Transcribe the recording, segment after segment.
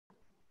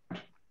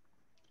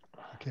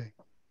Okay,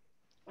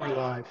 we're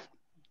live.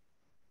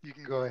 You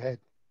can go ahead.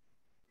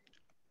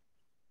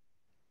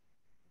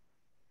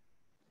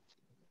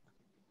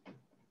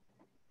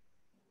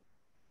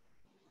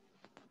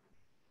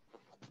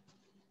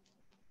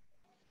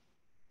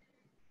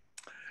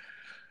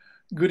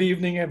 Good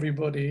evening,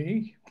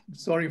 everybody.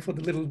 Sorry for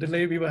the little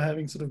delay. We were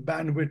having sort of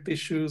bandwidth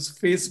issues,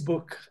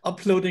 Facebook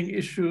uploading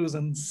issues,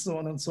 and so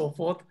on and so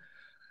forth.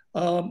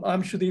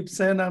 I'm Sudeep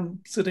Sen.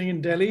 I'm sitting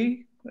in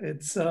Delhi.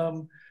 It's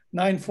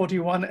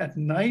 9:41 at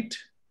night.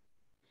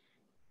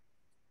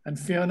 And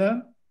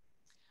Fiona?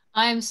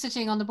 I'm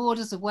sitting on the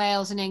borders of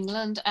Wales and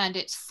England, and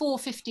it's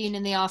 4:15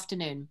 in the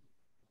afternoon.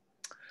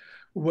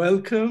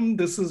 Welcome.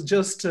 This is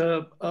just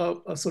a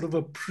sort of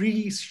a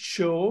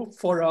pre-show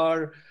for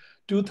our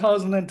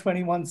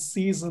 2021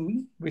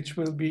 season, which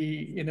will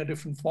be in a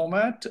different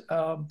format.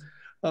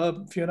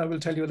 Fiona will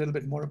tell you a little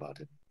bit more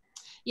about it.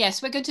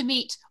 Yes, we're going to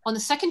meet on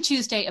the second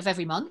Tuesday of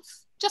every month,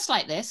 just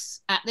like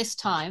this, at this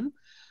time,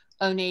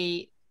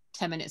 only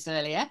 10 minutes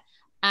earlier.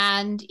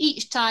 And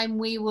each time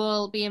we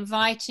will be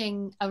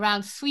inviting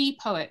around 3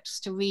 poets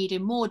to read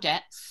in more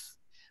depth.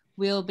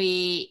 We'll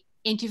be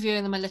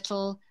interviewing them a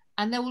little,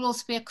 and there will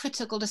also be a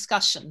critical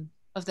discussion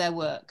of their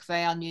work,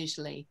 very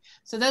unusually.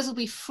 So those will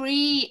be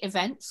free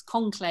events,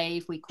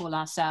 Conclave we call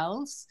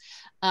ourselves,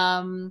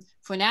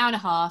 for an hour and a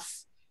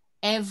half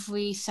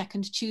every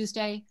second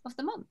Tuesday of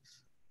the month.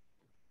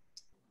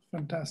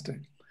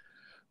 Fantastic.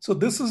 So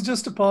this is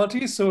just a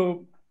party.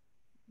 So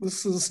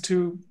this is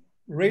to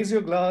raise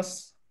your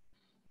glass,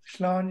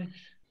 schlange,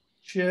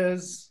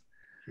 cheers.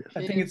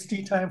 I think it's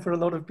tea time for a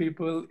lot of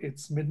people.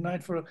 It's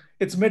midnight for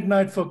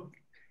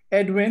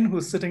Edwin,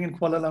 who's sitting in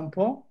Kuala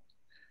Lumpur.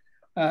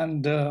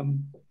 And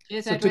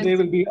so today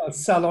will be a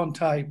salon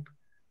type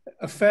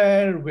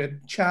affair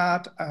with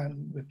chat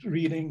and with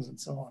readings and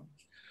so on.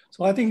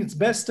 So I think it's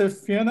best if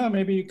Fiona,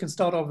 maybe you can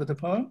start off with a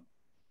poem.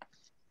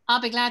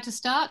 I'll be glad to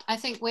start. I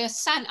think we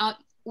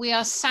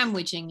are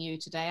sandwiching you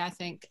today. I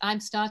think I'm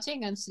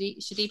starting and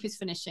Sudeep is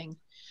finishing.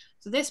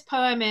 So this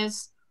poem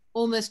is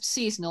almost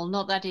seasonal,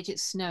 not that it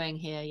is snowing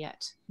here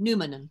yet.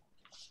 Núñez.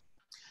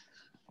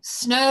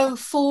 Snow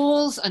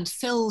falls and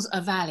fills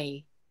a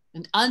valley,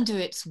 and under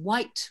its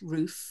white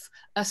roof,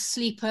 a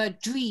sleeper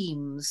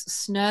dreams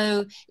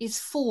snow is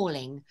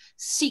falling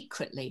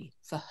secretly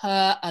for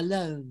her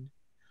alone.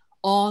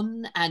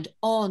 On and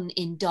on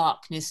in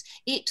darkness,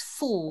 it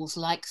falls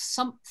like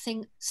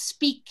something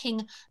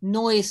speaking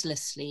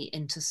noiselessly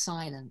into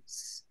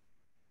silence.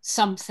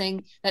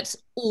 Something that's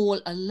all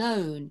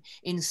alone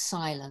in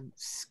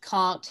silence,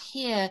 can't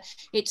hear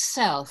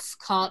itself,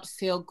 can't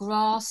feel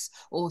grass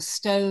or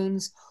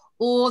stones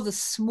or the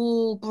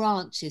small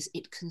branches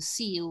it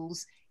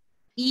conceals.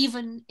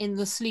 Even in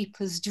the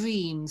sleeper's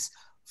dreams,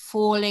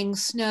 falling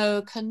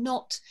snow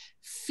cannot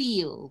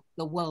feel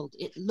the world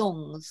it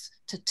longs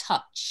to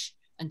touch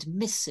and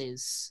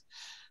misses,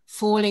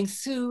 falling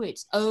through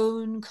its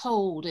own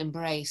cold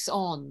embrace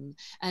on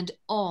and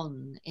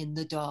on in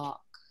the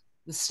dark.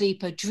 The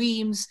sleeper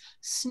dreams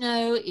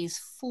snow is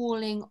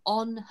falling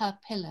on her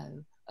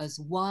pillow as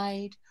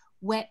wide,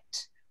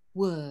 wet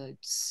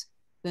words.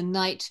 The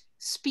night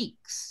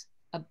speaks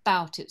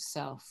about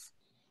itself.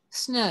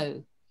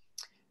 Snow,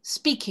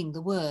 speaking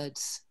the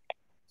words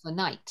for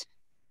night.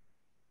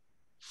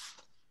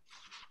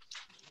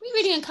 Are we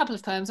reading a couple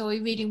of poems or are we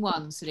reading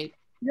one, Sudeep?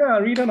 Yeah,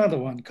 read another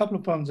one, a couple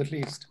of poems at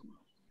least.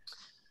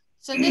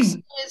 So this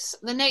is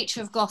The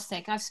Nature of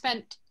Gothic. I've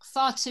spent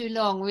far too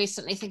long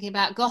recently thinking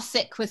about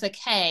Gothic with a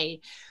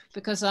K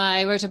because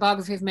I wrote a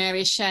biography of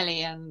Mary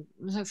Shelley and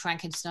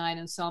Frankenstein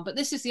and so on. But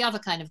this is the other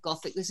kind of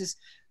Gothic. This is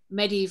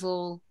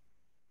medieval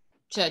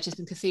churches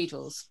and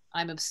cathedrals.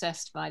 I'm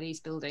obsessed by these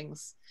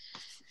buildings.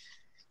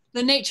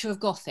 The Nature of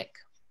Gothic.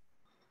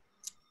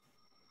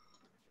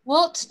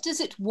 What does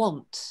it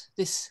want,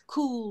 this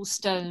cool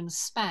stone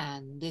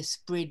span, this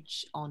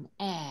bridge on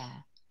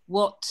air?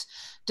 What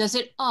does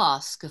it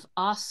ask of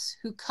us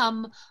who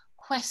come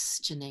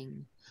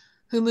questioning,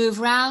 who move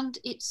round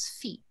its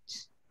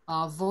feet,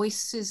 our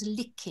voices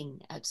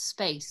licking at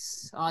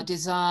space, our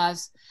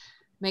desires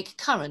make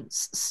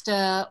currents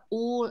stir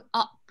all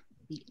up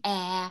the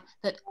air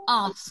that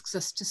asks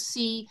us to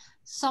see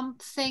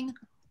something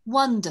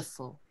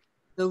wonderful,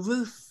 the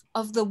roof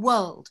of the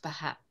world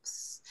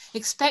perhaps,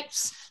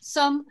 expects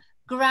some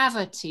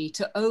gravity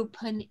to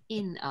open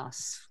in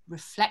us,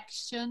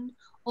 reflection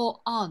or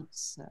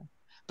answer,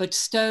 but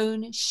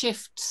stone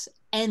shifts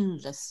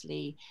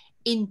endlessly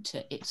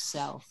into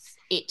itself.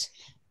 It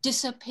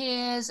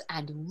disappears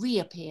and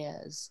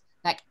reappears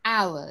like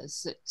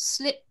hours that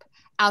slip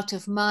out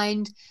of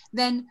mind,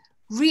 then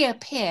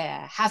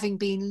reappear, having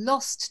been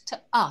lost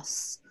to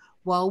us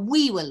while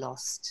we were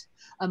lost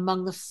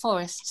among the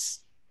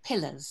forest's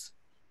pillars.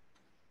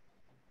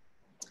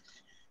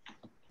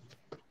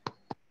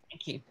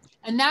 Thank you.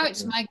 And now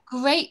it's my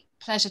great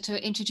pleasure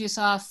to introduce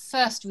our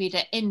first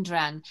reader,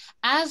 Indran.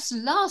 As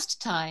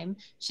last time,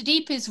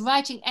 Sudeep is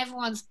writing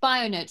everyone's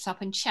bio notes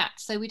up in chat,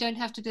 so we don't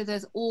have to do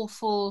those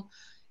awful,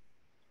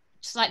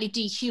 slightly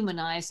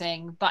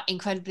dehumanizing, but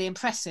incredibly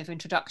impressive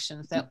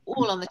introductions. They're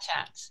all on the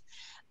chat.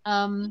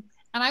 And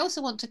I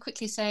also want to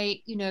quickly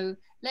say, you know,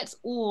 let's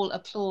all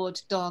applaud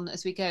Don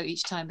as we go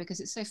each time, because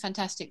it's so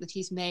fantastic that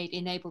he's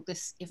enabled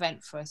this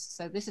event for us.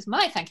 So this is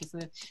my thank you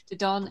to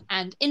Don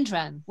and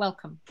Indran.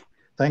 Welcome.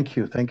 Thank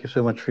you. Thank you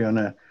so much,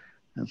 Fiona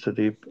and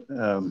Sudeep.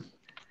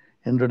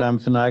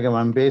 Introductory.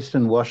 I'm based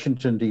in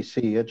Washington,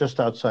 D.C., just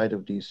outside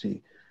of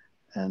D.C.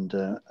 And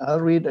I'll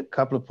read a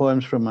couple of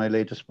poems from my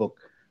latest book,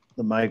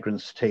 The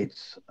Migrant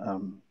States.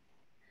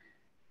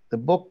 The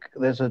book,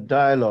 there's a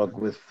dialogue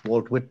with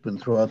Walt Whitman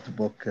throughout the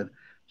book,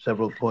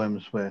 several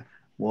poems where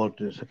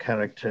Walt is a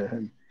character.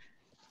 And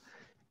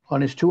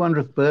on his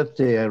 200th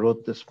birthday, I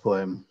wrote this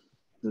poem.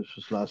 This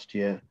was last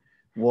year,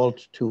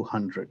 Walt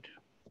 200.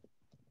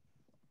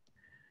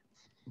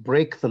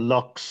 Break the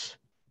locks,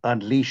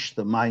 unleash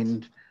the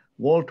mind.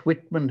 Walt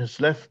Whitman has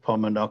left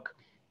Paumanok.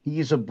 He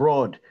is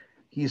abroad.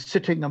 He is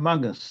sitting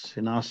among us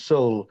in our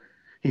soul.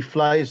 He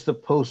flies the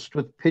post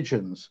with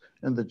pigeons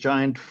and the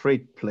giant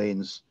freight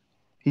planes.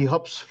 He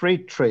hops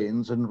freight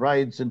trains and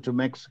rides into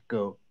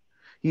Mexico.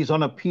 He's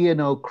on a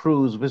P&O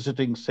cruise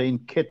visiting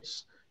St.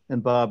 Kitts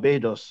and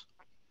Barbados.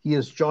 He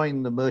has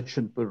joined the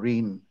merchant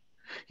marine.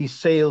 He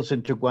sails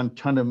into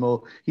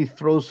Guantanamo. He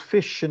throws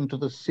fish into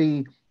the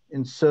sea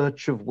in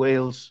search of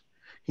whales.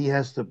 He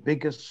has the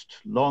biggest,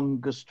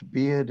 longest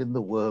beard in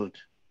the world.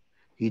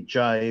 He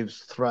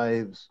jives,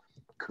 thrives,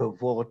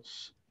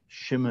 cavorts,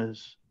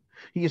 shimmers.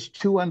 He is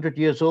 200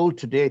 years old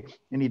today,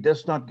 and he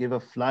does not give a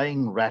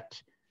flying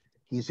rat.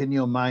 He's in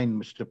your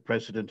mind, Mr.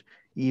 President,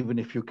 even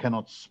if you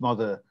cannot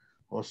smother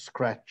or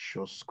scratch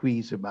or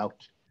squeeze him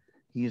out.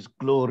 He is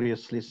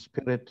gloriously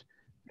spirit,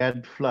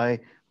 gadfly,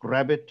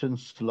 rabbit, and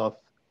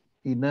sloth.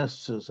 He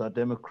nurses our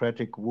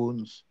democratic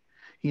wounds.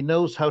 He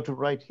knows how to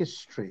write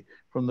history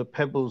from the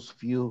pebble's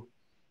view,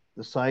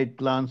 the side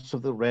glance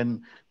of the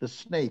wren, the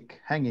snake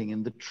hanging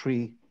in the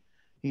tree.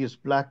 He is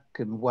black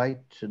and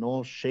white and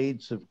all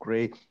shades of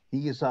gray.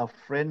 He is our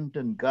friend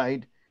and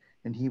guide,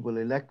 and he will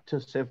elect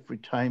us every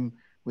time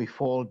we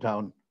fall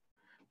down.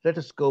 Let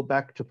us go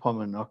back to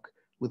Paumanok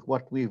with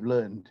what we've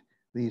learned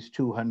these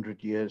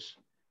 200 years.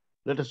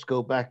 Let us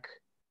go back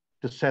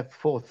to set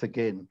forth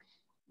again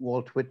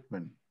Walt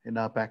Whitman in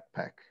our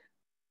backpack.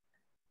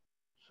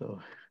 So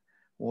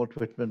Walt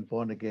Whitman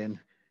born again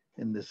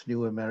in this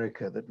new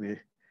America that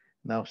we're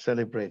now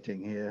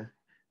celebrating here,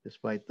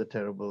 despite the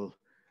terrible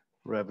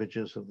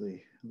ravages of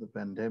the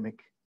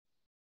pandemic.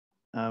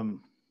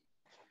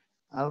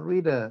 I'll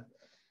read a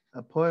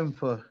poem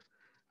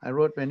I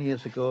wrote many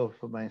years ago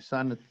for my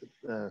son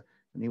when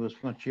he was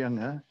much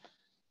younger.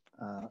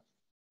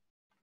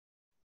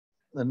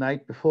 The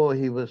night before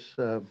he was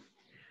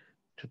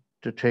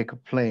to take a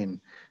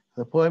plane.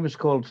 The poem is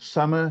called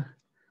Summer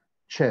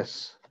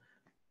Chess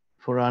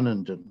for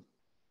Anandan.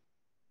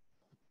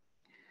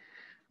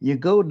 You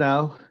go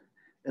now,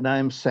 and I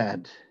am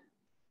sad,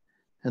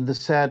 and the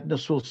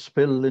sadness will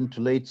spill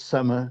into late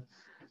summer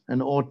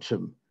and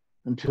autumn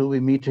until we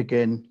meet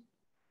again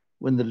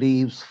when the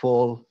leaves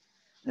fall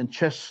and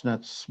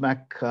chestnuts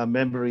smack our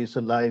memories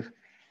alive.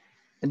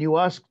 And you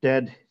ask,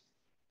 Dad,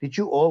 did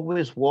you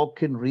always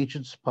walk in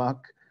Regent's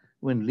Park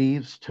when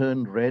leaves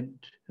turned red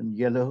and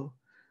yellow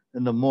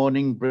and the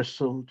morning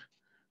bristled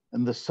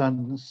and the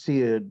sun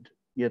seared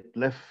yet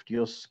left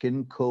your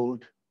skin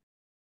cold?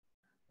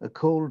 A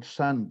cold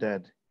sun,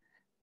 Dad.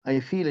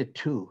 I feel it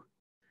too.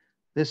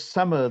 This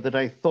summer that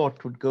I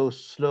thought would go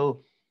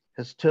slow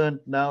has turned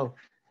now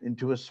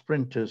into a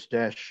sprinter's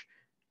dash.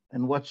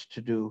 And what's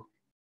to do?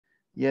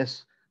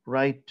 Yes,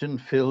 write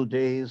and fill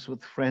days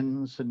with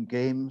friends and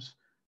games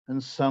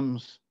and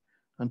sums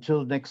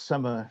until next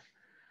summer,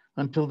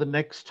 until the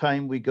next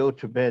time we go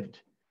to bed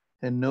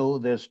and know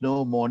there's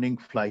no morning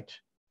flight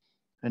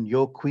and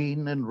your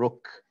queen and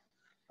rook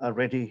are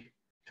ready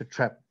to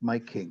trap my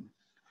king.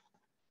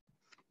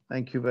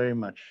 Thank you very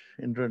much.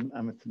 Indran,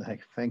 Amirthanayagam.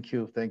 Thank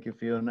you,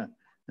 Fiona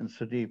and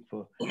Sudeep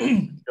for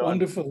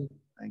wonderful.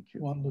 Thank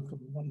you. Wonderful,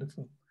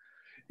 wonderful.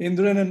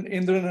 Indran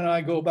and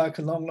I go back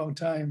a long, long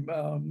time.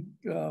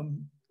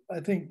 I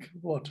think,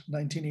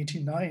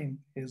 1989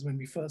 is when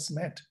we first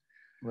met.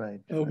 Right.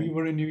 We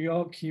were in New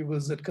York. He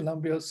was at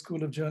Columbia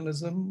School of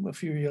Journalism a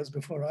few years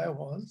before I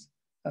was.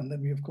 And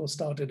then we, of course,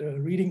 started a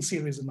reading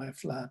series in my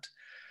flat,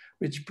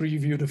 which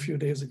previewed a few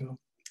days ago.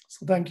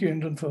 So thank you,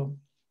 Indran, for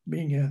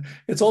being here.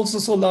 It's also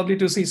so lovely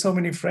to see so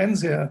many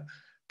friends here.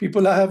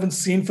 People I haven't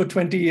seen for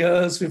 20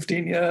 years,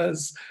 15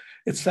 years.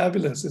 It's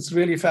fabulous. It's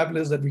really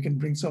fabulous that we can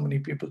bring so many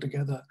people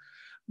together.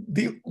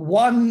 The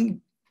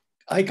one,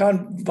 I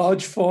can't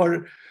vouch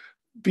for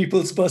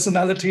people's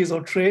personalities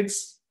or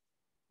traits,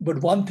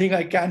 but one thing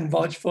I can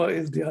vouch for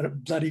is they are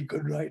bloody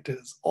good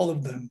writers, all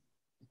of them.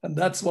 And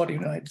that's what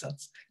unites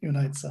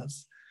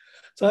us.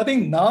 So I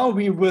think now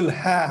we will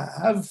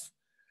have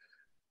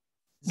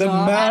the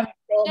man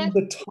from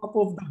the top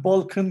of the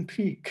Balkan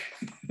peak.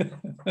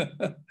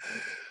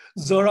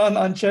 Zoran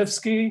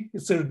Anchevski,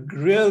 it's a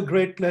real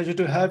great pleasure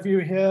to have you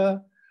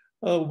here.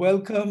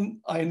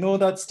 Welcome. I know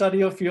that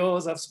study of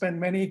yours. I've spent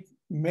many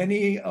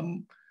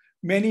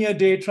a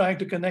day trying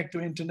to connect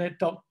to internet,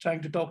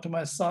 trying to talk to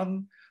my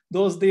son.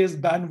 Those days,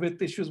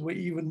 bandwidth issues were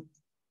even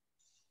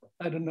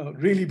I don't know,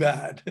 really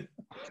bad.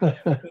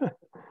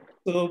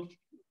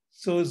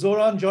 So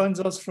Zoran joins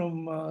us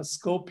from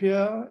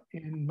Skopje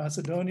in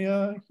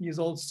Macedonia. He is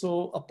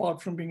also,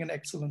 apart from being an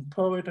excellent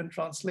poet and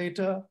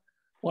translator,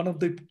 one of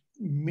the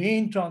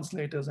main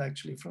translators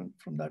actually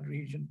from that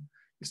region.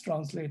 He's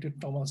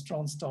translated Thomas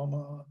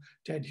Transtomer,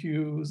 Ted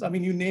Hughes. I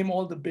mean, you name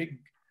all the big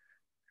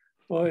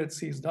poets,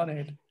 he's done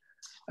it.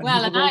 And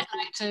well, and I'd like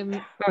to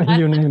name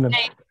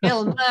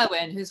Bill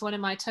Merwin, who's one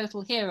of my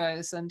total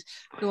heroes and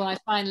who I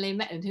finally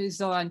met, and who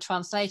Zoran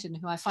translated,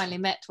 and who I finally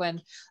met when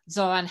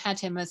Zoran had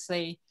him as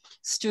the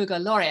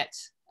Struga laureate.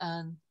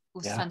 It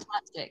was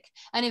fantastic.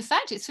 And in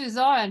fact, it's through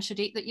Zoran,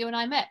 Sudeep, that you and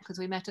I met, because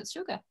we met at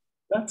Struga.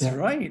 That's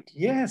right.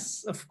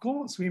 Yes, of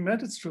course. We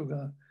met at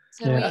Struga.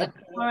 So we at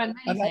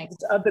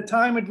the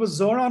time, it was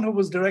Zoran who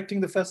was directing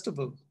the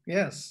festival.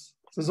 Yes.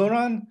 So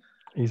Zoran,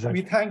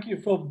 we thank you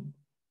for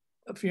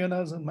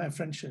Fiona's and my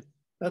friendship.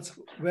 That's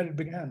where it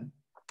began.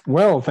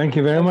 Well, thank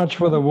you very much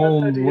for the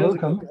warm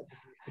welcome.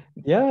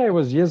 Yeah, it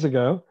was years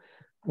ago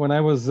when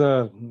I was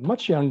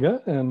much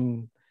younger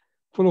and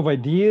full of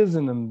ideas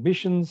and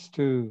ambitions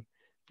to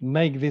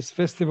make this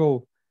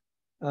festival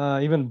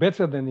even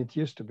better than it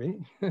used to be.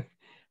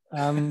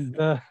 And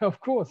of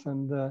course,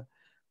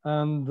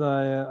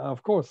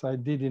 I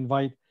did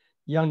invite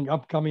young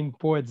upcoming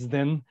poets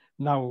then,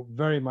 now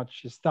very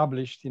much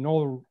established in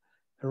all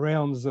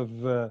realms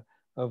of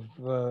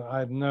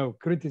I don't know,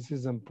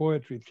 criticism,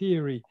 poetry,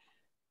 theory,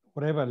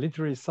 whatever,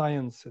 literary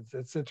science,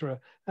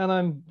 etc. And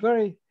I'm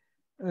very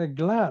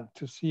glad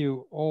to see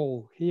you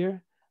all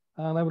here.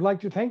 And I would like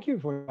to thank you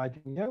for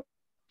inviting me out.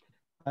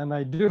 And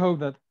I do hope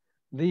that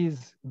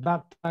these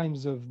bad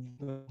times of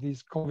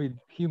this COVID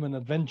human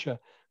adventure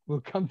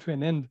will come to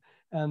an end,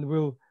 and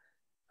we'll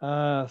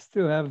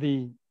still have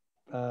the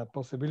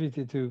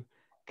possibility to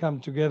come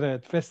together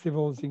at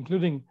festivals,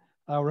 including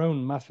our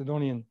own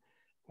Macedonian,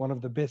 one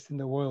of the best in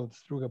the world,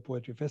 Struga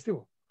Poetry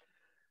Festival.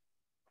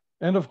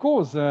 And of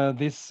course,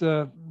 this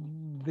time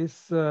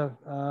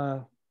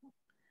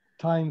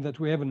that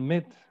we haven't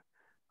met,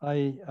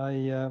 I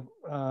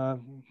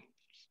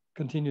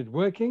continued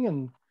working,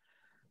 and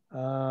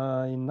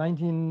in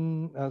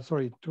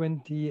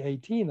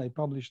 2018, I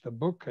published a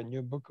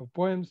new book of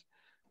poems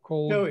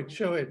called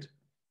Show it.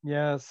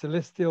 Yeah,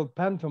 Celestial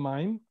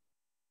Pantomime.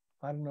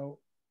 I don't know.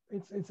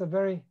 It's a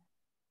very,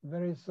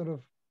 very sort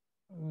of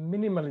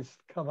minimalist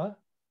cover.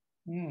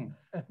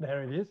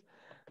 There it is.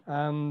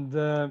 And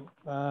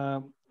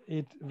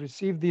it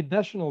received the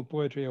National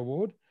Poetry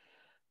Award.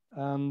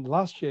 And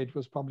last year it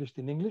was published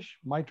in English,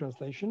 my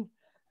translation.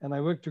 And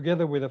I worked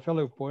together with a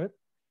fellow poet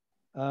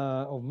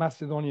of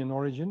Macedonian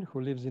origin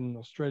who lives in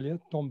Australia,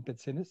 Tom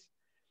Petsinis.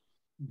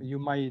 You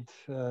might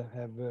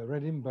have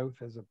read him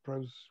both as a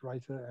prose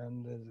writer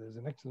and as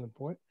an excellent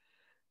poet.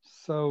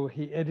 So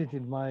he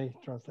edited my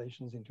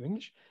translations into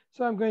English.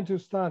 So I'm going to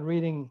start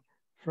reading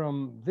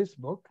from this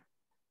book.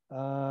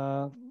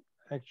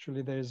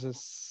 Actually, there's a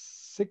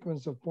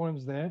sequence of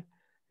poems there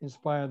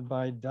inspired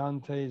by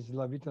Dante's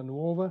La Vita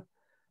Nuova.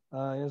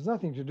 It has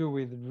nothing to do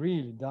with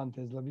really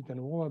Dante's La Vita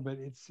Nuova, but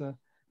it's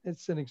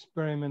an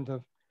experiment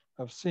of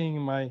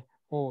seeing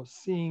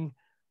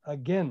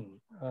again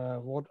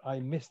what I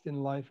missed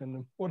in life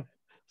and what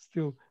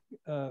still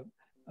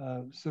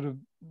sort of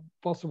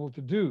possible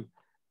to do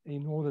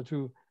in order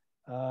to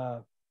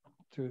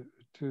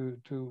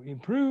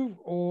improve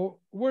or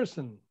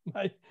worsen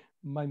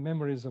my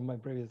memories of my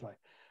previous life.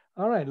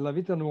 All right, La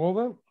Vita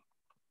Nuova,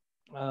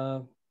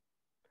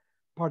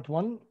 part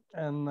 1,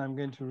 and I'm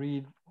going to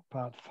read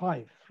part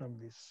 5 from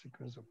this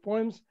sequence of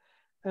poems,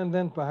 and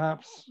then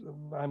perhaps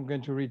I'm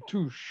going to read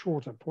 2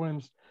 shorter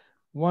poems,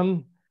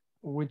 one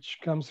which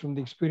comes from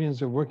the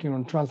experience of working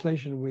on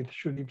translation with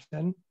Sudeep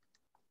Sen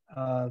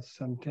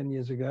some 10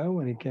 years ago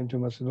when he came to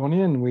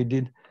Macedonia, and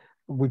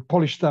we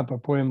polished up a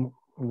poem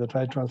that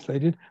I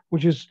translated,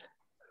 which is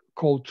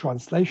called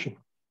Translation.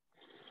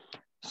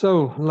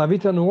 So, La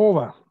Vita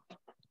Nuova.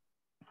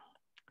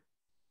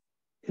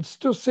 It's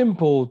too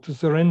simple to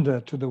surrender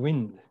to the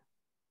wind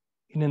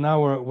in an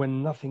hour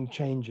when nothing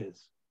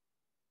changes.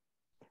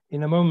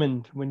 In a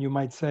moment when you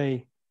might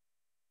say,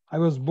 I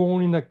was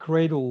born in a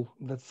cradle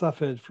that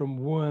suffered from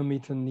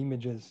worm-eaten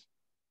images.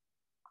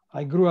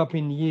 I grew up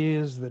in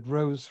years that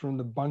rose from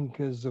the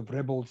bunkers of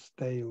rebels'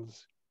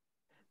 tales,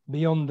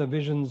 beyond the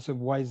visions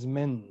of wise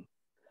men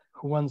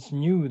who once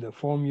knew the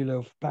formula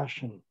of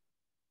passion.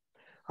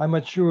 I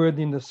matured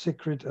in the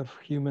secret of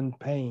human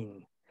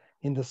pain,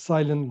 in the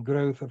silent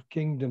growth of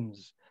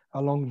kingdoms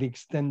along the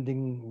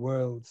extending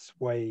world's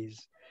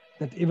ways,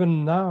 that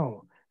even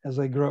now, as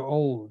I grow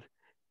old,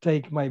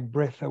 take my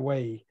breath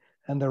away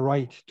and the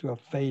right to a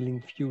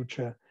failing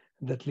future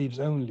that leaves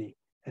only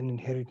an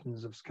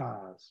inheritance of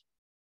scars.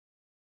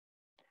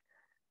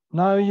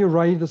 Now you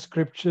write the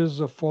scriptures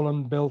of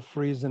fallen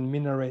belfries and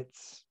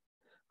minarets,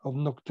 of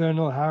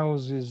nocturnal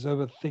houses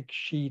over thick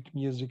sheet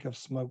music of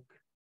smoke.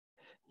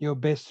 Your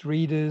best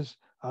readers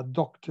are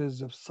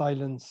doctors of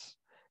silence,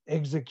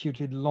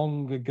 executed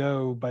long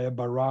ago by a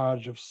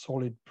barrage of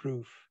solid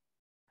proof,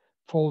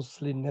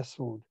 falsely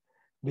nestled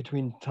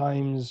between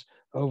time's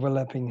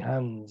overlapping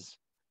hands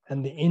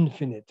and the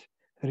infinite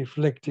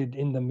reflected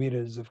in the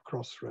mirrors of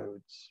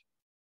crossroads.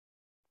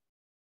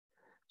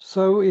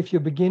 So if you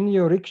begin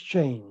your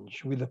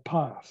exchange with the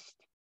past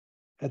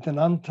at an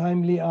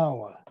untimely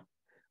hour,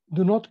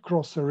 do not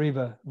cross a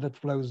river that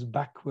flows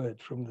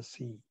backward from the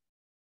sea.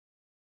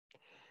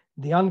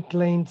 The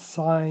unclaimed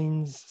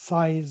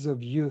sighs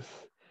of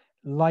youth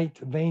light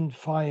vain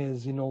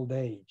fires in old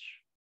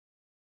age.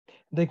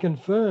 They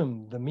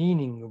confirm the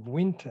meaning of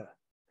winter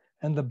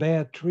and the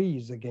bare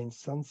trees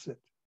against sunset.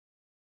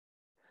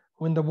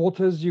 When the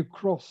waters you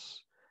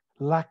cross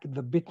lack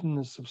the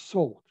bitterness of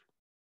salt,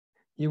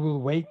 you will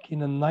wake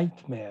in a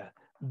nightmare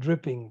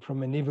dripping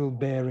from an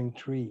evil-bearing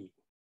tree.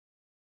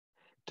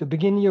 To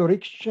begin your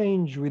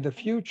exchange with the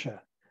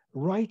future,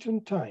 right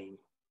on time,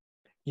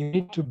 you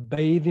need to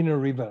bathe in a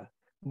river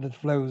that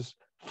flows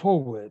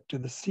forward to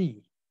the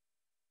sea.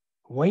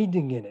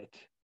 Wading in it,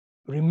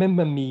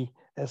 remember me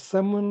as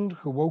someone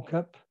who woke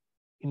up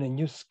in a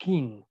new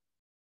skin,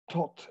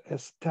 taut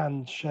as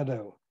tanned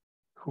shadow,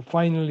 who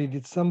finally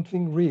did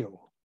something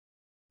real,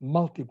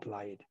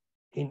 multiplied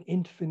in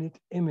infinite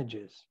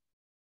images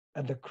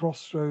at the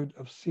crossroad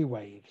of sea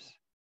waves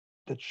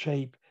that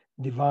shape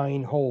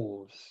divine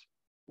halls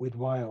with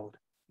wild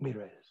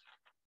mirrors.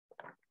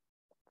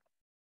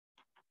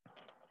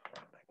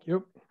 Thank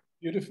you.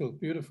 Beautiful,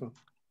 beautiful.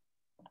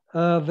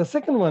 The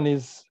second one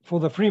is for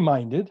the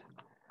free-minded.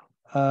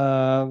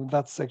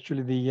 That's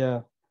actually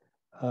the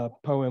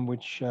poem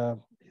which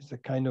is a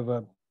kind of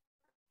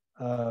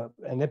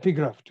an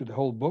epigraph to the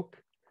whole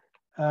book,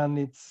 and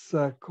it's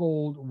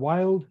called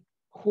Wild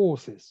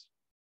Horses.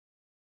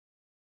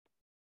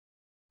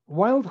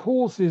 Wild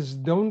horses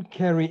don't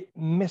carry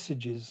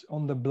messages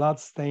on the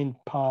blood-stained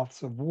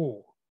paths of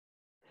war,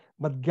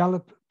 but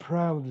gallop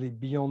proudly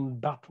beyond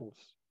battles,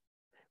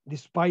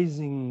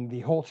 despising the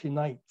haughty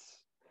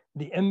knights,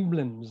 the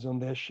emblems on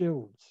their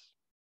shields,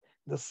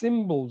 the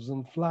symbols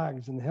and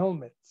flags and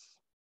helmets.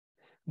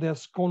 They're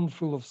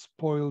scornful of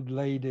spoiled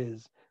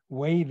ladies,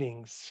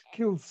 waving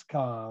skill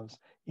scarves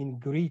in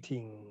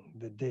greeting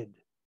the dead.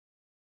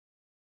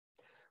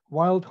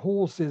 Wild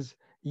horses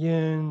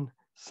yearn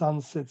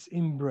sunset's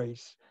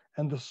embrace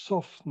and the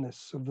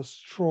softness of the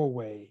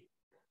strawway,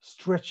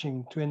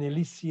 stretching to an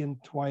Elysian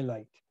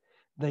twilight.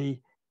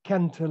 They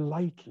canter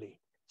lightly,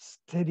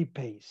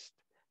 steady-paced,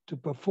 to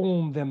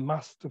perform their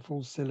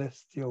masterful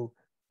celestial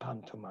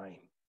pantomime.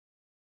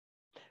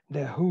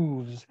 Their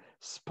hooves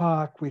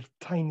spark with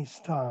tiny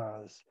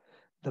stars.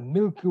 The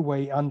Milky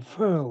Way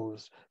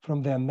unfurls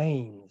from their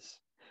manes,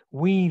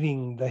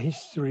 weaving the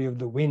history of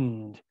the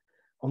wind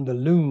on the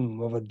loom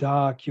of a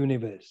dark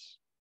universe.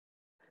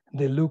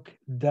 They look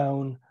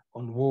down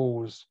on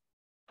wars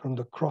from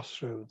the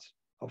crossroads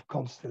of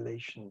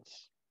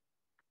constellations.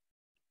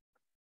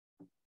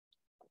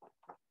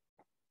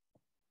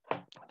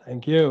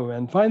 Thank you.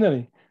 And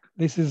finally,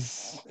 this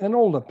is an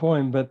older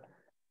poem, but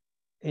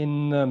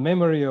in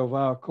memory of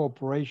our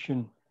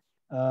cooperation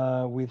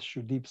with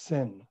Sudeep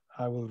Sen,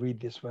 I will read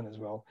this one as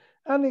well.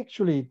 And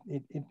actually,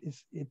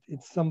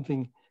 it's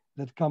something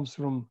that comes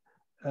from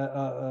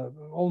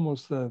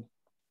almost a,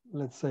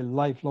 let's say,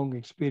 lifelong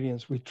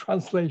experience with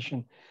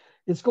translation.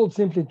 It's called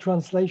simply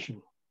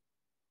translation.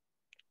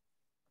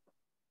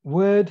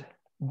 Word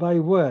by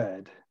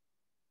word,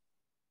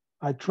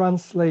 I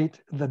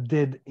translate the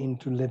dead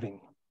into living,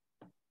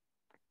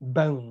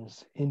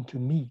 bones into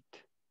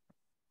meat,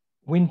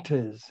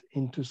 winters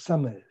into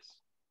summers,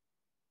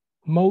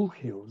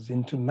 molehills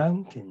into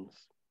mountains.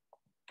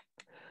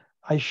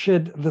 I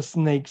shed the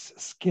snake's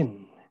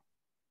skin,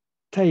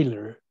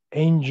 tailor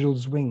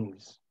angel's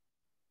wings.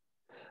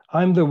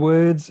 I'm the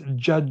word's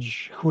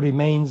judge who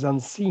remains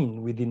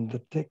unseen within the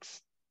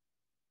text.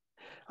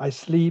 I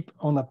sleep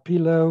on a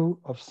pillow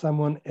of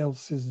someone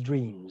else's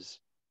dreams.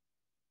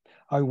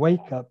 I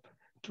wake up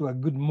to a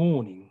good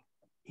morning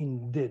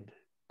in dead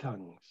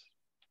tongues.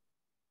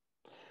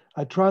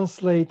 I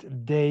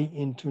translate day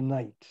into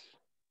night,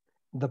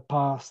 the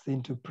past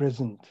into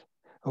present,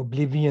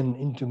 oblivion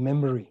into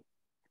memory,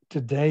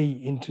 today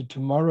into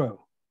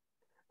tomorrow,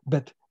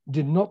 but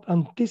did not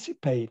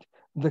anticipate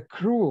the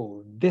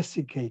cruel,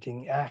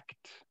 desiccating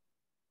act,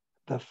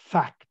 the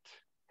fact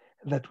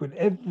that with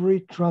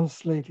every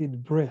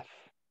translated breath,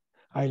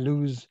 I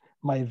lose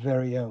my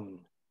very own,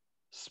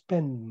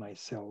 spend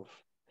myself,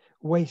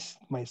 waste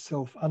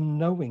myself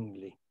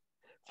unknowingly,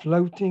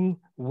 floating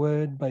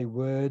word by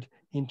word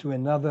into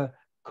another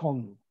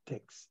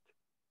context.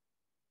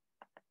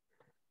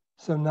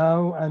 So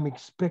now I'm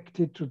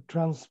expected to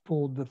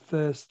transport the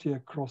thirsty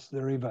across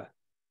the river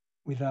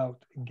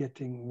without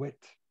getting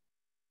wet,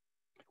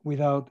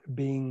 without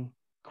being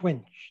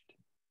quenched.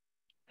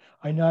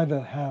 I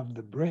neither have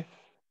the breath,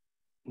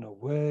 no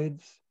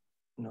words,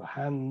 no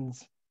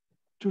hands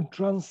to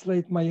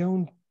translate my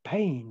own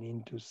pain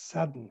into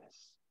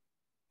sadness,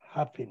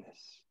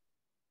 happiness,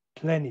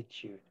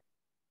 plenitude.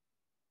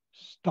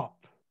 Stop.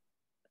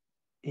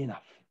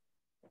 Enough.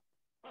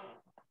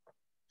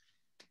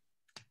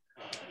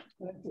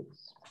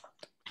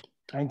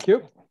 Thank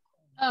you.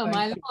 Oh,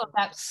 my Lord,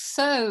 that's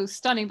so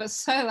stunning, but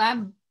so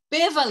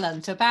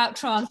ambivalent about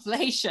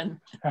translation.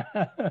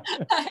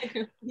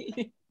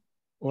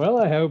 Well,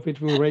 I hope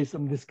it will raise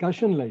some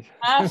discussion later.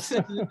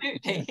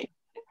 Absolutely.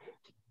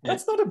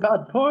 That's not a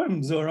bad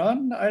poem,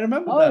 Zoran. I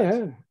remember Oh,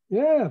 that.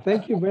 yeah.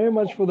 Thank you very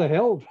much for the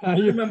help.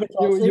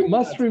 You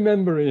must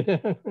remember it.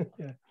 Yeah.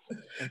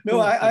 No,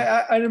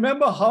 I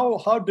remember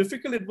how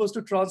difficult it was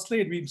to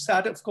translate. We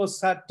of course,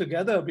 sat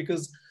together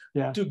because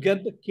to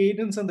get the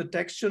cadence and the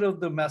texture of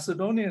the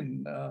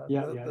Macedonian,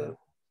 the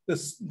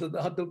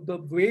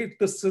way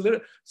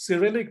the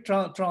Cyrillic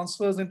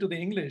transfers into the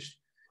English,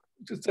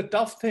 it's a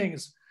tough thing.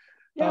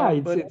 Yeah,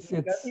 I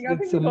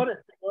think we got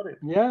it.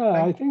 Yeah,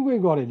 I think we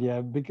got it.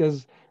 Yeah,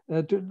 because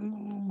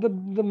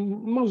the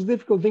most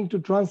difficult thing to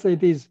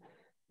translate is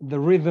the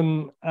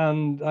rhythm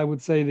and I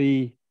would say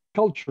the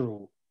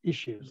cultural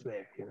issues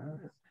there. You know,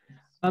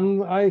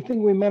 and I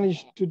think we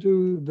managed to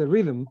do the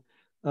rhythm,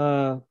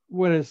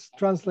 whereas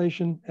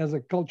translation as a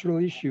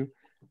cultural issue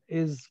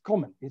is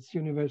common. It's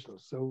universal.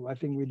 So I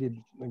think we did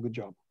a good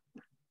job.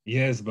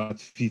 Yes, but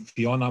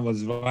Fiona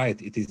was right.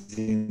 It is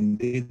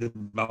indeed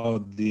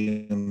about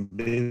the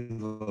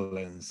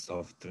ambivalence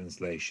of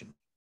translation.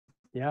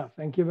 Yeah,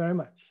 thank you very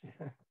much.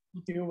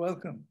 You're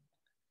welcome.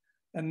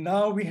 And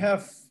now we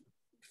have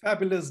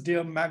fabulous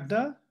dear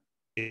Magda.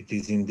 It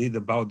is indeed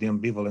about the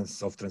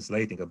ambivalence of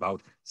translating,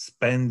 about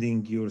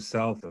spending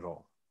yourself at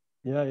all.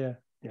 Yeah.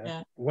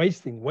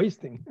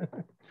 Wasting.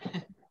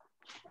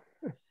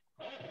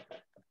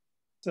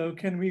 So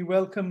can we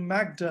welcome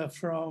Magda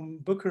from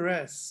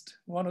Bucharest,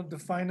 one of the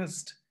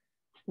finest.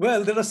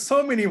 Well, there are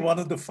so many one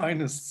of the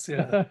finest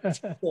here.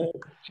 So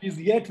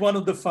she's yet one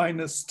of the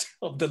finest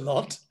of the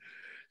lot.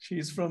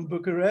 She's from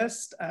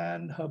Bucharest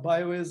and her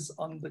bio is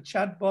on the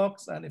chat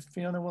box. And if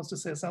Fiona wants to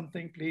say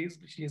something, please,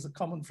 she is a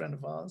common friend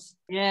of ours.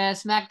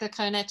 Yes, Magda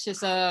Carneci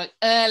is an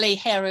early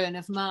heroine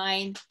of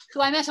mine,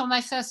 who I met on my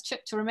first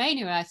trip to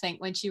Romania, I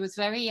think, when she was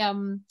very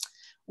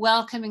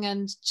welcoming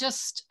and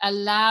just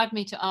allowed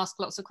me to ask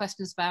lots of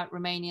questions about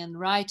Romanian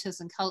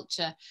writers and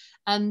culture.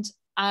 And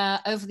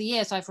over the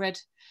years, I've read,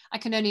 I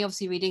can only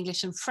obviously read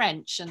English and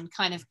French and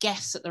kind of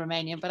guess at the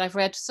Romanian, but I've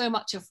read so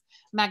much of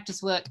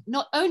Magda's work,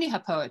 not only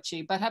her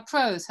poetry, but her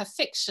prose, her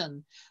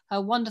fiction,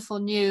 her wonderful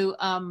new,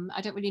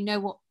 I don't really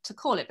know what to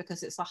call it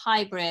because it's a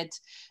hybrid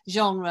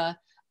genre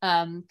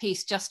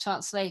piece just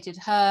translated,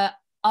 her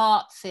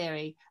art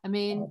theory. I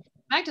mean,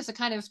 Magda's a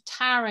kind of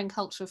towering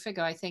cultural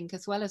figure, I think,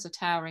 as well as a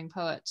towering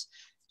poet.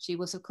 She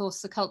was, of course,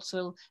 the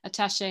cultural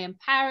attaché in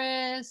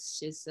Paris.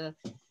 She's the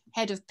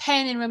head of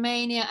PEN in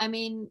Romania. I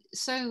mean,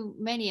 so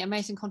many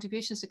amazing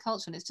contributions to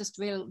culture, and it's just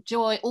real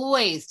joy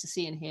always to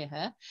see and hear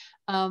her.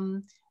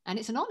 And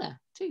it's an honor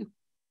too.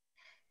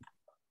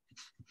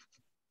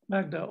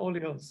 Magda, all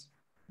yours.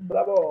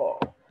 Bravo.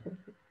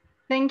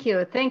 Thank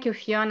you,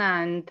 Fiona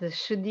and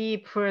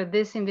Sudeep for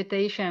this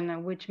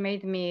invitation, which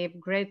made me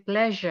great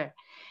pleasure.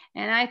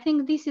 And I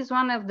think this is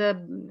one of the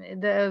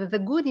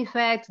good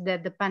effects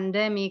that the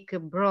pandemic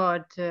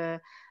brought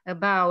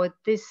about,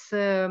 this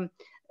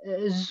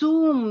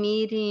Zoom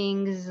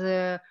meetings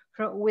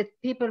with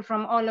people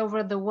from all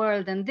over the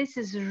world. And this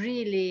is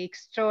really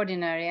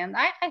extraordinary. And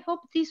I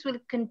hope this will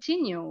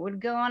continue, will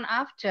go on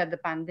after the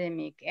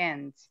pandemic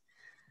ends.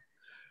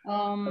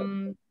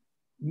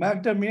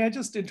 Magda, may I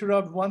just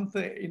interrupt one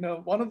thing? You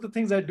know, one of the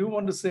things I do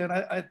want to say, and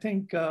I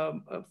think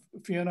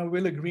Fiona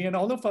will agree, and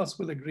all of us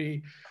will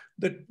agree,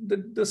 that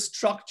the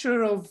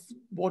structure of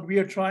what we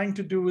are trying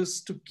to do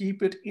is to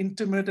keep it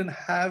intimate and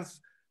have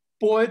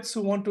poets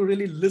who want to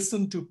really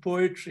listen to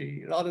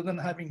poetry rather than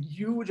having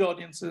huge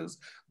audiences,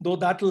 though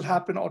that will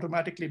happen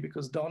automatically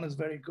because Dawn is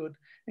very good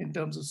in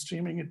terms of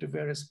streaming it to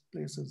various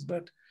places.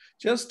 But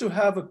just to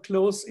have a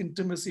close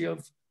intimacy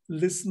of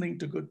listening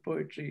to good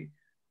poetry,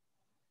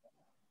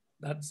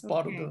 that's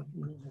part of the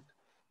movement.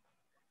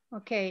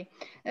 Okay,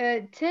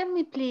 tell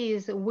me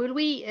please, will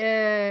we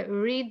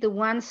read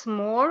once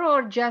more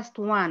or just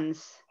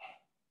once?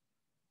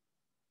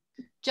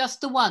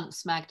 Just the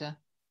once, Magda.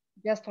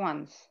 Just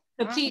once.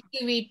 So please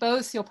do read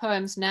both your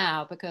poems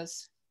now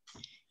because,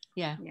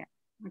 yeah.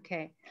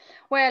 Okay.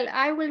 Well,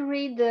 I will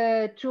read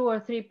 2 or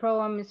 3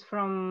 poems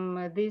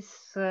from this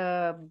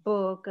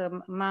book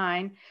of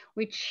mine,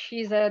 which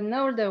is an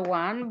older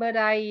one, but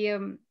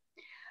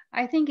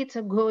I think it's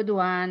a good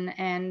one,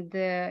 and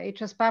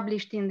it was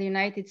published in the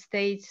United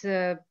States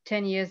 10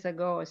 years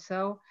ago or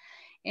so.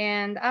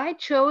 And I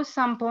chose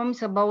some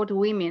poems about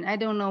women. I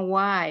don't know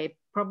why,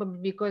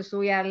 probably because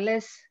we are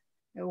less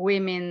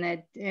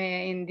women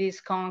in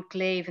this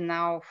conclave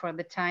now for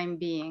the time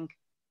being.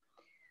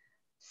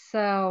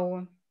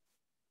 So,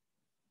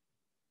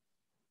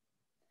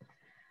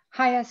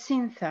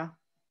 Hyacintha.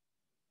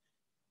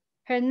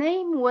 Her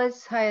name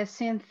was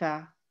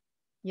Hyacintha,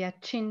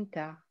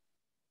 Jacinta,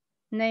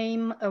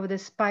 name of the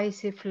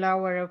spicy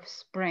flower of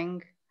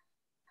spring,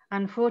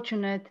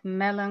 unfortunate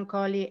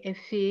melancholy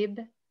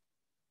ephebe,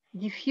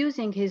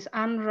 diffusing his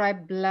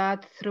unripe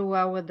blood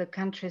throughout the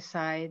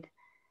countryside,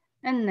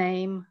 a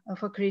name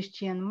of a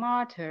Christian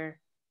martyr.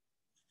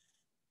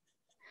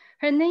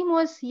 Her name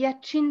was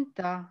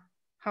Jacinta,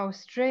 How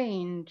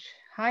strange,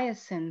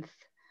 Hyacinth.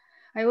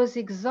 I was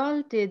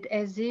exalted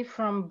as if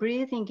from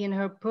breathing in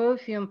her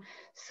perfume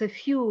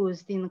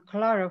suffused in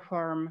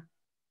chloroform.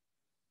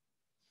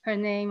 Her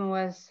name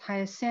was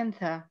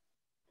Hyacintha,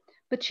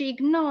 but she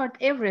ignored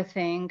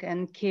everything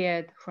and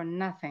cared for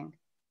nothing.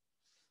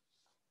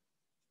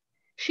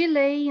 She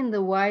lay in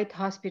the white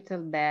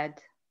hospital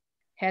bed,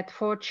 had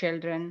 4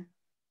 children,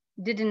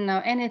 didn't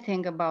know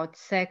anything about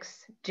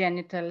sex,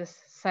 genitals,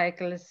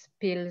 cycles,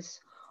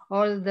 pills,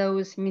 all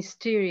those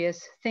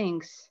mysterious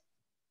things.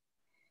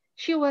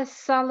 She was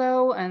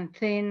sallow and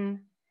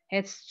thin,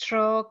 had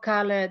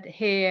straw-colored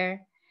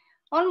hair,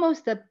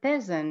 almost a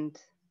peasant,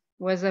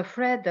 was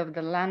afraid of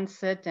the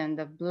lancet and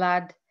of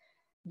blood,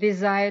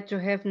 desired to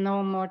have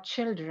no more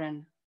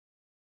children.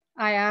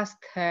 I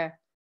asked her,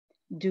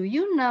 "Do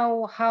you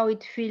know how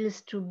it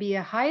feels to be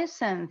a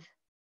hyacinth?"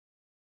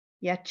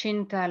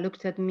 Jacinta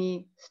looked at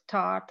me,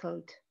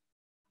 startled.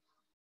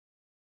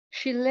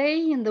 She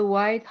lay in the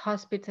white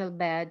hospital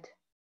bed,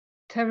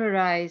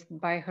 terrorized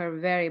by her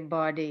very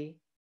body,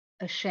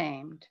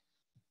 ashamed.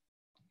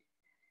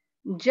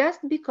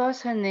 Just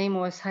because her name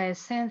was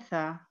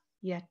Hyacintha,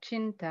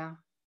 Jacinta,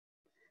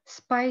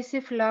 spicy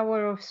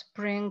flower of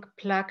spring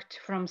plucked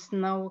from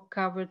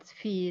snow-covered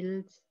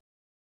fields,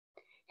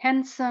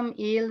 handsome,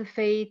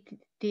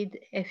 ill-fated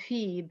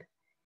ephebe,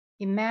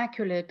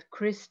 immaculate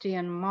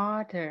Christian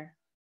martyr.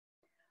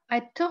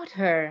 I taught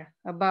her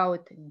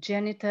about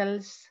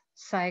genitals,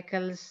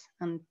 cycles,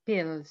 and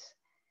pills.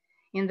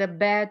 In the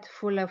bed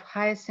full of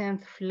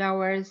hyacinth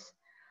flowers,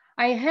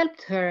 I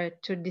helped her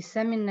to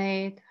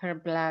disseminate her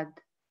blood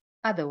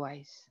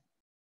otherwise.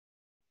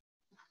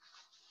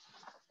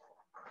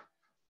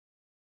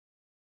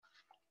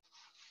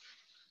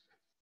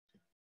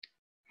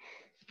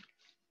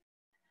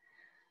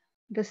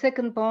 The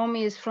second poem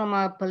is from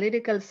a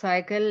political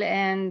cycle,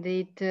 and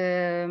it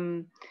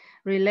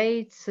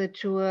relates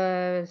to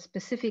a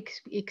specific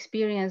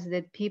experience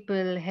that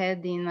people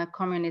had in a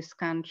communist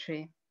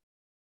country.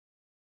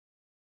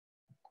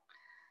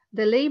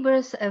 The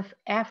labors of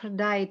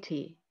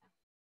Aphrodite.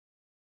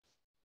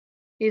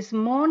 As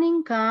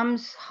morning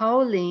comes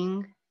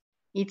howling,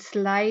 its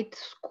light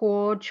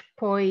scourge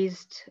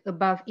poised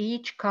above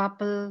each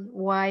couple,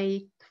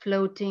 white,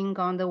 floating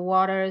on the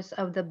waters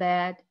of the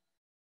bed,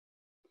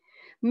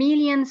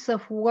 millions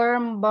of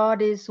warm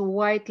bodies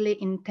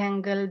whitely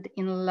entangled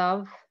in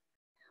love,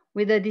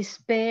 with the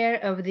despair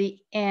of the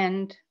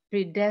end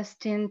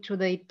predestined to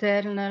the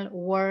eternal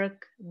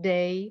work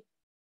day,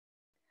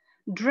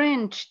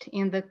 drenched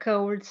in the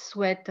cold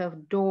sweat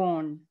of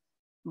dawn,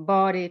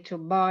 body to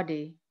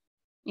body,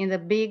 in the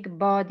big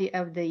body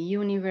of the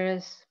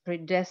universe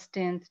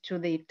predestined to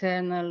the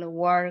eternal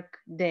work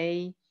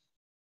day.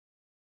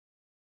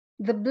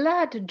 The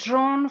blood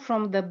drawn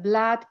from the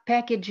blood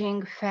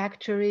packaging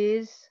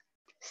factories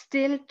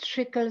still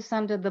trickles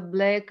under the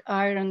black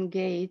iron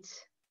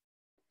gates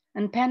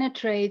and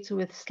penetrates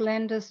with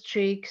slender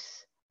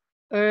streaks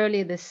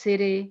early the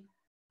city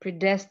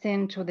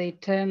predestined to the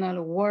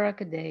eternal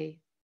work day.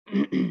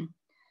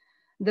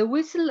 The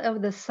whistle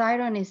of the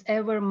siren is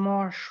ever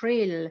more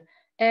shrill,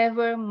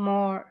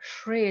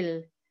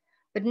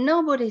 but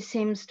nobody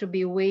seems to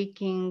be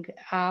waking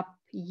up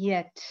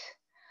yet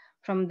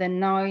from the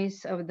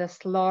noise of the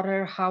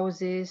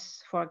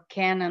slaughterhouses for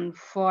cannon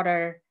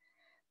fodder,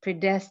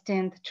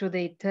 predestined to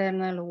the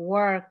eternal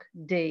work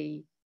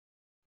day.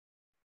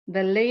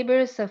 The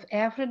labors of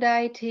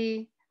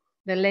Aphrodite,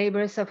 the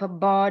labors of a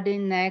body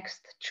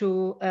next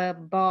to a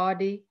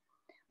body,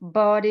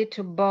 body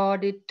to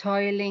body,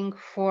 toiling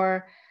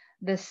for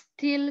the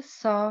still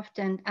soft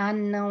and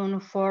unknown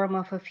form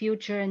of a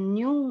future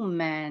new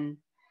man,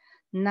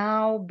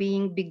 now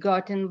being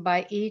begotten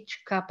by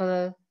each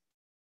couple,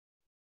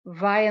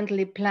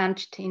 violently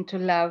plunged into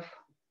love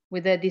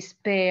with the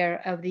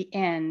despair of the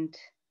end.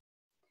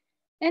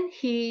 And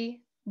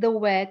he, the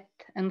wet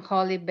and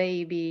holy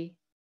baby,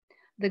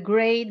 the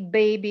great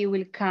baby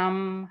will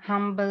come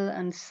humble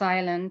and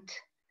silent,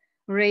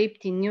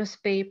 wrapped in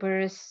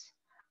newspapers,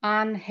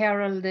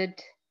 unheralded,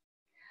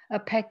 a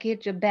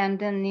package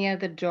abandoned near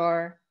the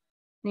door,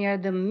 near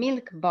the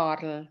milk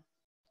bottle,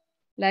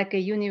 like a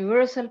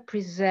universal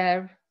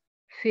preserve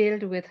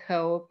filled with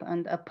hope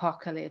and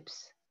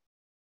apocalypse,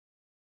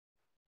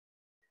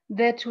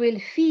 that will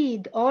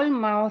feed all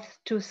mouths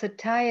to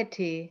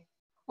satiety,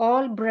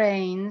 all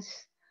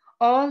brains,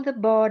 all the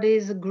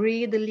bodies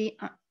greedily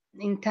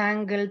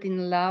entangled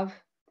in love,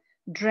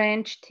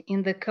 drenched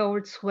in the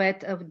cold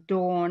sweat of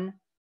dawn,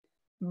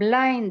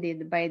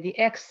 blinded by the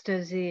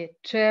ecstasy,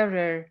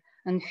 terror,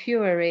 and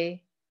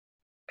fury,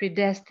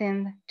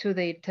 predestined to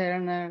the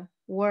eternal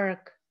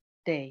work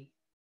day.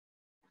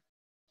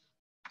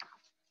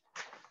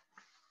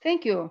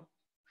 Thank you.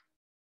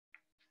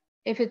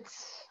 If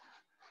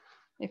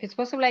it's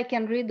possible, I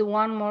can read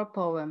one more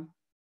poem.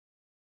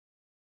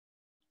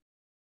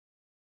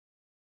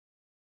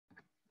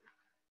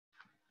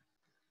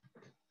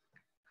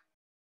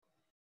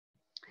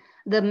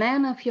 The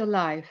man of your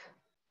life.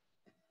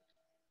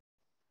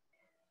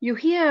 You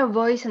hear a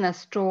voice in a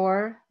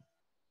store.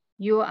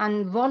 you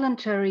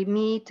involuntarily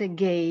meet a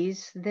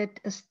gaze that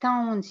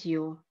astounds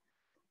you,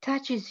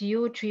 touches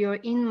you to your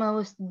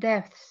inmost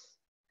depths,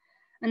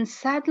 and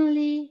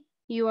suddenly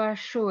you are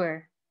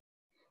sure,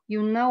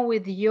 you know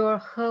with your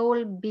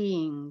whole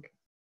being,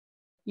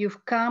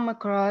 you've come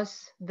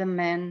across the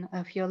man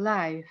of your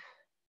life.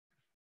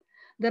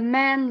 The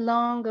man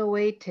long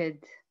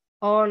awaited,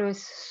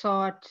 always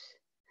sought,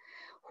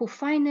 who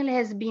finally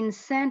has been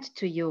sent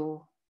to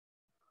you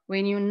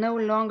when you no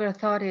longer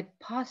thought it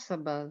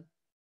possible.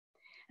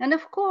 And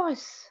of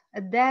course,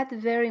 at that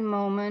very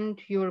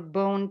moment, you're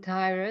bone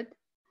tired,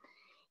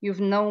 you've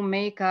no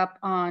makeup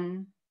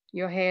on,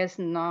 your hair's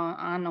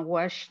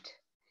unwashed,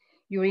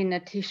 you're in a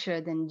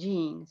t-shirt and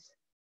jeans.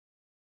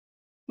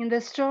 In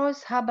the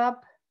store's hubbub,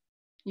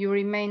 you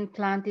remain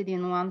planted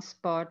in one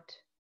spot,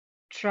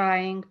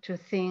 trying to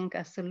think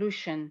a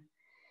solution.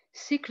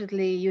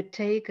 Secretly, you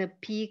take a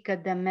peek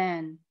at the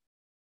man.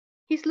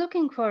 He's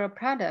looking for a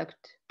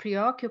product,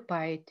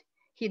 preoccupied.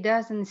 He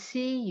doesn't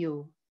see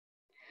you.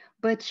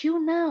 But you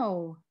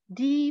know,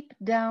 deep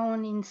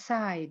down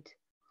inside,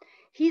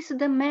 he's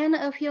the man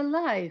of your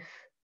life.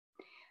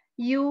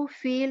 You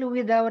feel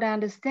without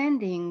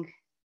understanding.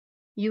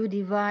 You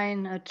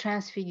divine a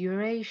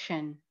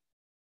transfiguration.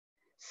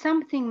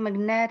 Something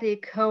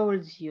magnetic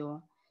holds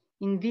you,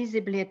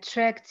 invisibly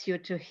attracts you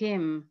to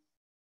him.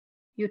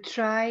 You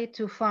try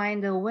to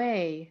find a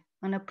way,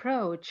 an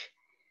approach.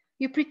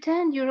 You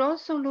pretend you're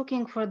also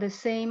looking for the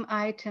same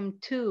item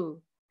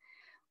too,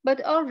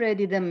 but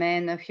already the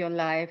man of your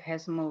life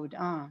has moved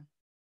on.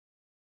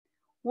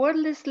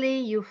 Wordlessly,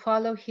 you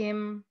follow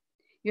him.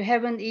 You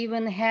haven't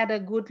even had a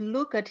good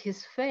look at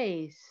his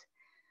face,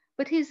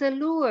 but his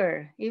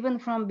allure, even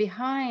from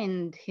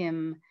behind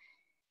him,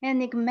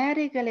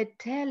 enigmatically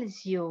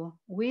tells you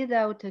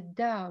without a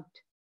doubt,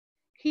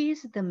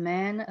 he's the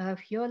man of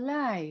your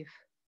life.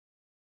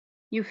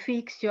 You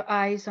fix your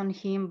eyes on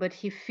him, but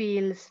he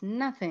feels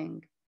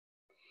nothing.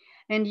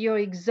 And your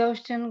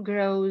exhaustion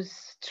grows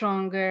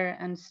stronger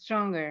and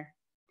stronger.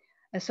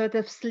 A sort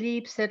of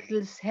sleep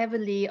settles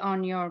heavily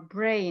on your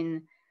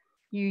brain.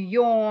 You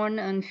yawn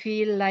and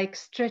feel like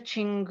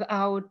stretching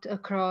out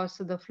across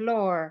the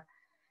floor.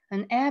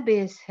 An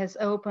abyss has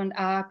opened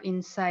up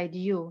inside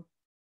you.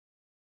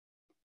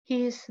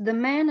 He's the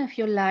man of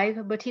your life,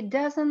 but he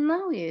doesn't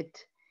know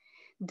it,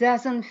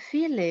 doesn't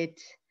feel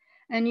it,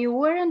 and you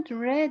weren't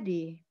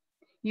ready.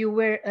 You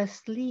were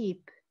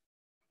asleep.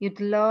 You'd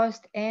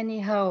lost any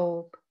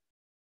hope.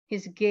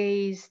 His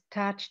gaze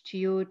touched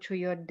you to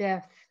your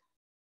depth.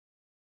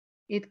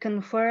 It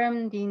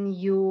confirmed in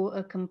you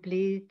a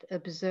complete,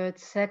 absurd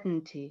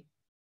certainty.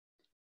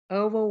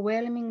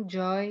 Overwhelming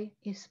joy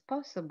is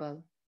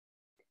possible.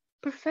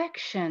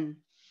 Perfection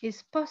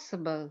is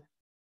possible.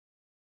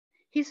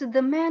 He's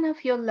the man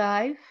of your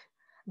life,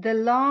 the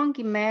long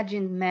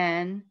imagined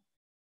man.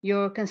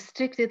 Your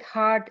constricted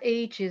heart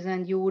aches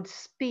and you would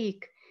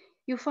speak.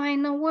 You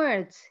find no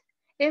words.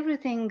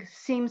 Everything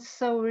seems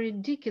so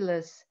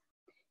ridiculous.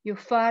 You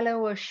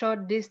follow a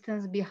short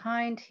distance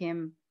behind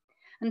him,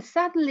 and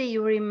suddenly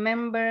you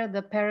remember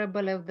the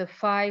parable of the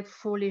 5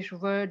 foolish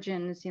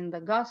virgins in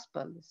the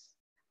Gospels,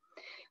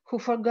 who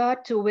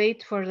forgot to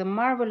wait for the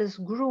marvelous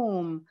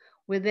groom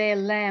with their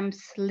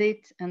lamps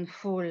lit and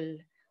full,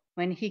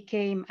 when he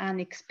came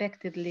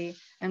unexpectedly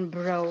and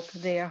broke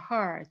their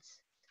hearts.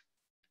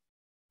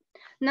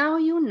 Now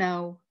you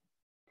know,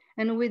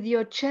 and with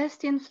your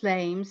chest in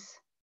flames,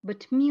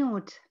 but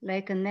mute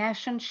like an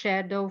ashen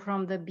shadow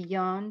from the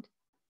beyond,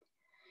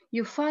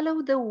 you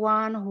follow the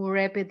one who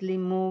rapidly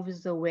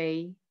moves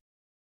away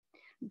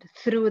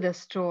through the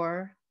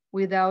store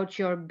without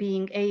your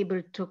being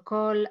able to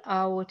call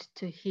out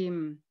to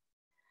him.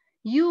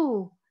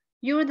 You're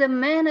the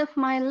man of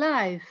my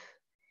life.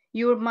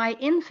 You're my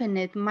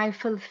infinite, my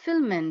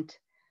fulfillment.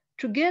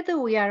 Together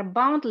we are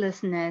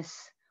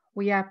boundlessness.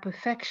 We are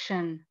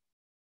perfection.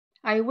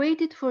 I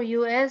waited for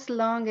you as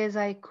long as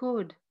I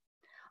could.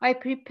 I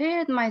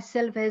prepared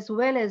myself as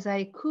well as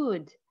I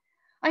could.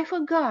 I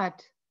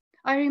forgot.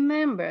 I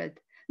remembered.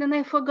 Then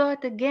I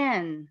forgot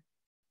again.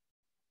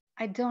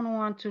 I don't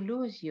want to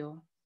lose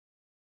you.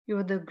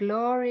 You're the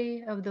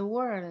glory of the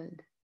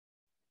world.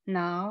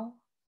 Now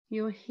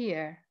you're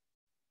here.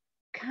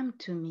 Come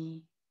to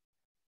me.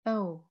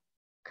 Oh,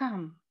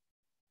 come.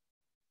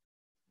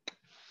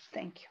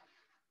 Thank you.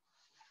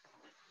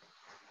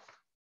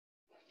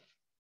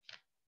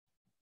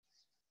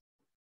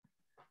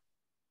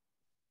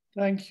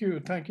 Thank you.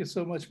 Thank you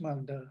so much,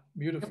 Magda.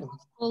 Beautiful.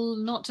 Well,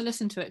 not to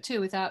listen to it too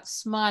without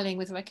smiling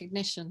with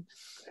recognition.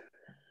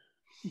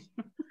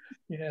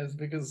 Yes,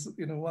 because,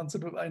 you know, once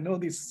I know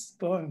these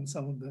poems,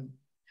 some of them.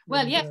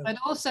 Well, yes, but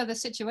also the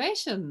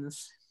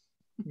situations.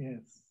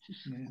 Yes,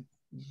 yes.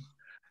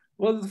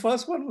 Well, the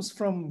first one was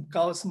from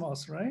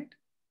Cosmos, right?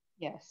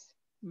 Yes.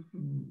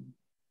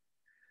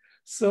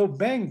 So,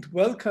 Bengt,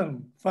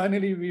 welcome.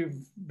 Finally,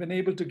 we've been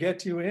able to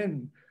get you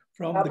in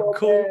from the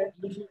cold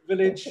little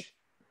village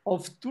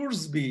of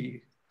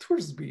Torsby.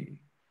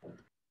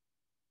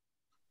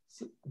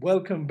 So,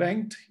 welcome,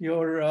 Bengt.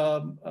 Your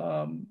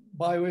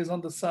bio is on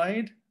the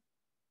side.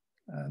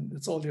 And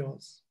it's all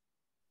yours.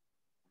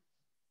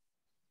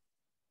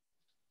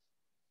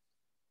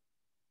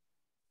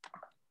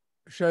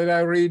 Shall I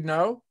read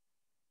now?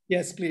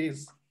 Yes,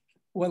 please.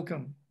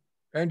 Welcome.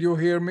 And you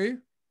hear me?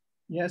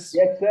 Yes.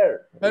 Yes,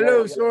 sir.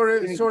 Hello,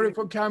 Yeah. sorry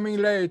for coming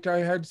late. I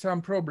had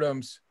some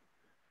problems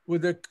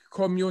with the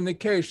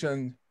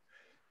communication.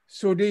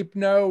 Sudeep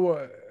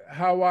know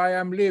how I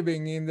am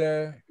living in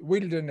the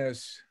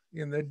wilderness,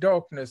 in the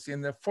darkness,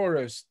 in the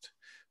forest,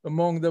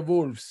 among the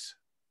wolves.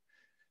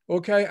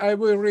 Okay, I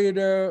will read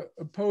a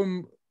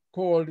poem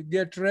called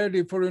Get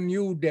Ready for a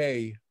New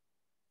Day.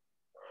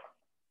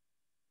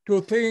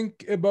 To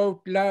think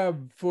about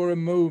love for a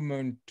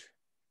moment,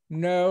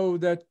 know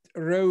that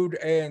road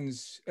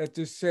ends at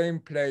the same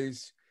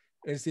place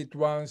as it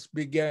once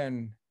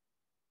began.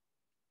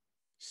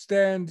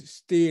 Stand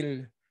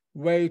still,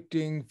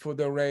 waiting for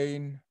the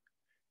rain.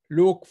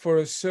 Look for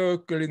a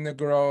circle in the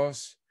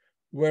grass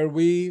where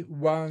we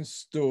once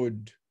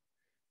stood.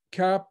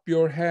 Cup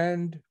your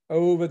hand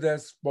over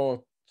that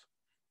spot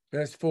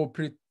as for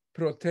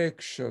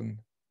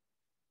protection.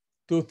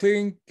 To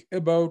think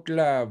about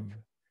love,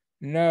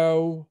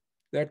 know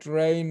that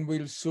rain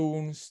will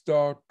soon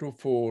start to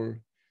fall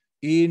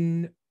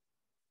in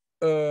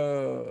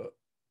an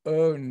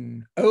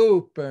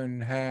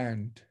open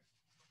hand.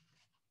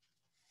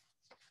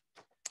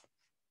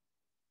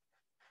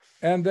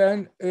 And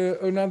then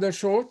another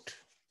short.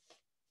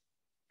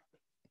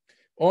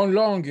 On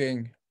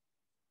longing.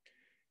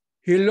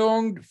 He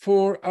longed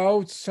for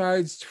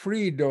outside's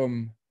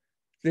freedom,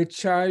 the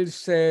child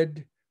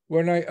said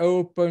when I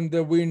opened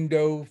the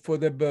window for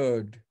the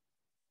bird.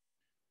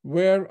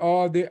 Where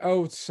are the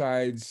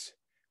outsides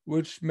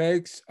which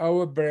makes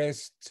our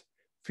breasts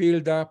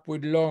filled up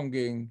with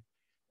longing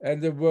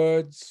and the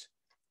words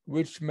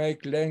which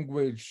make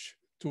language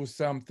to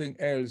something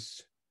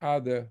else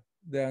other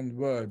than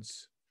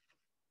words?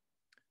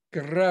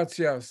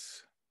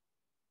 Gracias.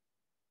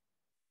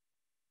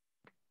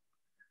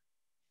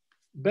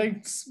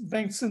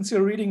 Bengt, since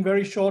you're reading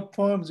very short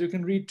poems, you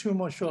can read 2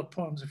 more short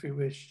poems if you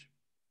wish.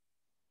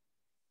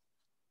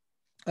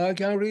 I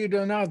can read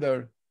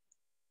another.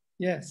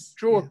 Yes.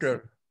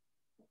 Shorter.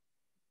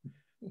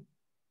 Yes.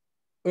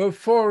 A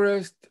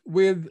forest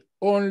with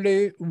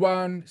only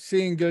one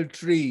single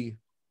tree.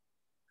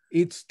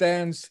 It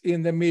stands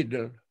in the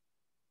middle.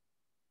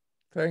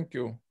 Thank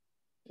you.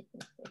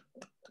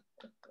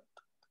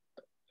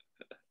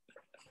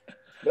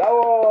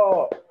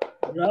 Bravo!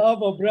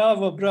 Bravo,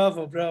 bravo,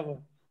 bravo,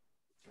 bravo.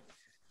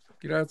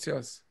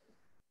 Gracias.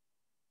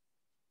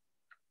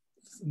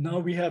 Now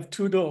we have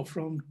Tudor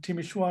from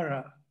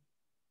Timișoara.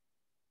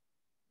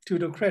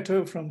 Tudor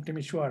Crețu from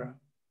Timișoara.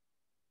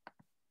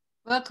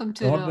 Welcome,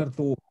 Tudor.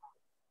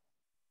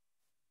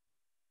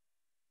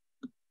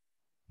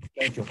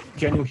 Thank you.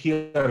 Can you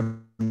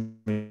hear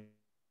me?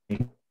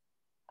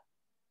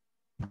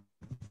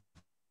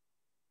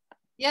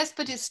 Yes,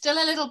 but it's still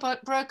a little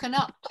bit broken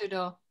up,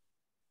 Tudor.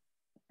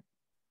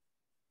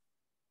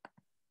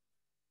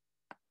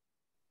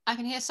 I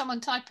can hear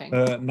someone typing.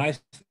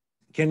 Nice.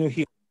 Can you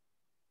hear?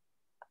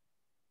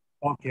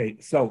 Okay,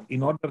 so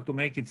in order to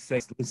make it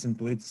safe, listen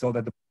to it so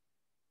that the...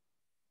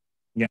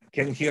 Yeah,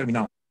 can you hear me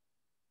now?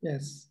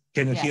 Yes.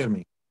 Can you hear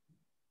me?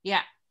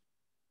 Yeah.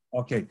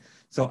 Okay,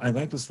 so I'm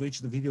going to switch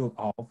the video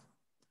off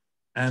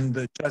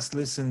and just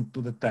listen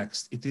to the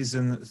text. It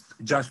isn't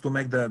just to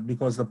make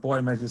because the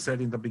poem, as you said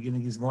in the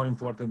beginning, is more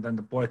important than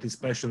the poet,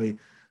 especially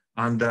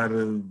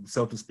under,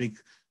 so to speak,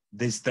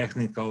 these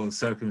technical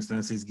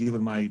circumstances,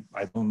 given I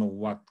don't know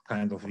what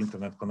kind of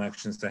internet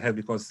connections I have,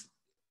 because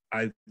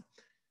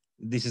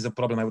this is a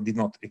problem I did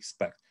not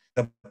expect.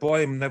 The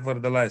poem,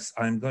 nevertheless,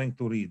 I'm going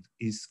to read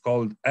is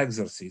called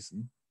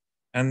Exorcism,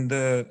 and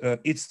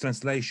its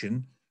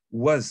translation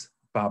was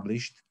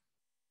published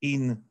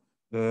in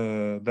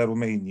the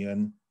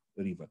Romanian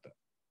Rivata.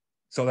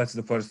 So that's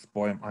the first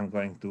poem I'm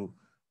going to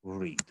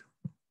read.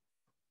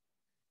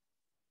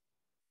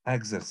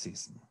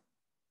 Exorcism.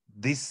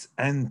 This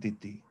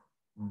entity,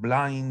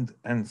 blind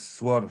and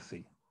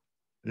swarthy,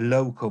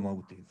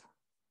 locomotive,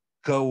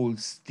 cold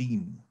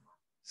steam,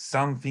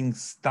 something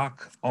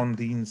stuck on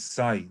the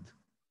inside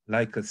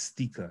like a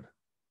sticker,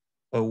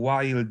 a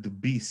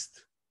wild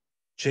beast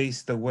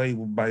chased away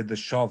by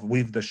the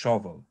with the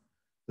shovel.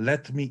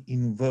 Let me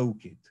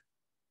invoke it,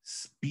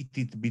 spit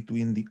it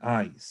between the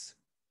eyes.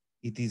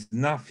 It is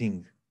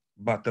nothing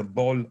but a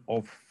ball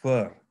of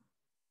fur,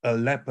 a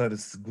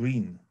leper's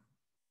grin,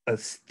 a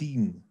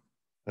steam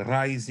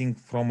rising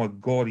from a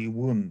gory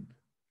wound.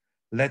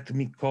 Let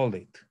me call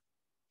it,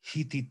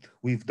 hit it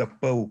with the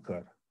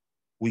poker.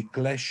 We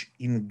clash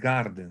in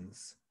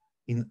gardens,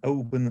 in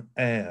open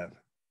air.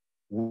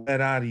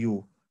 Where are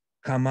you?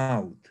 Come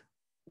out.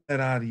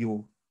 Where are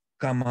you?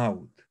 Come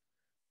out.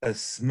 A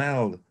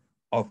smell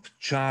of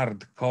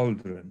charred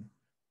cauldron,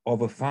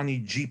 of a funny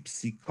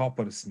gypsy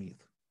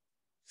coppersmith,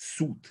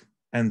 soot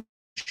and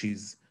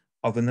ashes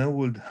of an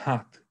old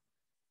hut.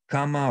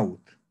 Come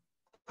out,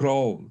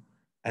 crawl,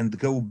 and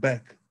go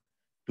back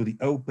to the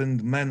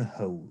opened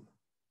manhole.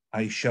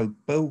 I shall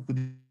poke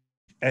the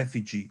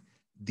effigy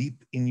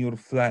deep in your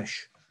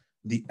flesh,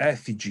 the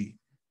effigy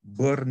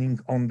burning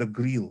on the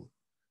grill.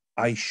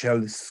 I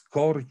shall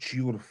scorch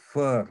your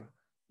fur,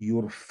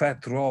 your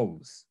fat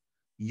rolls.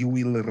 You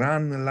will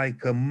run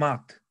like a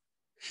mat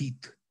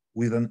hit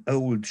with an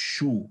old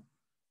shoe.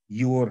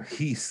 Your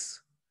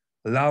hiss,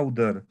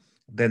 louder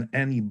than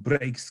any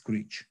brake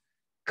screech.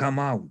 Come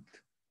out.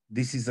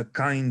 This is a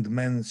kind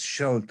man's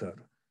shelter.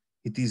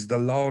 It is the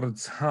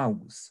Lord's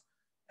house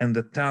and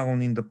the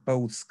town in the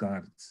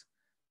postcards.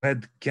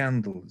 Red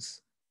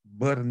candles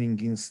burning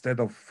instead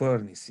of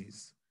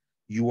furnaces.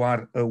 You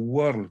are a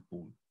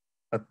whirlpool,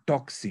 a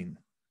toxin,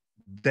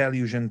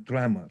 deluge and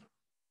tremor.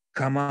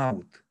 Come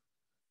out.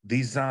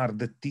 These are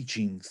the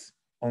teachings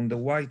on the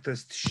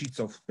whitest sheets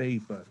of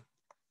paper.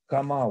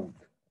 Come out.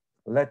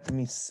 Let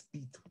me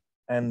spit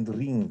and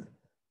wring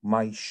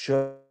my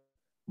shirt,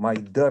 my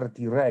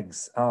dirty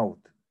rags out.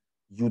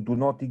 You do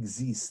not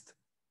exist.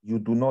 You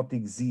do not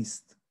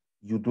exist.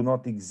 You do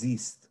not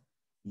exist.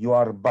 You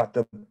are but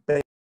a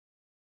pain.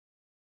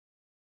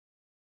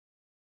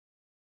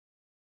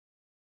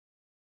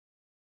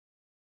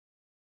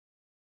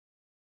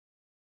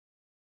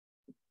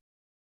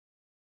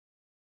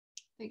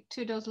 I think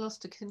Tudor's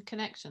lost a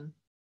connection.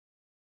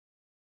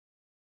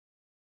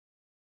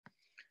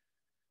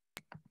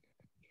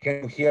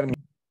 Can you hear me?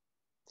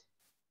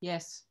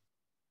 Yes.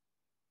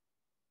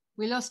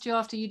 We lost you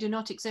after you do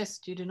not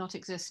exist. You do not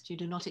exist. You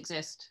do not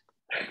exist.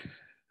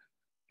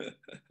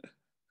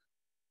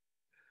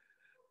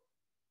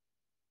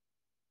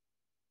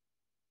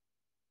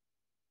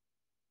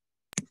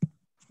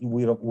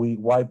 We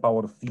wipe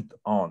our feet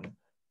on,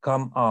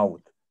 come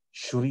out,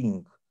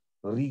 shrink,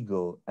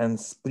 wriggle, and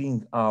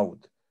spring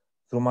out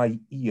through my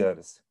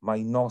ears,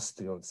 my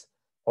nostrils,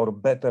 or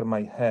better,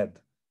 my head.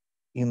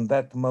 In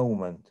that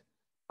moment,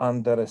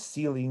 under a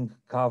ceiling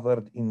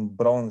covered in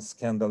bronze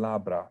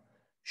candelabra,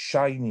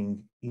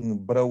 shining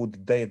in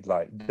broad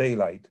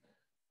daylight,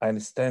 I'll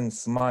stand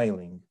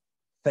smiling,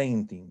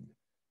 fainting,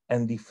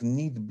 and if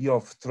need be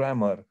of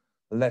tremor,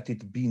 let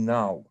it be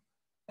now.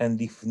 And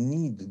if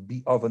need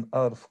be of an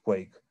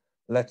earthquake,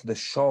 let the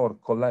shore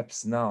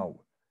collapse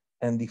now.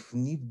 And if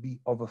need be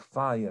of a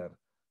fire,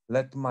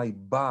 let my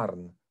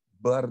barn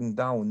burn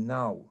down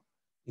now.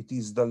 It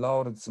is the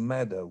Lord's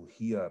meadow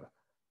here,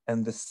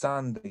 and the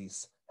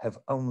Sundays have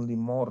only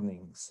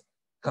mornings.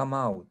 Come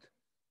out.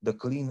 The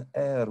clean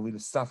air will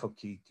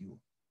suffocate you.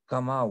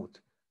 Come out.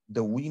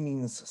 The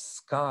women's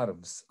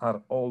scarves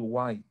are all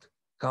white.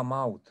 Come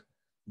out.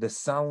 The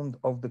sound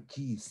of the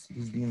keys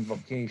is the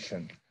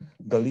invocation,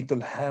 the little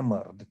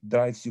hammer that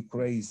drives you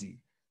crazy,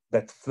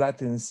 that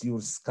flattens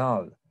your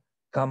skull.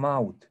 Come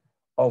out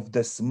of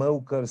the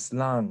smoker's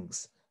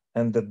lungs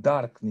and the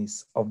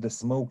darkness of the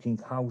smoking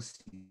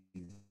houses.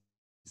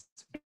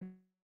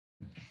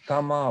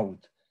 Come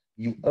out,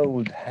 you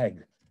old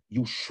hag,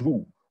 you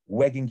shrew,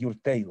 wagging your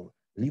tail.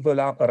 Leave a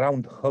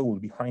round hole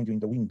behind you in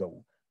the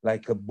window,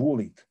 like a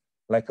bullet,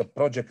 like a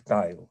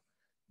projectile.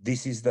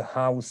 This is the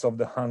house of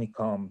the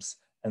honeycombs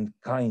and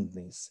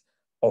kindness,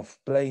 of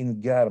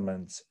plain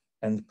garments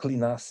and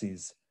clean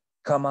asses.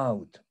 Come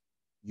out.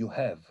 You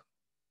have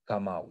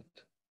come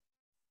out.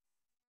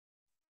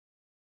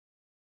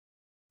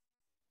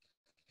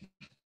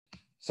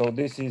 So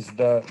this is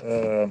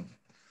the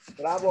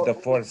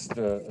first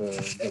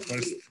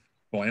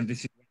poem.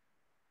 This is.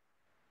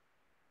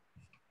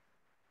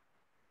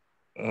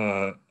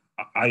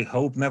 I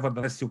hope,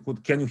 nevertheless, you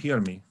could. Can you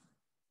hear me?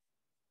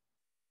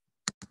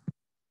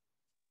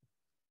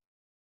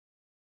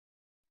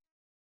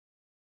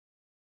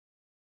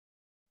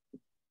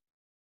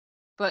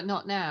 But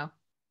not now.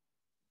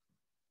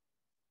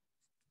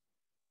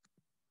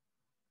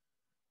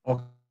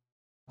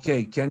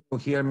 Okay, can you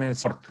hear me?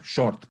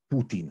 Short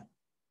Putin,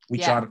 which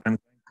Yeah. are, I'm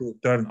going to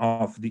turn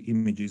off the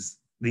images.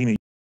 The image.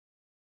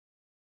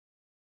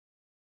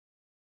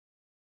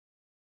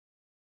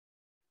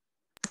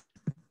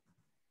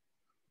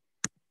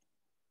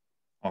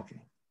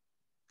 Okay.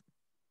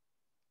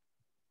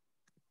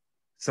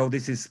 So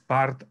this is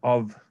part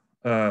of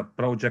a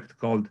project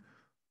called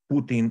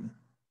Putin,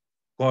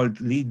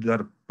 called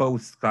Leader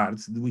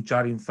Postcards, which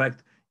are in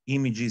fact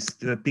images,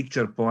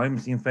 picture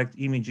poems, in fact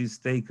images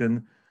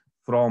taken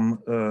from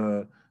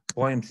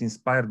poems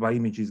inspired by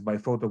images, by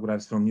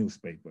photographs from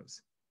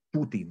newspapers.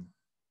 Putin.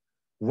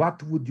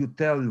 What would you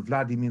tell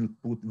Vladimir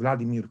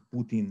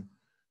Putin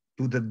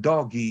to the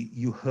doggy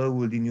you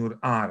hold in your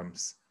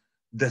arms,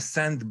 the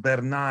Saint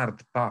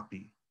Bernard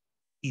puppy?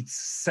 Its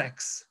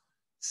sex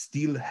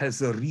still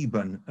has a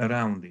ribbon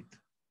around it,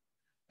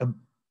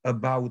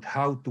 about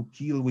how to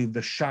kill with the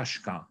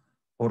shashka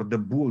or the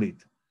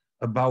bullet,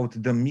 about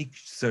the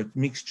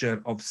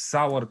mixture of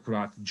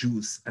sauerkraut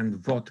juice and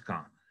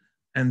vodka,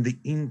 and the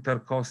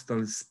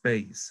intercostal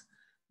space,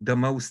 the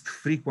most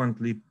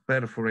frequently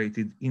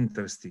perforated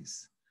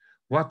interstice.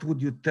 What would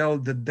you tell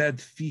the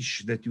dead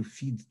fish that you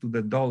feed to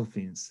the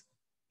dolphins,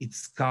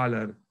 its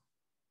colors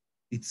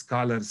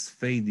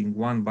fading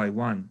one by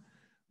one?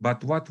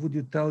 But what would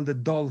you tell the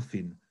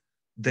dolphin?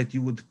 That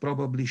you would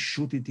probably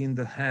shoot it in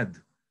the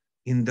head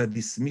in the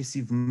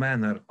dismissive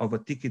manner of a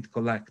ticket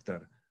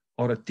collector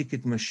or a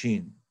ticket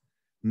machine.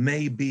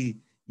 Maybe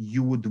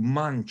you would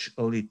munch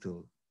a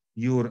little.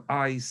 Your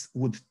eyes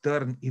would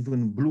turn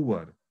even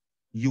bluer.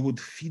 You would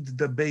feed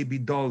the baby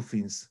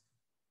dolphins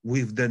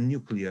with the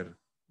nuclear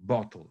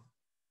bottle.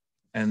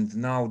 And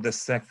now the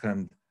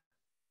second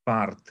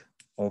part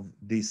of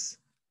this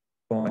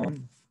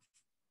poem.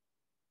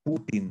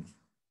 Putin,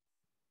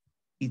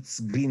 it's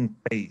green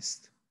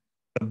paste,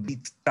 a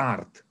bit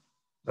tart,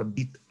 a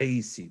bit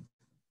acid.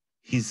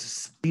 His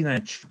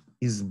spinach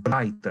is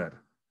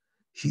brighter.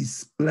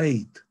 His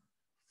plate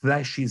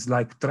flashes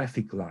like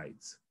traffic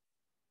lights.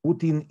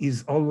 Putin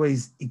is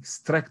always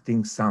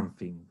extracting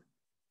something.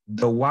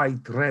 The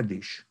white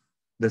radish,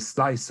 the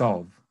slice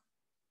of.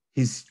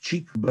 His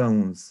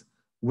cheekbones,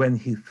 when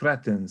he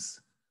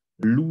threatens,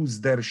 lose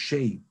their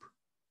shape.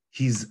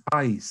 His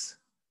eyes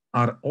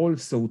are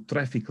also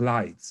traffic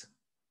lights.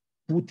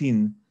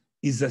 Putin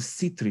is a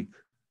citric,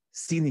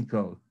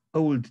 cynical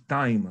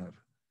old-timer.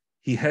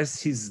 He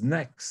has his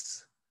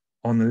necks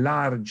on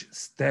large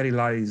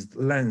sterilized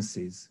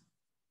lenses.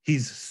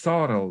 His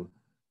sorrel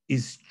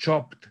is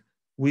chopped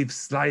with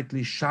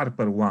slightly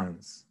sharper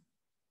ones.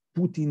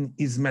 Putin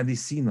is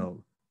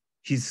medicinal.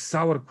 His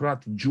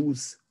sauerkraut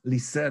juice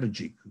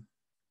lysergic.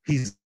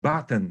 His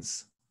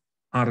buttons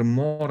are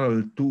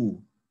moral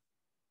too.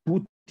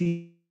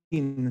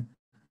 Putin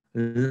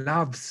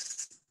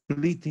loves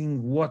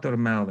splitting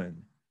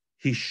watermelon.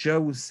 He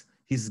shows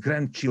his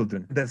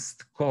grandchildren the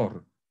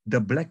core, the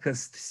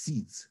blackest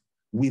seeds.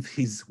 With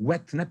his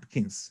wet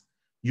napkins,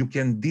 you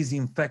can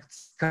disinfect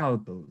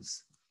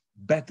scalpels,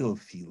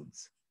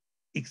 battlefields,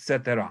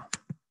 etc.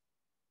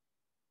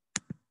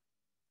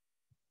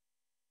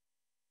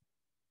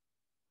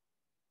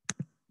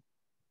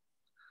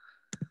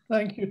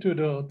 Thank you,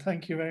 Tudor.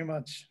 Thank you very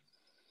much.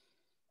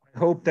 I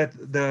hope that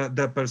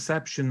the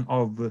perception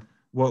of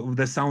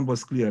the sound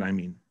was clear, I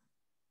mean.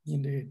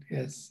 Indeed,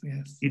 yes,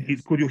 yes.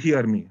 Could you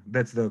hear me?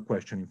 That's the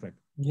question, in fact.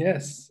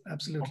 Yes,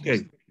 absolutely.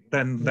 Okay,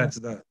 then Yeah. that's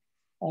the.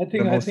 I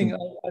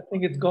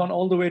think it's gone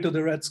all the way to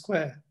the red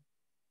square.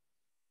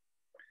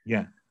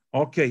 Yeah.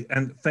 Okay,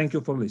 and thank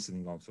you for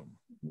listening also.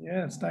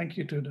 Yes, thank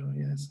you, Tudor.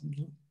 Yes.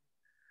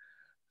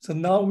 So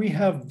now we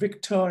have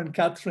Victor and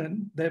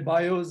Katherine. Their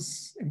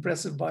bios,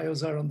 impressive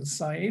bios, are on the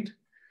side.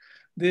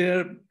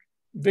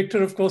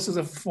 Victor, of course, is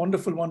a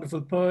wonderful,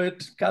 wonderful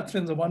poet.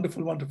 Katherine's a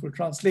wonderful, wonderful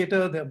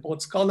translator. They're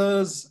both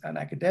scholars and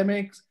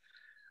academics.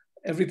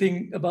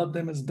 Everything about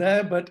them is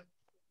there, but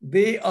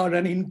they are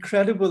an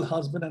incredible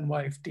husband and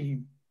wife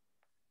team.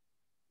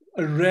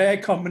 A rare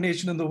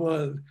combination in the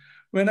world.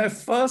 When I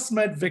first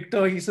met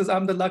Victor, he says,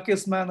 I'm the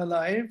luckiest man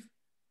alive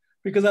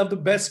because I have the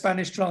best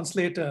Spanish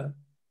translator.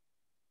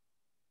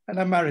 And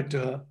I'm married to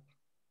her.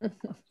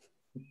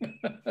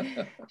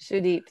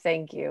 Sudeep,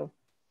 thank you.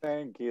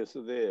 Thank you,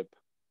 Sudeep.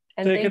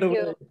 And thank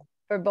you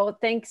for both.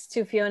 Thanks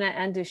to Fiona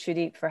and to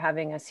Sudeep for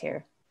having us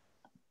here.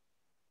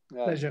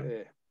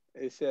 Pleasure.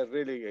 It's a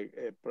really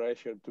a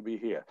pleasure to be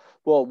here.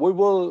 Well, we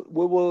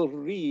will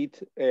read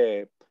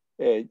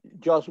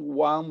just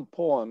one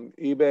poem,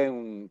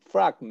 even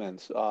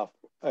fragments of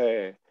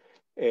one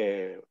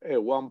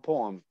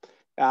poem,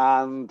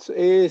 and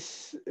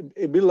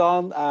it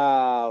belongs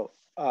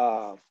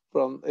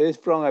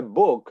from a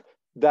book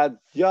that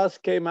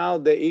just came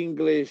out, the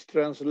English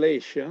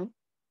translation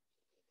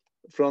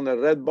from the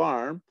Red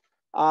Barn,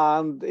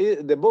 and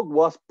the book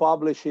was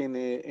published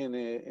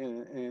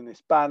in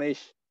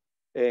Spanish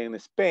in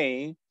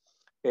Spain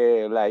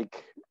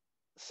like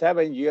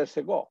 7 years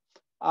ago.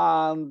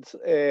 And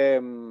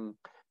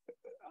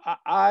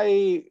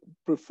I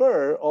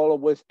prefer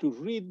always to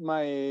read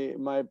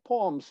my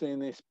poems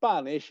in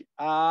Spanish,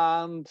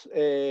 and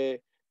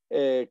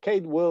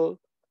Kate will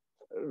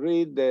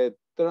read the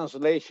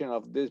translation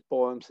of these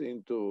poems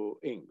into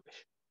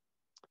English.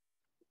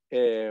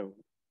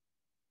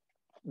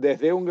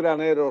 Desde un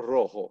granero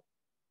rojo.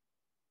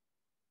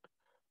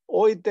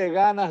 Hoy te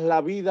ganas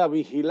la vida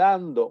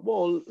vigilando.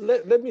 Well,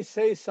 let me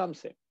say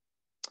something.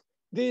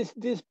 This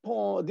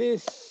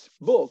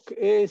book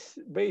is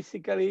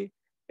basically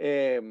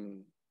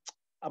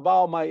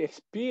about my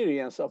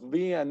experience of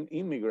being an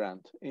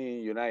immigrant in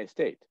the United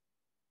States.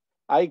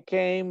 I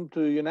came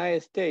to the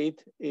United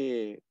States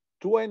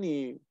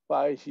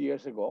 25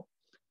 years ago,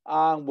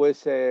 and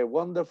with a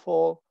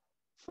wonderful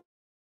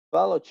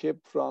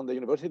fellowship from the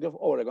University of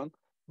Oregon.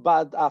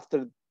 But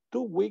after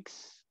 2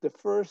 weeks, the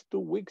first 2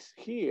 weeks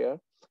here,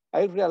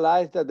 I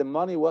realized that the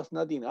money was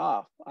not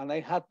enough, and I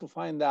had to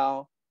find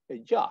out a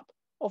job.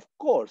 Of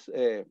course,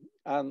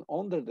 an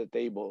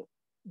under-the-table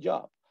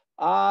job.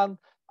 And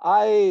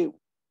I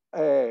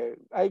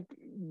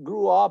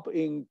grew up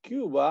in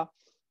Cuba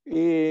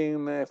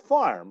in a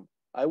farm.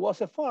 I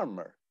was a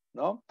farmer,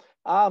 no?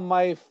 And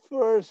my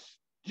first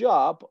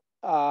job,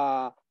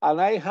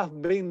 and I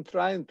have been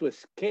trying to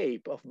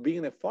escape of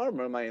being a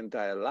farmer my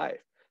entire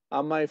life.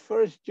 And my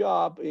first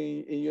job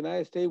in the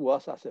United States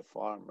was as a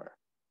farmer.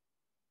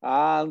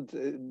 And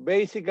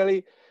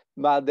basically,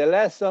 but the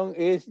lesson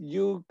is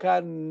you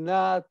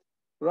cannot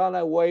run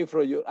away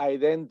from your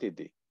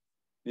identity.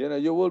 You know,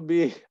 you will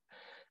be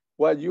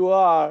what you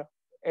are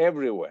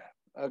everywhere,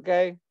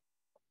 okay?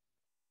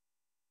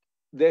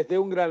 desde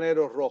un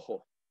granero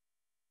rojo.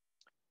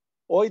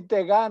 Hoy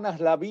te ganas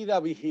la vida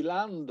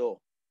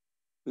vigilando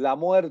la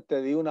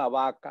muerte de una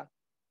vaca.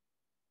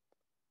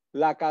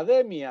 La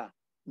academia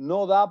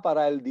no da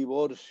para el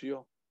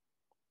divorcio,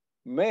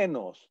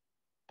 menos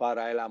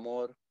para el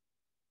amor.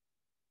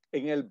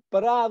 En el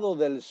prado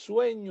del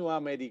sueño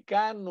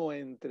americano,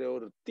 entre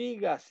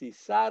ortigas y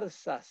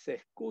zarzas, se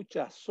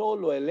escucha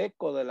solo el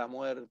eco de la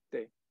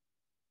muerte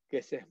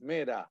que se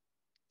esmera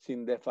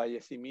sin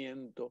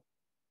desfallecimiento.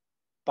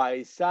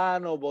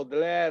 Paisano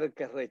Baudelaire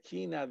que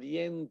rechina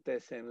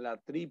dientes en la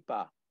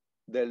tripa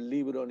del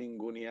libro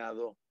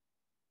ninguneado.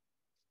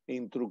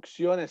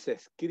 Instrucciones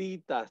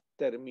escritas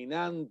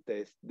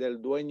terminantes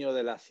del dueño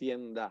de la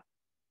hacienda.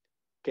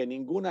 Que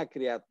ninguna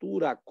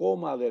criatura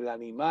coma del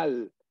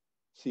animal,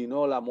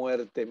 sino la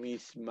muerte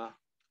misma.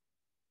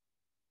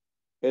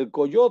 El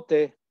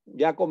coyote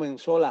ya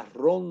comenzó la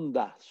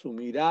ronda, su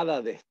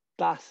mirada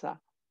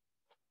destaza.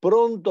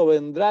 Pronto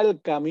vendrá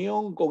el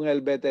camión con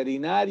el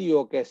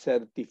veterinario que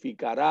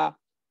certificará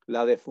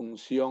la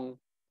defunción.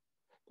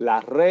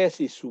 La res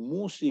y su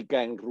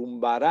música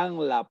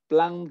enrumbarán la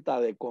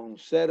planta de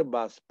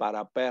conservas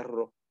para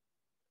perro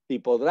y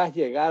podrás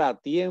llegar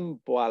a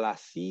tiempo a la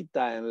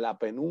cita en la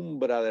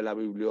penumbra de la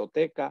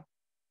biblioteca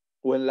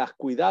o en las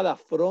cuidadas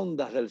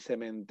frondas del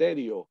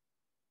cementerio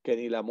que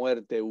ni la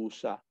muerte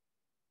usa.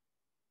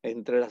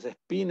 Entre las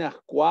espinas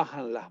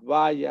cuajan las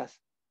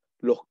bayas,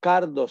 los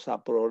cardos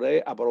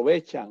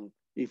aprovechan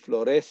y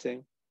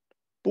florecen,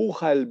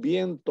 puja el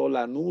viento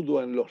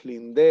lanudo en los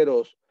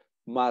linderos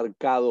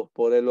marcados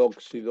por el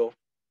óxido.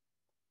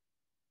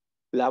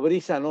 La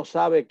brisa no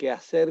sabe qué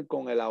hacer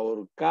con el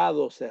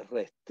ahorcado, se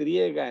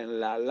restriega en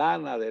la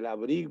lana del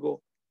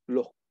abrigo,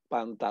 los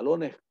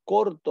pantalones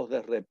cortos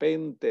de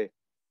repente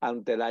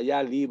ante la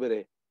ya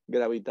libre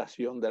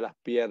gravitación de las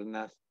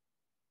piernas.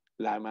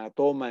 La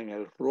hematoma en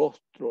el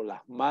rostro,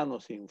 las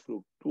manos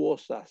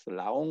infructuosas,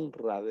 la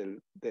honra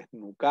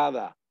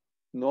desnucada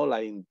no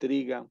la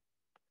intrigan.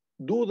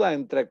 Duda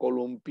entre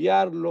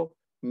columpiarlo,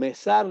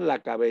 mesar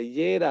la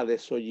cabellera,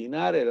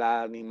 desollinar el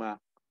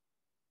ánima.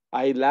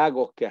 Hay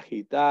lagos que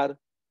agitar,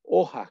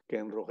 hojas que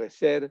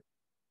enrojecer,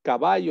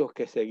 caballos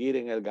que seguir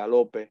en el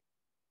galope.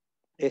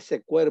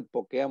 Ese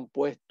cuerpo que han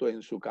puesto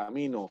en su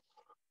camino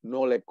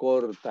no le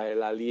corta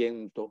el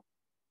aliento.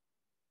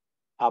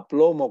 A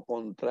plomo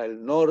contra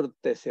el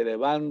norte se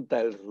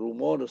levanta el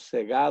rumor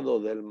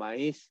cegado del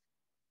maíz,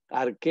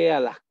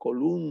 arquea las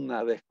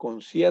columnas,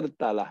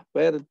 desconcierta las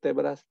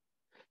vértebras,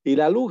 y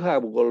la luz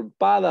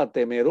agolpada,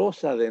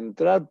 temerosa de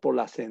entrar por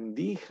la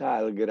cendija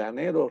al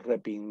granero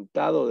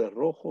repintado de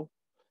rojo,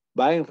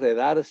 va a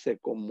enredarse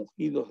con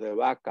mugidos de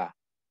vaca,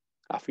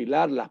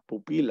 afilar las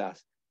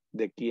pupilas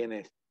de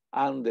quienes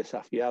han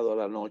desafiado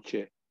la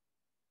noche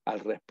al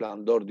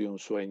resplandor de un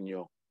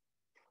sueño.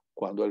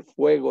 Cuando el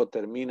fuego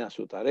termina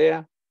su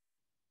tarea,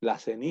 la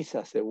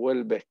ceniza se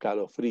vuelve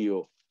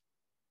escalofrío,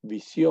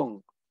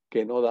 visión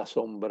que no da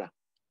sombra.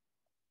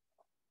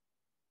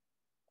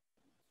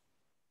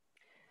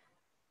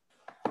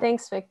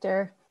 Thanks,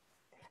 Victor.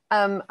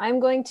 I'm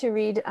going to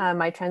read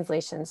my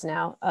translations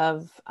now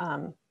of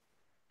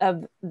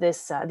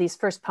these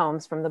first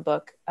poems from the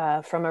book,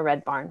 From a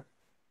Red Barn.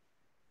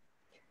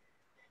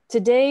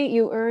 Today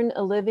you earn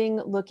a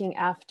living looking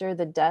after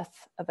the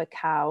death of a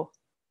cow.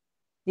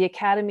 The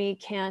Academy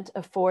can't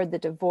afford the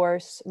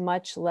divorce,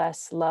 much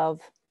less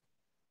love.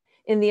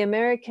 In the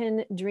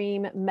American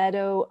dream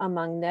meadow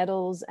among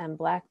nettles and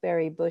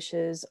blackberry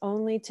bushes,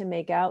 only to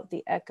make out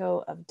the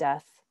echo of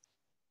death.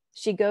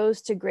 She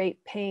goes to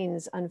great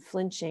pains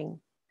unflinching.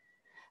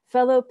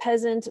 Fellow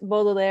peasant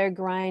Baudelaire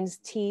grinds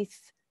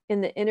teeth in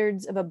the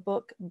innards of a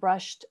book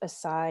brushed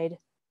aside,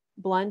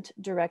 blunt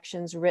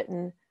directions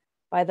written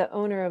by the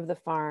owner of the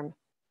farm,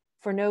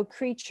 for no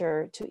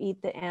creature to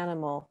eat the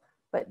animal,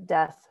 but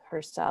death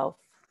herself.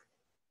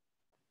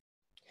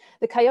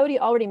 The coyote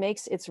already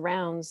makes its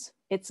rounds,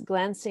 its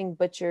glancing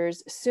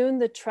butchers. Soon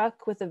the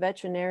truck with the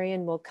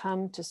veterinarian will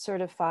come to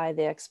certify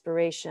the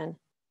expiration.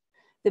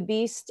 The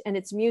beast and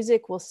its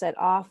music will set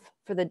off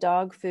for the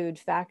dog food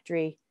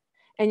factory,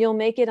 and you'll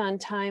make it on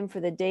time for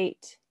the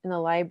date in the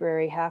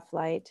library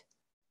half-light,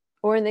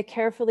 or in the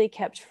carefully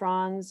kept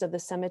fronds of the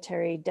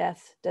cemetery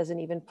death doesn't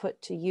even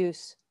put to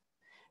use.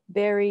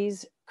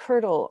 Berries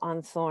curdle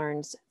on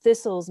thorns,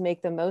 thistles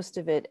make the most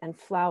of it and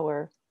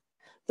flower.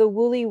 The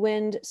woolly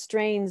wind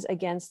strains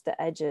against the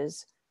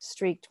edges,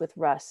 streaked with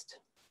rust.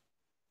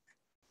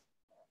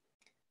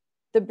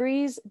 The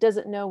breeze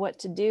doesn't know what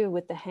to do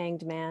with the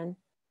hanged man,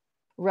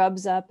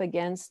 rubs up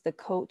against the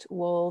coat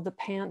wool, the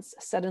pants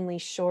suddenly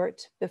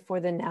short before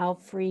the now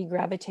free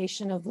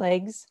gravitation of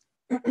legs.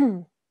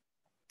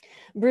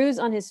 Bruise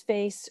on his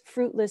face,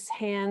 fruitless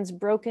hands,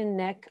 broken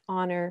neck,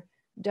 honor,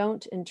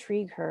 don't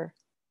intrigue her.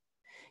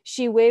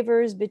 She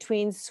wavers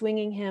between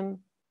swinging him,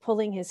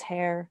 pulling his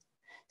hair,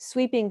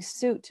 sweeping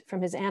soot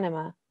from his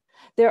anima.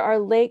 There are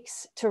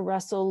lakes to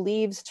rustle,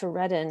 leaves to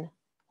redden,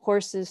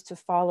 horses to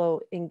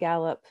follow in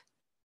gallop.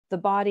 The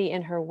body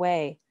in her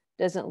way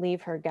doesn't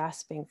leave her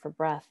gasping for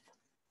breath.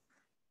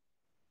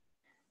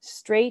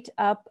 Straight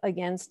up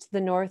against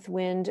the north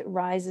wind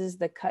rises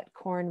the cut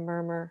corn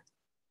murmur.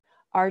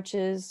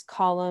 Arches,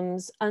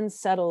 columns,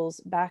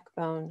 unsettles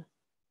backbone.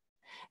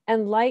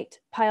 And light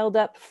piled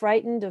up,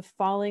 frightened of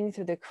falling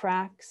through the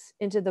cracks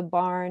into the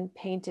barn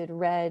painted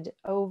red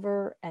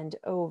over and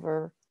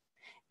over.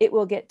 It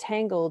will get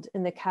tangled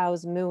in the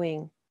cows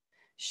mooing,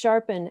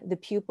 sharpen the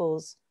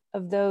pupils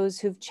of those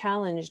who've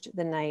challenged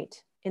the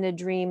night in a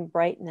dream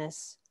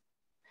brightness.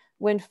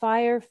 When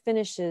fire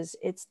finishes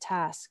its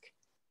task,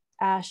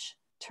 ash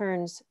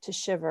turns to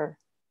shiver.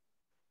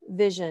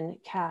 Vision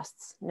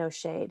casts no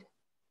shade.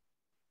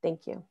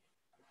 Thank you.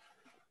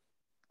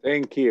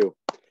 Thank you.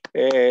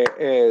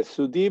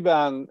 Sudeep,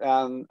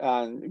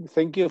 and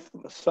thank you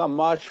so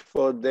much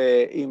for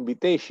the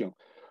invitation.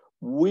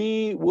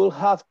 We will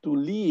have to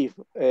leave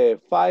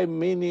 5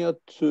 minutes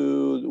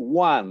to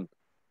 1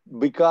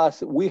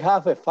 because we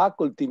have a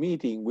faculty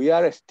meeting. We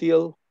are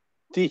still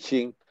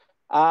teaching,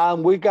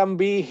 and we can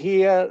be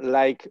here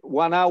like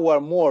 1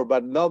 hour more,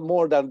 but not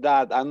more than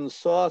that. I'm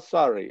so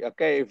sorry.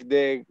 Okay, if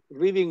the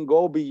reading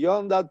go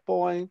beyond that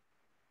point,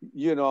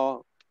 you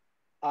know,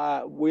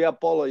 we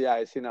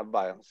apologize in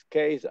advance,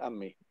 Case and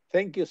me.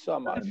 Thank you so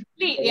much.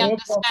 Completely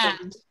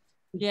understand.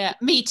 Yeah,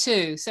 me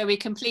too. So we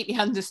completely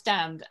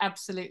understand.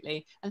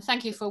 Absolutely. And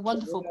thank you for a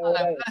wonderful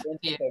poem, both of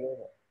you.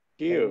 Thank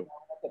you.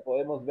 Te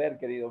podemos ver,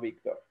 querido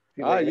Víctor.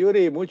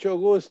 Yuri, mucho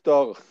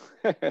gusto.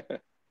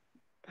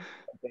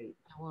 Okay.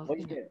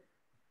 Muy bien.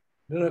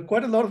 There are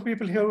quite a lot of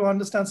people here who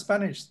understand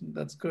Spanish.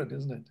 That's good,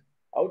 isn't it?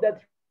 Oh,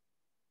 that's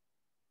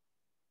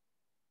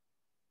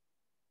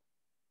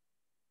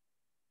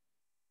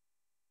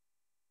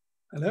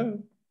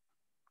Hello,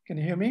 can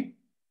you hear me?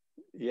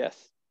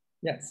 Yes.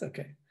 Yes,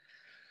 okay.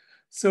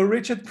 So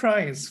Richard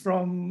Price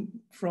from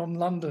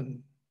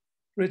London.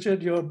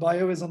 Richard, your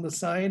bio is on the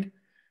side.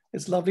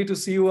 It's lovely to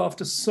see you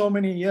after so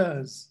many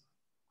years.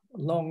 A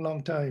long,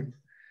 long time.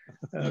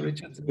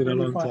 Richard's been a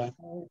long time.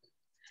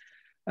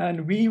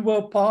 And we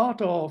were part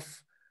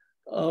of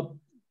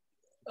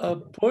a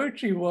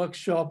poetry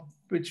workshop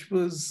which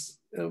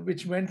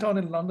went on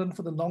in London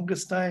for the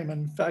longest time.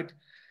 In fact,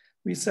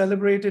 we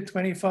celebrated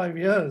 25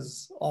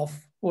 years of,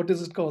 what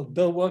is it called?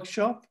 The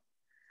workshop?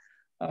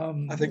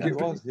 I think it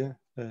was, yeah.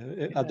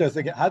 I don't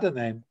think it had a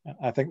name.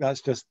 I think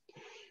that's just,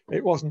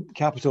 it wasn't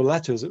capital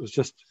letters. It was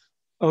just,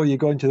 oh, you're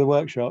going to the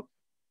workshop.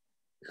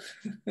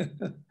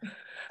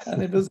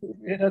 And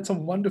it had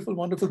some wonderful,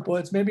 wonderful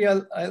poets. Maybe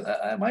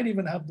I might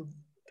even have the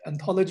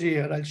anthology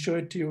here. I'll show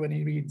it to you when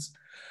he reads.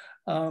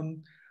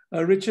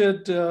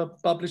 Richard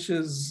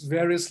publishes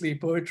variously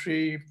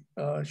poetry,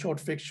 short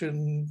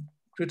fiction,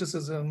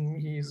 criticism.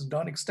 He's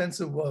done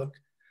extensive work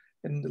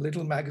in the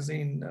Little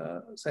Magazine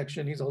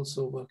section. He's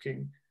also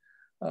working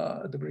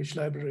at the British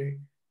Library.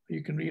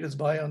 You can read his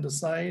bio on the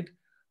side.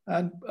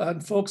 And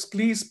folks,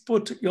 please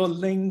put your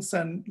links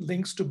and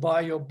links to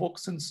buy your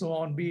books and so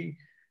on.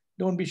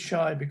 Don't be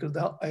shy, because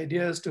the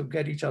idea is to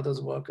get each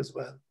other's work as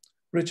well.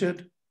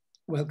 Richard,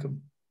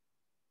 welcome.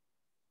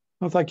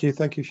 Well, thank you,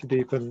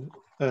 Sudeep, and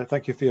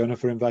thank you, Fiona,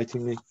 for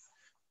inviting me.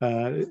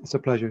 It's a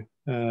pleasure.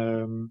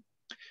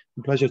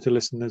 A pleasure to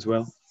listen as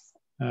well.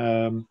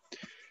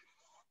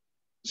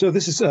 So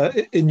this is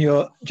in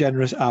your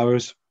generous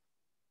hours.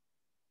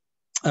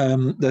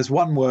 There's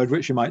one word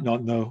which you might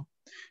not know.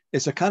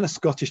 It's a kind of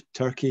Scottish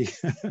turkey,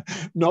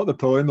 not the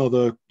poem,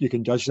 although you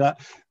can judge that.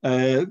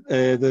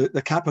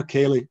 The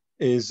capercaillie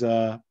is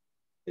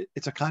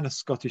it's a kind of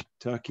Scottish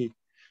turkey.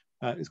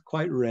 It's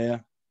quite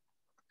rare,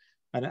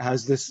 and it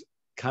has this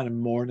kind of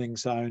mourning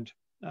sound,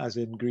 as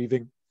in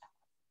grieving.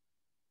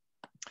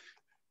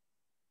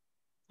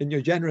 In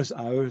your generous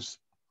hours,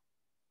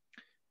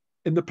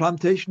 in the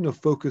plantation of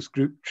focus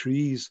group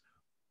trees,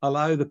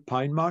 allow the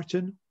pine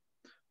marten,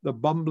 the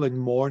bumbling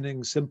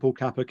mourning simple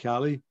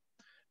capercaillie,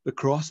 the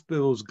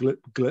crossbills glip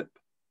glip.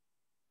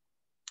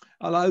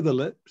 Allow the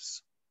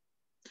lips,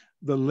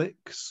 the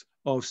licks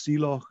of sea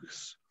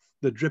lochs,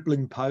 the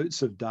dribbling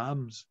pouts of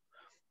dams.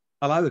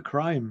 Allow the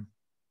crime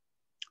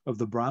of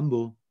the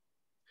bramble,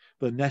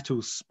 the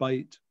nettle's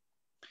spite.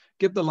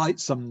 Give the light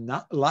some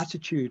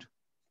latitude,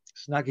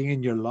 snagging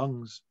in your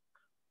lungs.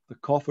 The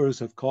coffers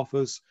have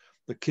coffers,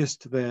 the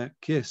kissed there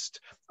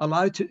kissed.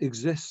 Allow to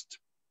exist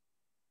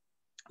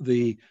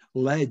the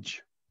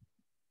ledge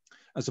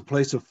as a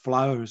place of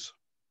flowers.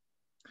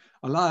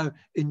 Allow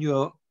in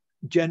your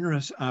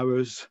generous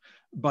hours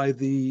by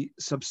the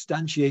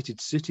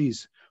substantiated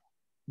cities,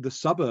 the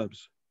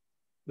suburbs,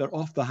 their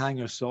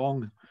off-the-hanger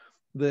song,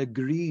 their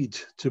greed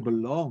to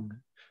belong,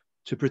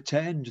 to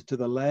pretend to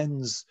the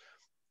lens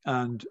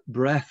and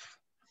breath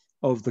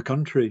of the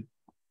country.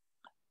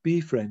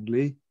 Be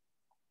friendly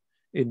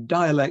in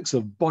dialects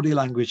of body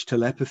language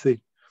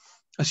telepathy.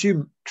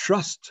 Assume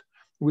trust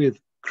with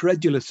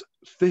credulous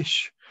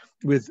fish,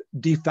 with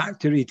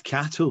defactoried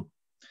cattle.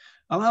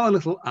 Allow a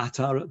little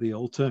attar at the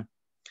altar.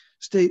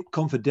 Stay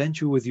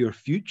confidential with your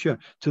future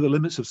to the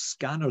limits of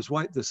scanners.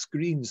 Wipe the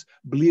screen's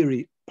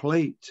bleary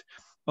plate.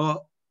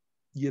 Or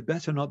you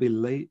better not be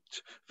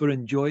late for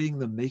enjoying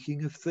the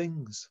making of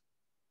things.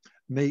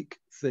 Make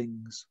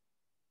things.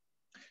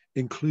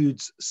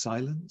 includes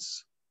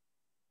silence.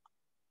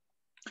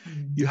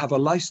 You have a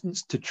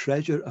license to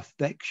treasure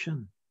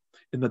affection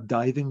in the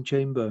diving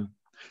chamber,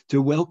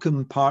 to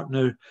welcome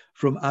partner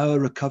from our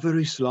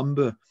recovery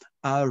slumber,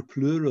 our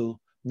plural,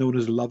 known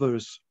as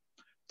lovers,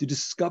 to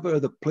discover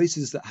the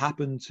places that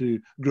happen to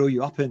grow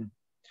you up in,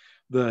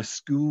 the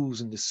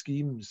schools and the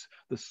schemes,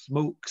 the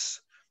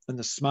smokes and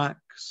the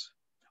smacks.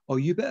 Or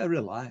you better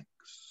relax.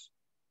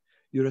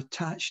 You're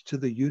attached to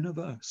the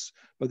universe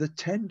by the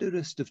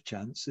tenderest of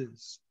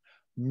chances.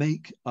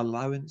 Make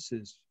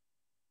allowances.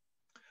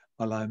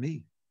 Allow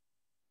me.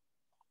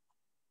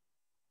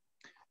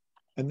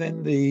 And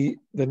then the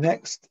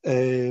next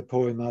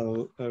poem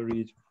I'll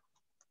read.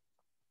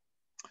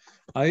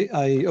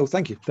 Oh,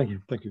 thank you.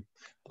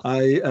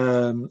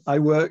 I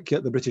work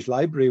at the British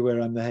Library,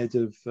 where I'm the head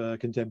of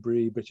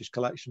contemporary British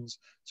collections.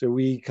 So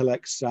we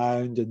collect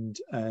sound and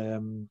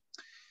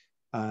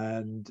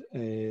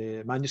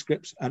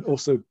manuscripts, and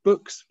also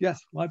books.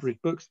 Yes, library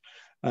books.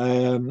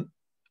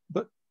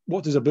 But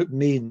what does a book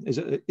mean? Is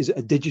it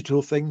a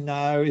digital thing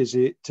now? Is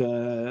it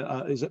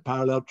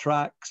parallel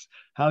tracks?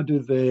 How do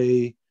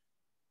they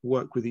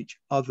work with each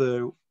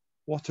other?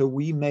 What are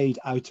we made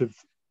out of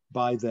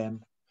by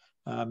them?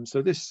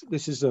 So this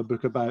is a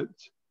book about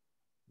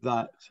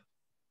that.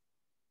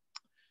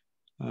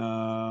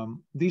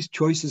 These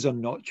choices are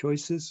not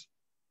choices.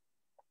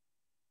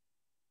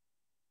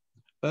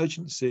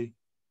 Urgency.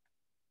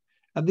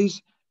 And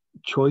these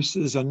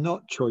choices are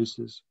not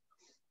choices,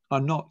 are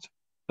not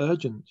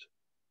urgent.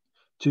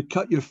 To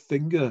cut your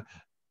finger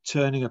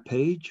turning a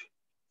page,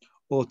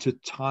 or to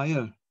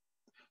tire,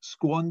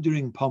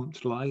 squandering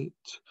pumped light.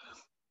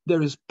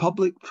 There is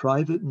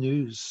public-private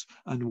news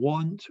and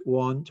want,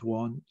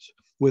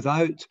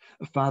 without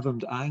a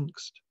fathomed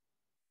angst.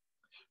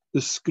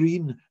 The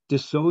screen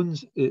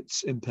disowns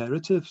its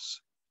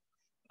imperatives.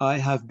 I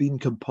have been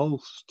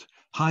compulsed,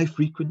 high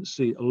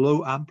frequency,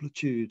 low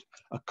amplitude,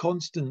 a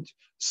constant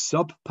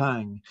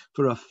sub-pang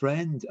for a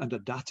friend and a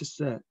data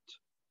set.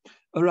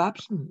 Or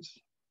absence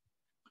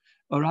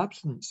or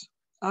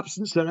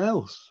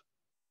else.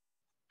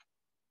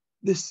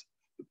 This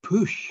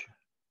push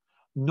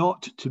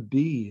not to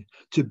be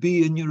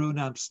in your own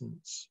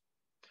absence.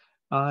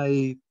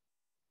 I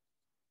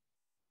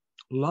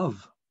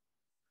love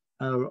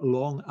our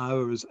long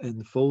hours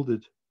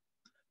enfolded,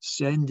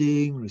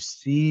 sending,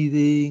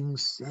 receiving.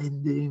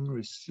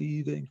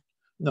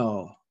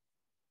 No,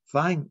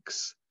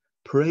 thanks,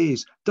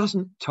 praise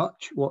doesn't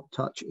touch what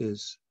touch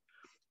is.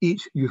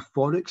 Each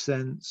euphoric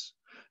sense.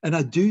 And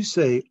I do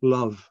say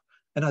love,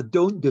 and I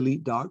don't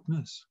delete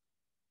darkness.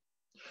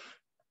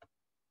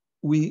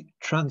 We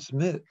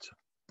transmit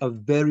a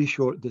very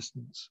short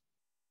distance,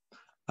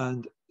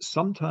 and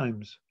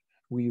sometimes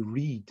we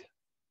read.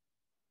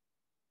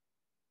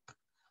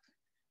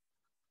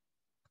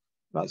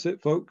 That's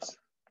it, folks.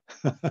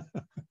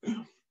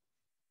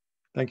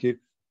 Thank you.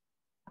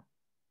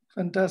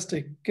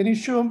 Fantastic. Can you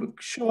show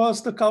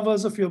us the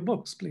covers of your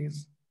books,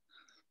 please?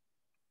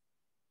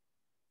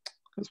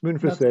 That's Moon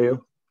for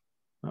Sale.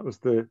 That was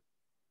the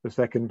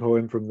second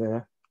poem from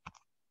there.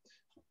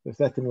 The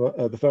second one,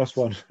 the first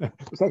one, the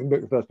second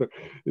book, the first book.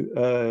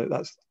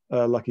 That's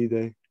Lucky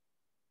Day.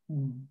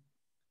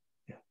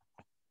 Yeah.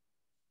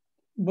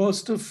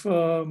 Most of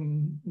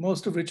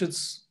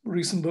Richard's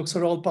recent books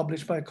are all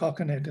published by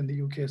Carneci in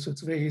the UK, so it's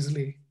very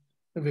easily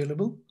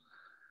available.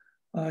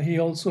 He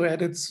also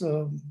edits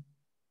an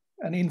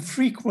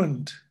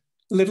infrequent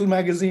little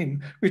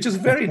magazine, which is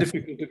very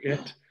difficult to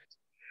get.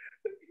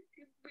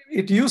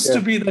 It used to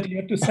be that you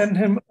had to send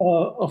him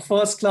a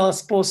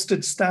first-class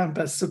postage stamp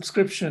as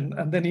subscription,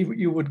 and then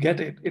you would get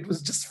it. It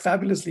was just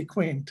fabulously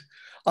quaint.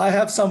 I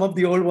have some of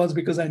the old ones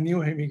because I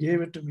knew him. He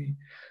gave it to me.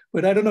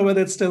 But I don't know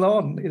whether it's still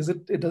on.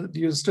 Do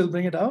you still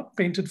bring it out?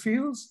 Painted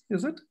Fields,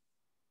 is it?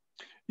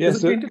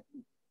 Yes.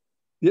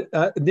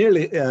 Yeah,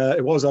 nearly.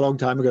 It was a long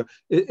time ago.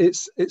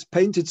 It's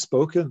Painted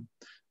Spoken.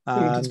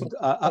 And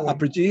I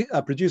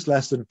produce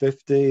less than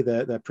 50.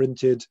 They're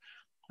printed.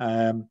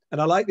 And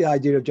I like the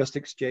idea of just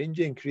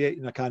exchanging,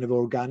 creating a kind of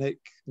organic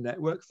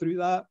network through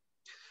that.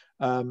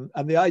 And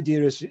the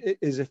idea is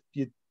if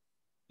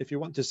you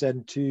want to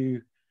send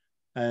 2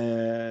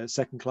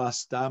 second-class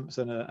stamps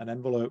and an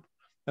envelope,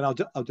 and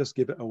I'll just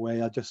give it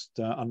away. I just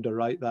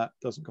underwrite that.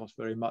 Doesn't cost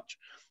very much.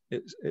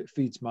 It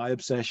feeds my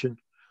obsession.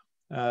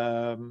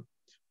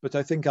 But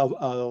I think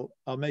I'll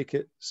make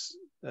it.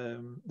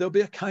 There'll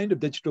be a kind of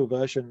digital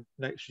version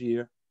next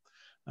year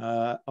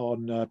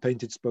on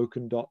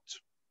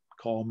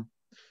paintedspoken.com,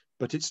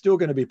 but it's still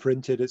going to be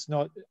printed. It's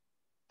not.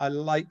 I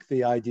like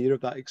the idea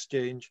of that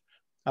exchange.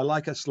 I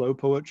like a slow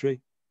poetry.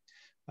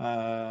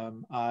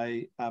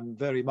 I am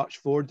very much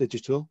for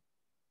digital.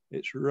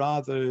 It's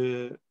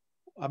rather.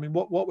 I mean,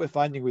 what we're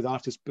finding with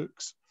artist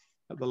books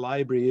at the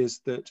library is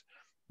that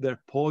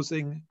they're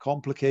pausing,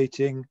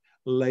 complicating,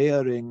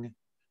 layering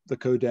the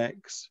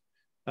codex,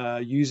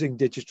 using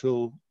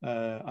digital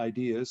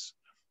ideas,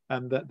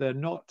 and that they're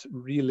not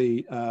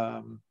really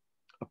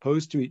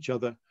opposed to each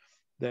other.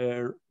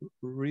 They're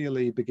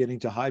really beginning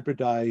to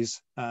hybridize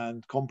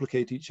and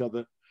complicate each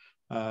other.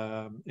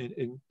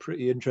 in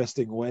pretty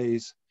interesting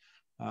ways.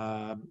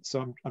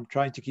 So I'm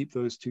trying to keep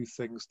those two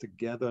things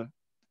together.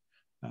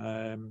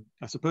 I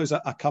suppose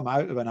I come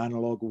out of an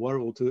analog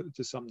world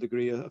to some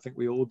degree. I think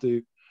we all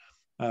do,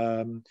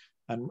 and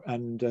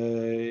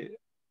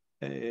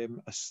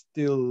I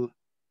still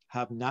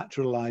have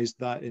naturalized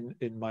that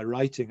in my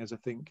writing, as I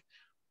think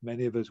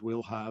many of us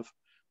will have.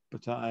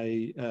 But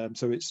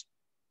so it's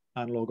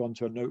analog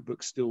onto a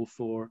notebook still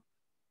for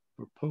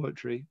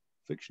poetry.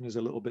 Fiction is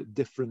a little bit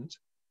different,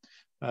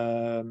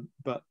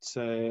 but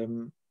I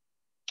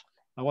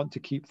want to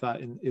keep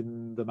that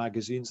in the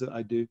magazines that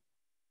I do.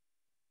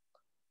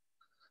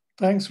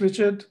 Thanks,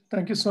 Richard.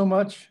 Thank you so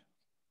much.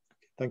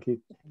 Thank you.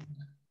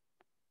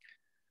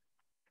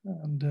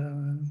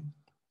 And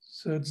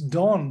so it's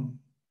Dawn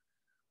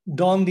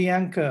the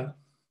anchor.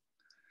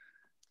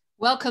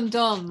 Welcome,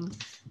 Dawn.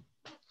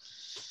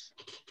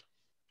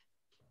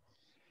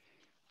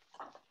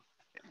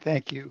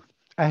 Thank you.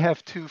 I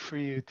have two for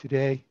you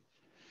today.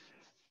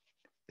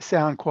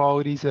 Sound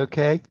quality's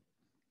okay?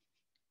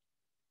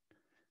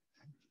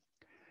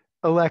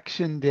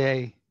 Election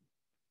day.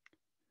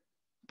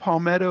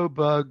 Palmetto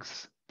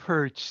bugs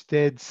perch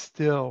dead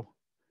still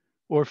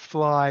or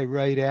fly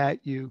right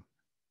at you.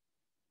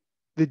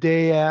 The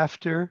day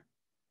after,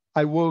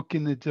 I woke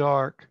in the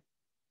dark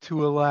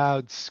to a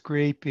loud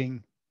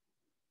scraping.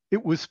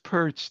 It was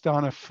perched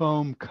on a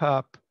foam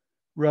cup,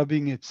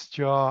 rubbing its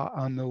jaw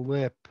on the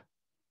lip.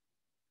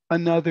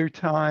 Another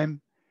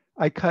time,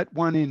 I cut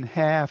one in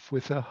half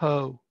with a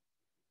hoe.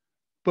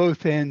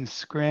 Both ends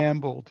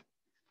scrambled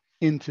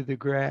into the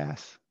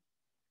grass.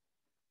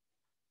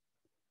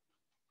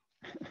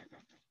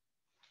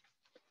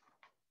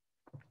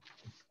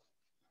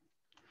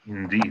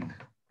 Indeed.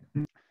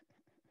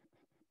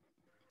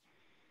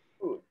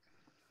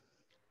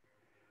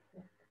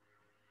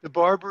 The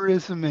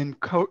barbarism and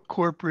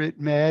corporate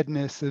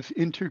madness of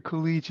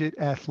intercollegiate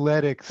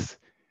athletics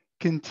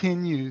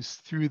continues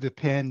through the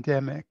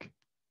pandemic.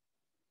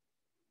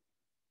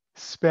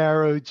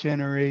 Sparrow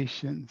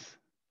generations.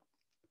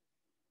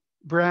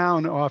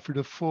 Brown offered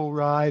a full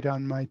ride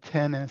on my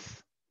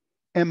tennis,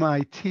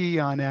 MIT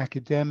on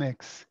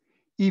academics.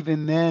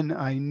 Even then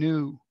I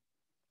knew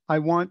I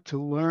want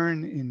to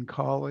learn in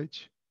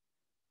college.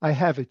 I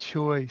have a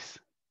choice.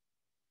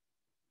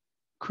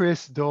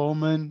 Chris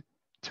Dolman,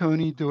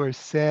 Tony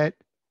Dorsett,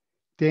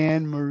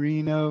 Dan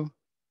Marino,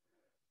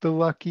 the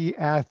lucky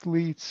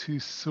athletes who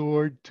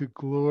soared to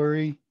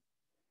glory.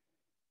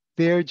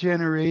 Their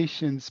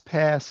generations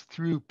passed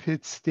through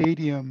Pitt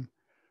Stadium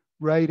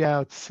right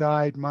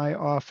outside my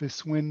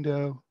office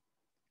window.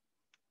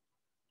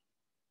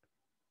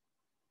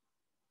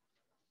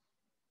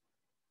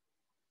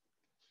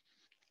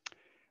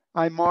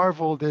 I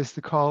marveled as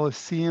the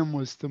Coliseum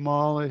was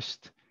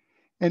demolished,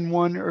 and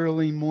one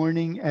early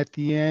morning at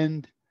the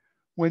end,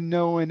 when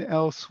no one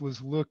else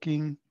was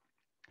looking,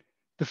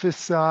 the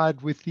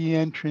facade with the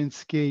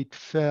entrance gate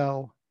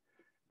fell,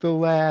 the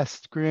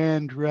last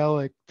grand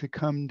relic to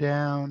come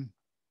down,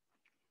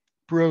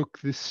 broke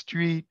the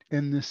street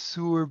and the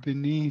sewer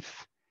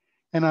beneath,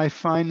 and I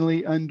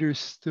finally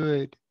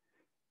understood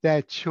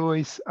that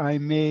choice I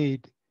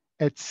made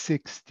at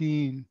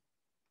 16.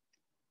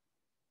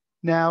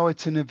 Now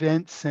it's an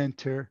event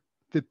center,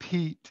 the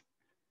Pete,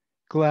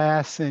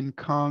 glass and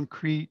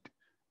concrete,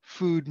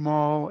 food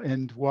mall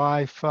and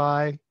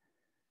Wi-Fi,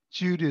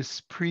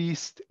 Judas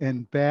Priest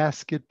and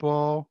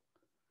basketball,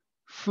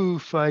 Foo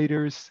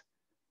Fighters,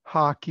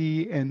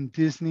 hockey and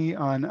Disney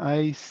on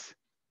ice.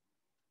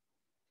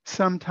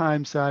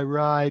 Sometimes I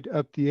ride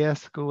up the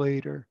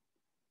escalator.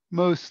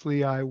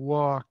 Mostly I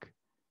walk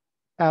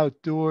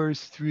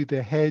outdoors through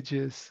the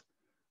hedges,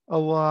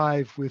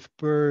 alive with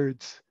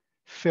birds,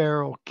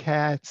 feral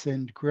cats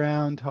and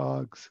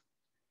groundhogs.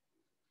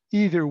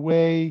 Either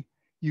way,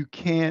 you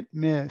can't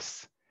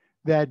miss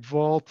that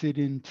vaulted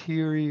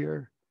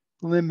interior,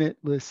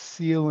 limitless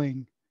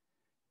ceiling,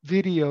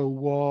 video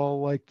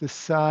wall like the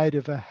side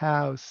of a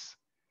house,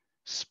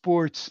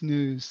 sports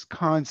news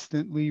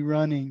constantly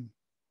running,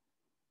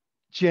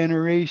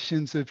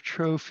 generations of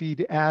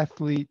trophied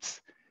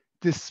athletes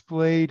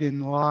displayed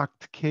in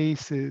locked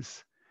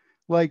cases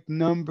like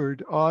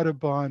numbered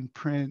Audubon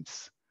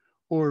prints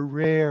or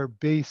rare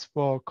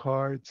baseball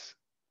cards.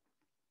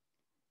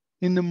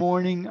 In the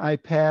morning, I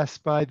pass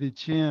by the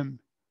gym.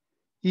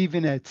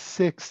 Even at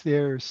 6,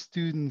 there are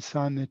students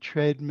on the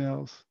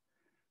treadmills,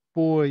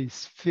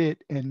 boys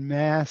fit and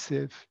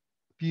massive,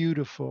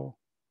 beautiful,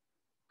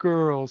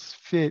 girls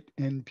fit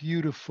and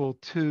beautiful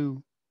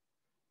too.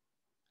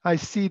 I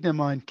see them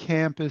on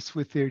campus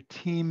with their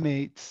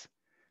teammates,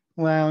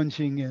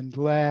 lounging and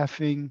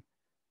laughing,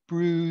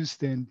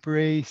 bruised and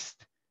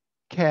braced,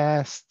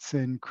 casts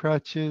and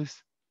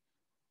crutches.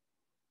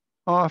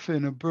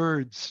 Often a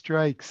bird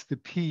strikes the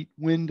peat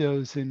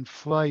windows in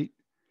flight,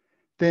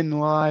 then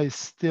lies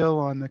still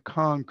on the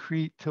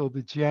concrete till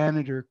the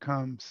janitor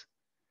comes.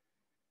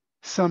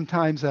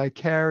 Sometimes I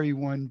carry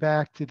one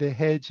back to the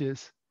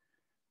hedges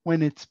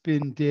when it's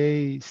been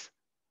days.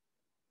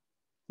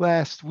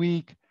 Last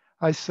week,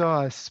 I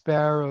saw a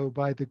sparrow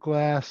by the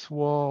glass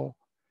wall,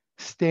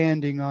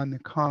 standing on the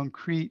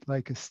concrete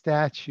like a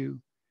statue,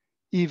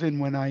 even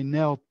when I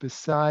knelt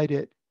beside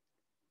it.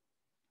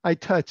 I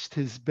touched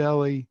his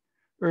belly,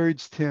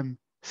 urged him,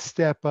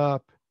 step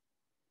up.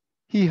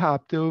 He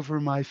hopped over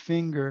my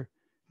finger,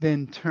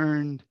 then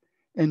turned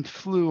and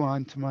flew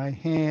onto my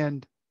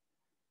hand.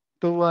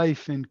 The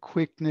life and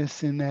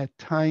quickness in that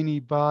tiny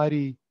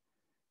body,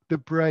 the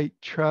bright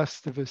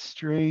trust of a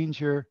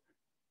stranger.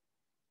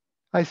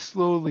 I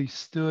slowly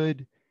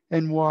stood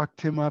and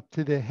walked him up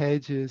to the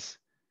hedges,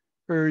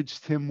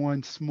 urged him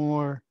once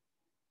more,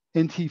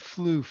 and he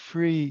flew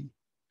free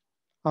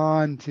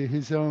on to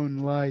his own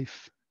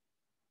life.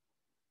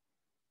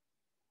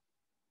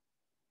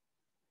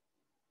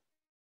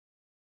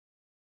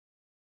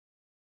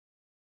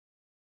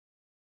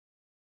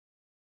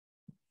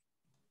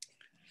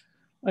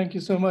 Thank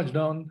you so much,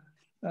 Don.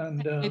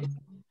 And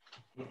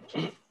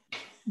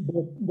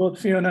both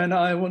Fiona and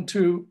I want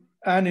to,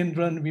 and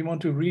Indran, we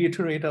want to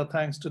reiterate our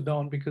thanks to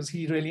Don because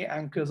he really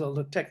anchors all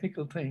the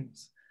technical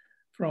things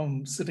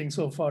from sitting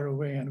so far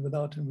away, and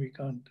without him, we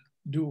can't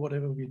do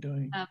whatever we're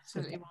doing.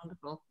 Absolutely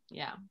wonderful,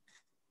 yeah.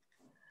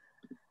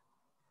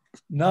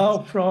 Now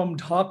from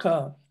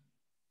Dhaka,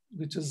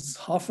 which is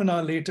half an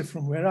hour later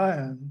from where I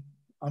am,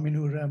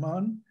 Aminur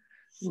Rahman,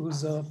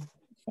 who's a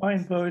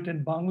fine poet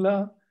in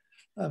Bangla.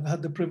 I've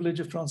had the privilege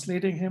of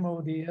translating him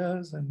over the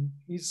years, and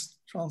he's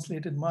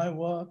translated my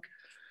work.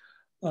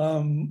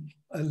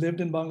 I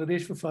lived in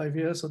Bangladesh for 5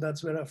 years, so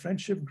that's where our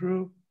friendship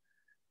grew.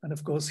 And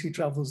of course, he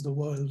travels the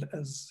world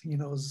as he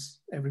knows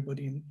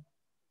everybody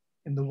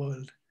in the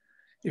world.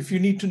 If you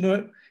need to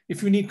know,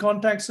 if you need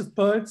contacts of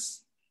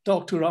poets,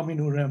 talk to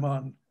Aminur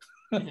Rahman.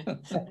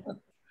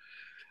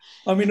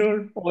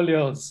 Aminur, all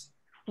yours.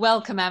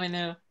 Welcome,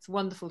 Aminur. It's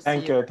wonderful to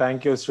see you.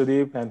 Thank you,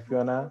 Sudeep and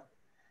Fiona.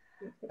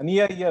 And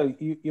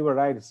you were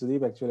right,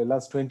 Sudeep. Actually,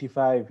 last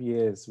 25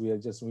 years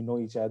we know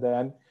each other,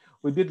 and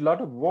we did a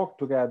lot of work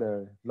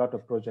together, a lot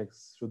of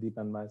projects, Sudeep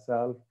and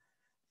myself,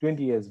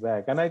 20 years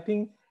back. And I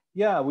think,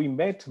 we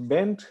met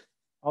Bengt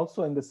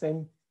also in the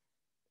same,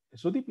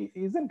 Sudeep,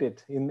 isn't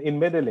it, in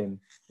Medellin,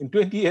 in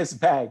 20 years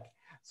back.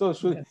 So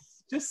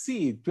just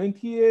see,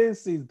 20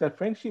 years is that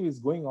friendship is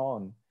going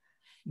on.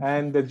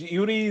 And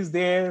Yuri is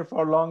there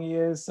for long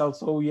years.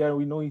 Also,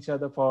 we know each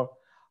other for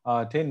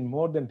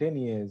more than 10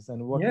 years.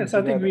 And yes,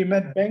 I think we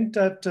met Bengt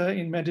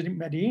in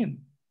Hedeen.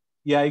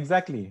 Yeah,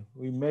 exactly.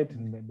 We met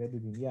in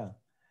Medellin, yeah.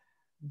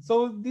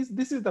 So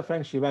this is the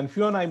friendship. And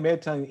Fiona I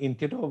met in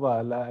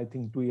Titova, I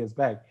think 2 years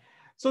back.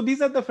 So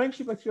these are the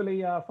friendship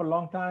actually for a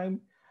long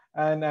time.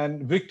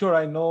 And Victor,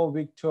 I know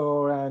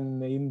Victor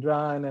and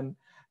Indran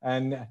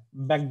and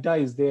Magda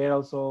is there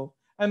also.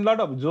 And a lot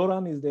of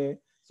Zoran is there.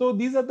 So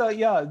these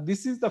are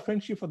this is the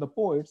friendship for the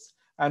poets,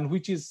 and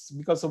which is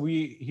because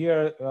we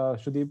here,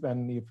 Sudeep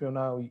and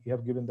Fiona, we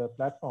have given the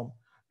platform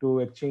to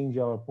exchange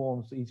our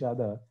poems to each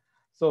other.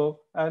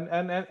 So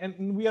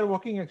and we are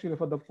working actually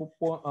for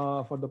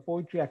the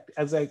poetry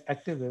as an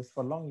activist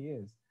for long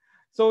years.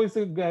 So it's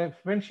a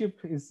friendship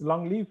is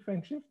long-lived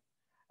friendship,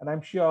 and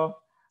I'm sure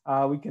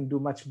we can do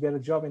much better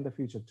job in the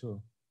future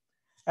too.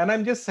 And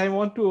I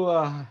want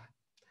to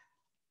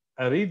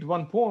read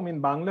one poem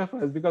in Bangla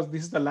first, because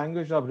this is the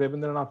language of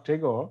Rabindranath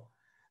Tagore.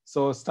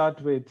 So start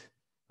with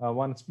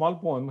one small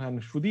poem,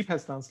 and Sudeep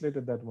has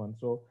translated that one.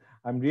 So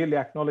I'm really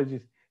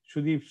acknowledging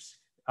Sudeep's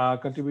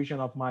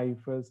contribution of my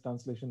first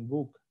translation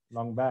book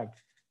long back,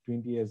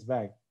 20 years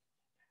back.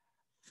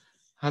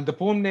 And the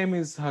poem name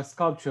is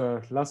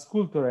Sculpture, La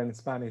Sculptura in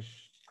Spanish,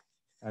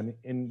 and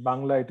in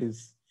Bangla it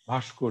is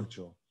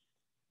Bhaskorjo.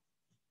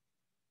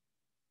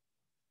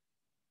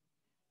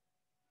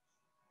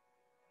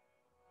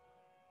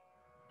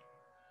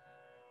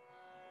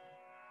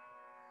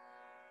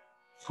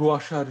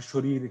 কুয়াশার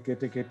শরীর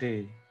কেটে কেটে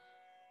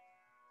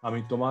আমি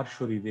তোমার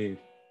শরীরের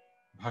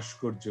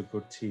ভাস্কর্য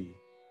করছি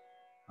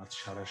আজ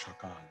সারা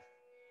সকাল।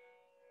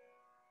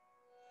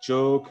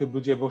 চোখ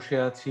বুজে বসে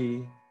আছি,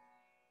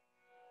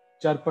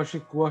 চারপাশে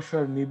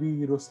কুয়াশার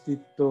নিবিড়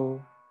অস্তিত্ব,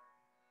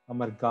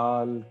 আমার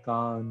গাল,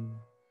 কান,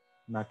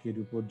 নাকের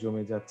উপর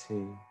জমে যাচ্ছে।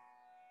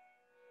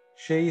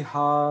 সেই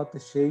হাত,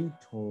 সেই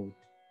ঠোঁট,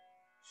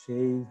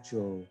 সেই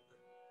চোখ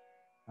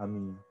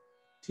আমি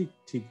ঠিক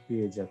ঠিক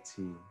পেয়ে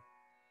যাচ্ছি।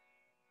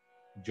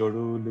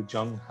 জরুল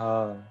জংহা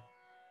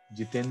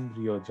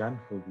জিতেন্দ্রীয়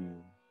জাহ্নবী,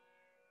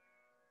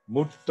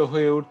 মূর্ত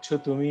হয়ে উঠছো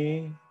তুমি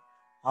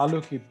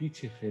আলোকে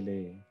পিছে ফেলে,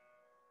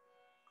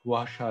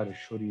 কুয়াশার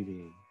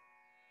শরীরে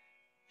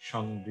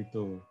সংবৃত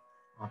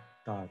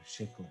আত্মার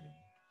শেকলে।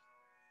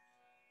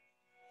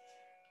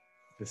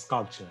 The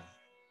sculpture.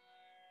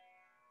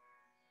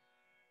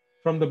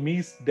 From the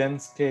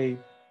mist-dense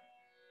cave,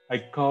 I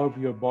carve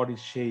your body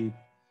shape,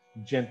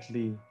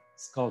 gently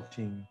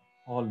sculpting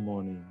all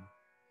morning.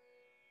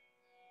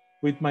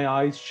 With my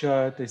eyes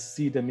shut, I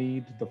see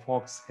amid the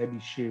fog's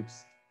heavy shapes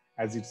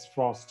as its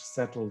frost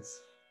settles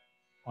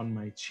on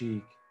my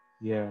cheek,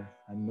 ear,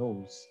 and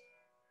nose.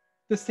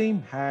 The same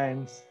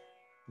hands,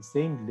 the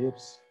same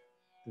lips,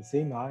 the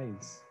same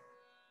eyes.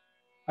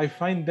 I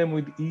find them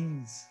with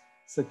ease,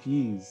 such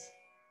ease.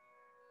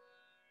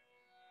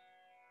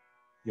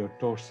 your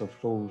torso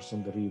flows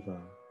on the river.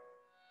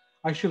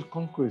 I shall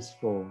conquer its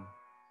floor.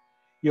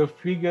 Your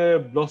figure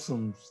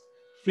blossoms,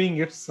 freeing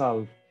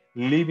itself,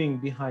 leaving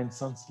behind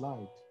sun's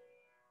light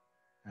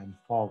and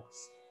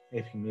fog's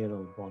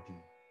ephemeral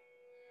body.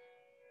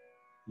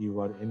 You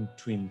are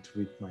entwined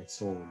with my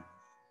soul,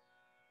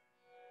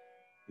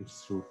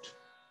 its root,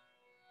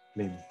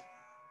 length,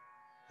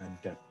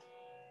 and depth.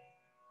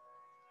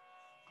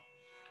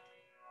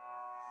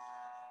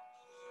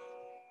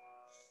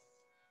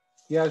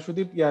 Yeah,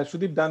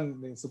 Sudeep done.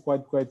 It's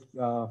quite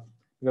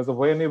because of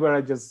whenever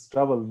I just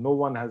travel, no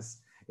one has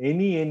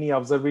any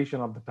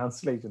observation of the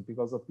translation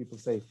because of people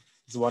say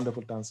it's a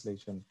wonderful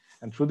translation.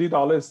 And Sudeep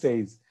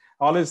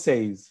always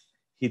says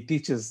he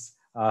teaches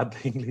the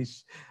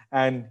English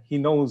and he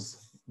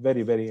knows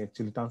very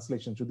actually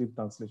translation. Sudeep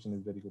translation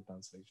is very good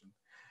translation.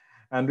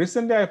 And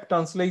recently I've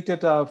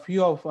translated a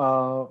few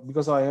of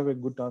because I have a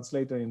good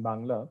translator in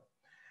Bangla,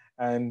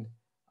 and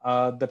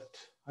that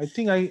I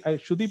think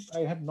Sudeep, I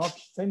have not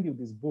sent you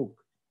this book.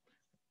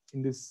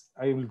 In this,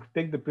 I will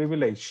take the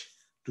privilege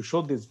to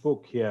show this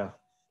book here.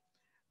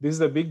 This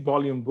is a big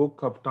volume book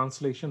of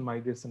translation, my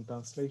recent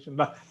translation,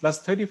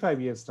 last 35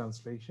 years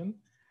translation,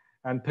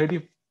 and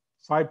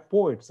 35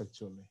 poets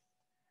actually.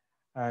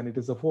 And it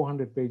is a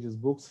 400 pages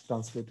books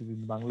translated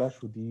in Bangla.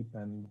 Sudeep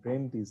and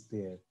Bengt is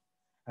there,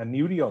 and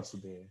Yuri also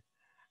there.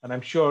 And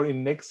I'm sure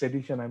in next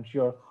edition, I'm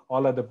sure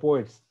all other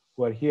poets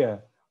who are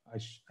here,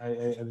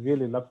 I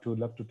really love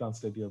to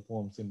translate your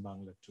poems in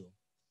Bangla too.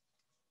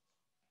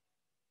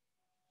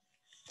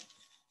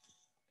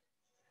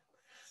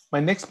 My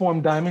next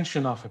poem,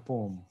 Dimension of a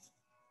Poem.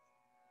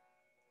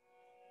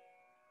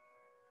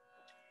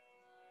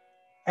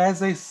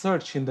 As I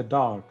search in the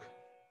dark,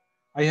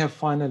 I have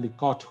finally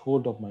caught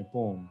hold of my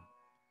poem.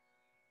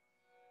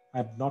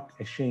 I'm not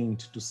ashamed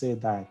to say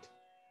that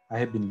I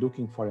have been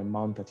looking for a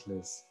month at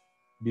least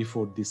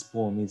before this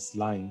poem is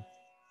lying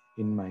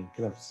in my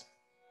grasp.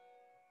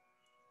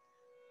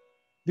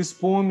 This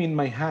poem in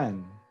my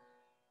hand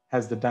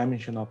has the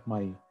dimension of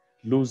my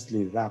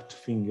loosely wrapped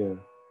finger,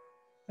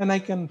 and I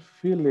can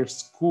feel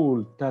its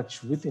cool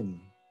touch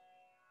within.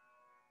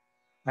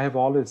 I have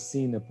always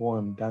seen a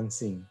poem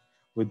dancing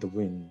with the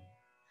wind,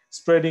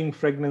 spreading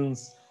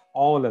fragrance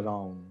all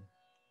around.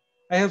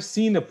 I have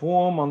seen a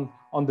poem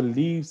on the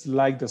leaves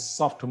like the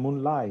soft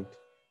moonlight,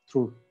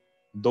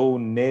 though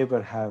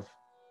never have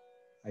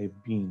I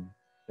been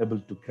able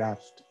to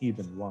grasp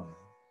even one.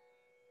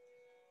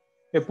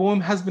 A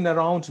poem has been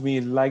around me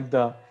like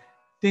the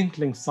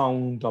tinkling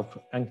sound of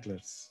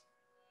anklets.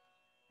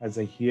 As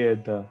I hear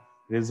the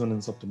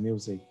resonance of the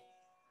music,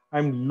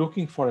 I'm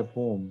looking for a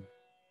poem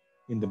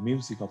in the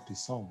music of the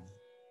song.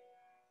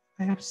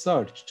 I have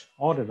searched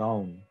all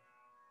around,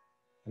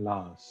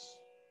 alas,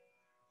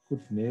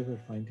 could never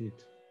find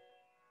it.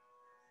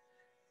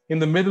 In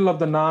the middle of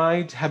the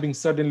night, having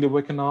suddenly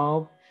woken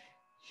up,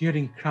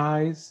 hearing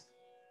cries,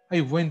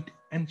 I went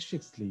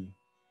anxiously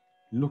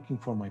looking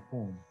for my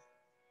poem.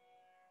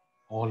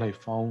 All I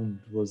found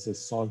was a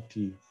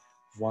salty,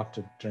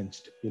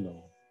 water-drenched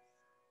pillow,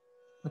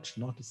 but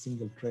not a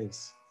single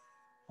trace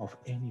of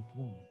any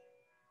poem.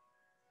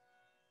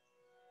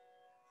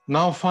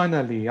 Now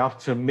finally,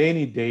 after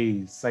many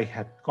days, I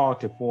had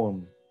caught a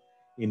poem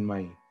in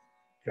my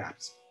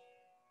grasp.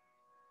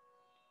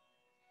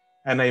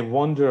 And I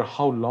wonder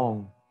how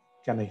long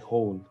can I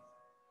hold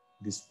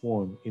this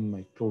poem in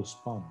my closed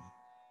palm.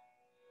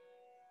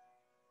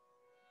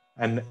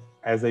 And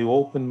as I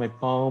open my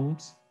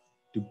palms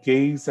to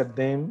gaze at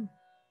them,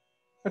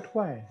 but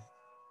where?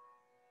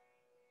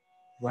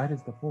 Where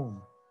is the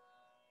poem?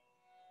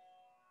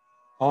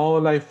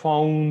 All I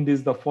found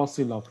is the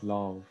fossil of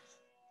love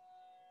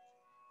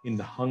in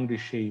the hungry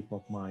shape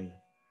of my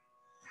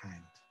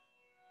hand.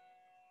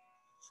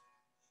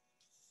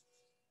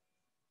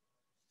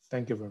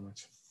 Thank you very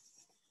much.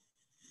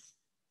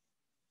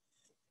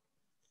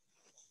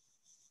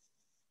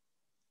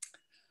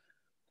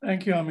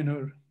 Thank you,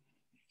 Aminur.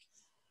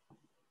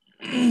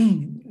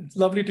 It's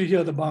lovely to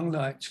hear the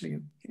Bangla, actually.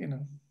 You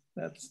know,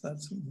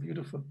 that's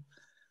beautiful.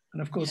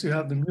 And of course, you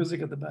have the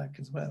music at the back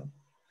as well.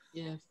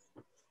 Yes.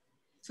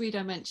 3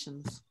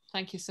 dimensions.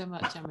 Thank you so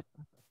much, Aminur.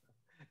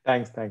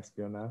 Thanks,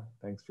 Fiona.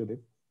 Thanks, Sudeep.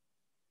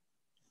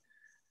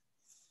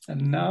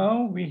 And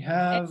now we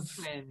have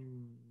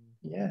Edwin.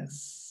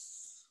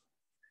 Yes,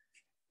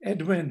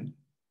 Edwin.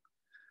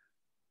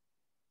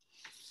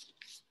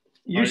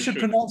 You should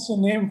pronounce your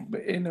name.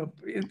 You know,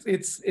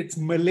 it's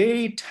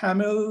Malay,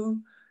 Tamil,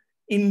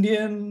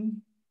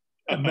 Indian,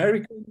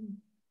 American,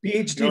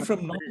 PhD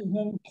from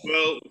Nottingham.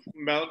 Well,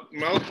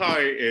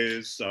 Malachi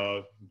is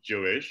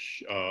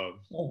Jewish,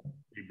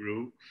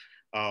 Hebrew.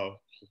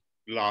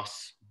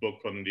 Last book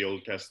on the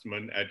Old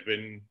Testament.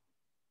 Edwin,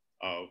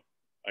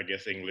 I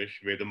guess English.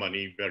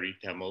 Vethamani, very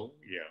Tamil.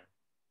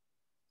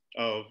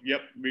 Yeah.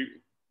 Yep.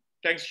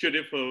 Thanks,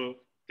 Sudeep, for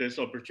this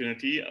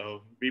opportunity.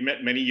 We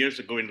met many years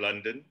ago in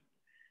London,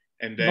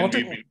 and then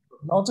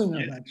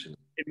Nottingham, actually.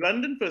 In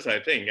London first, I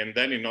think, and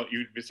then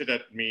you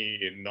visited me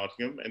in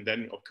Nottingham, and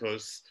then of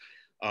course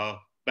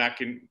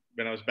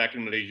when I was back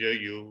in Malaysia,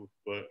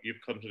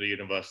 you've come to the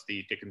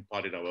university, taken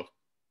part in our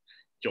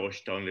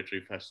Georgetown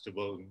Literary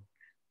Festival.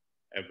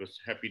 I was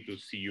happy to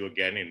see you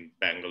again in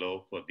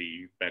Bangalore for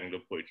the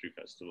Bangalore Poetry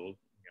Festival.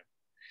 Yeah.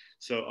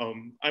 So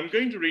I'm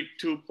going to read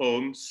two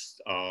poems,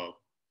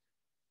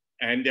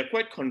 and they're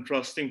quite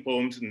contrasting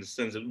poems in the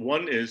sense that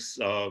one is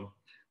a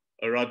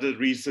rather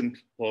recent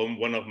poem,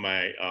 one of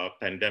my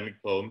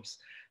pandemic poems.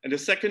 And the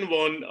second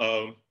one,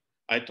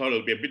 I thought it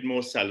would be a bit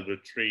more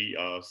celebratory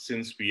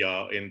since we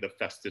are in the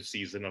festive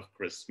season of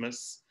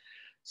Christmas.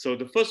 So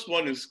the first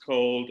one is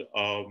called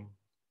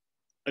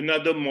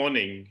Another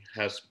Morning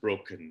Has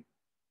Broken.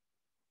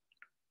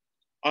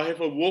 I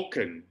have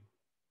awoken.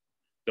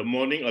 The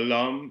morning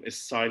alarm is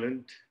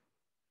silent.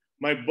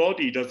 My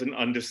body doesn't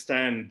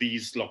understand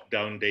these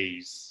lockdown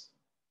days.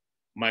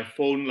 My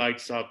phone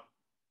lights up.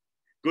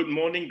 Good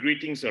morning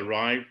greetings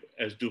arrive,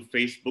 as do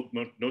Facebook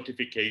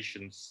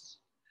notifications.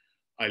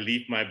 I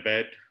leave my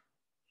bed,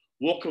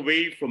 walk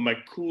away from my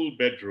cool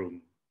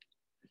bedroom.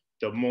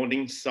 The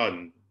morning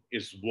sun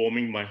is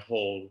warming my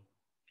hall.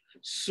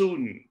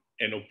 Soon,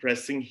 an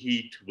oppressing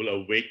heat will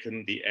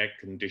awaken the air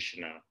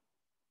conditioner.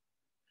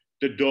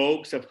 The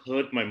dogs have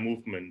heard my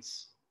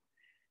movements.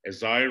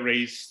 As I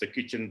raise the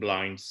kitchen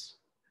blinds,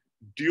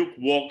 Duke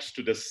walks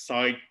to the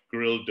side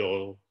grill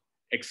door,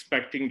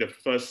 expecting the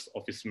first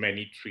of his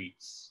many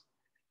treats.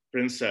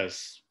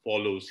 Princess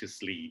follows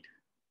his lead.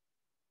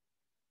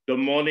 The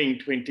morning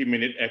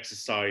 20-minute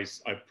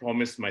exercise I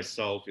promised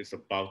myself is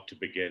about to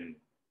begin.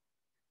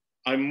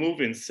 I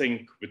move in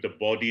sync with the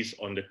bodies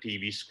on the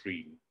TV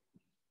screen.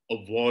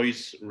 A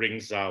voice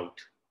rings out,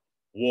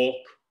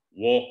 walk,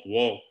 walk,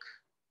 walk.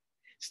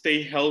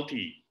 Stay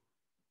healthy,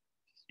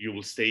 you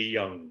will stay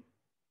young.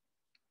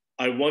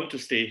 I want to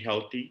stay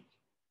healthy,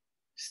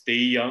 stay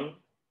young.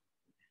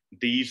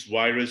 These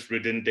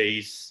virus-ridden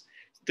days,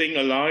 staying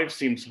alive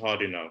seems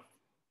hard enough.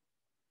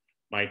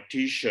 My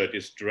t-shirt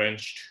is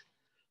drenched.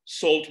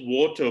 Salt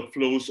water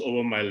flows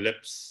over my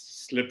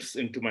lips, slips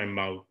into my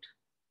mouth.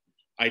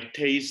 I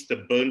taste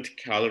the burnt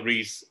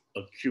calories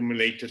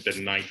accumulated the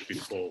night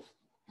before.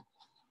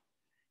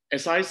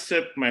 As I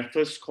sip my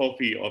first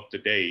coffee of the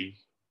day,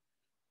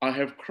 I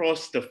have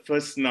crossed the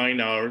first 9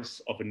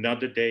 hours of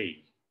another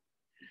day.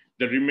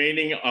 The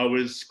remaining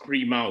hours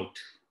scream out,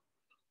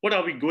 what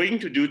are we going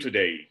to do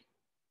today?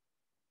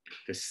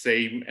 The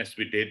same as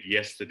we did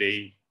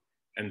yesterday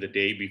and the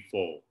day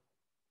before.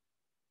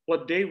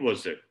 What day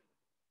was it?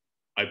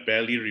 I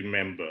barely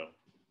remember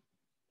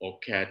or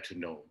care to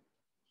know.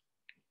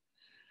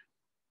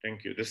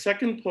 Thank you. The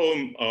second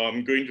poem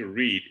I'm going to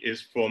read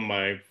is from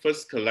my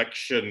first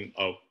collection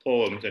of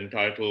poems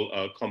entitled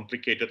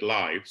Complicated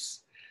Lives.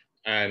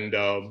 And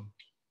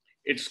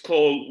it's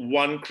called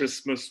One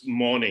Christmas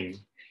Morning.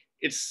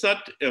 It's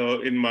set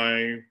in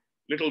my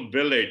little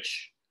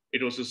village.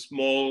 It was a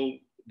small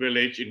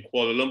village in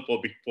Kuala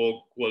Lumpur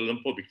before Kuala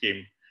Lumpur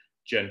became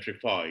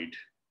gentrified.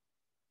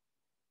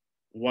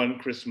 One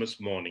Christmas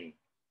morning.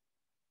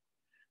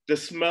 The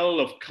smell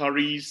of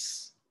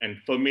curries and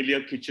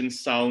familiar kitchen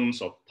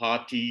sounds of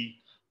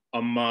Party,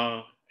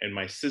 Amma, and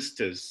my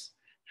sisters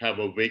have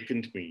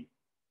awakened me.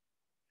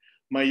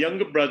 My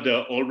younger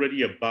brother,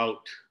 already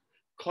about,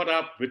 caught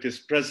up with his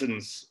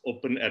presents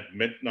open at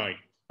midnight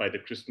by the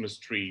Christmas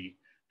tree,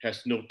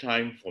 has no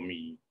time for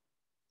me.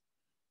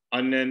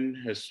 Anand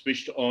has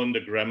switched on the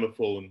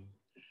gramophone,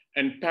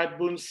 and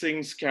Padboon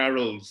sings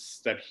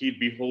carols that he'd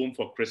be home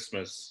for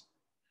Christmas,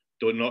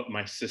 though not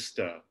my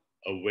sister,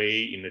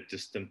 away in a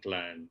distant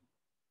land.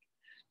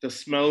 The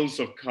smells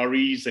of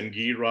curries and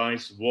ghee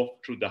rice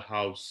waft through the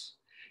house.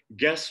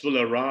 Guests will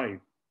arrive,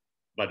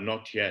 but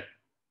not yet.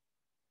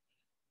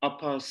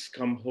 Appa's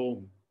come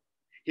home,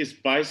 his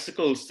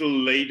bicycle still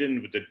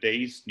laden with the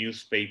day's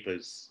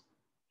newspapers.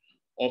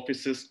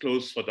 Offices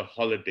closed for the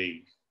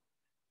holiday.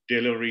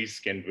 Deliveries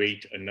can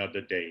wait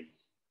another day.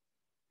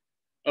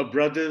 A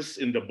brother's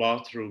in the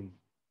bathroom.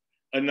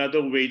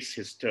 Another waits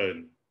his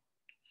turn.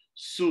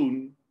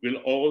 Soon we'll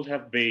all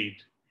have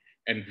bathed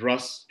and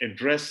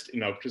dressed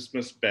in our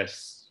Christmas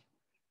best,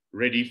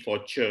 ready for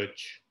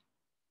church,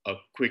 a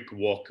quick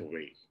walk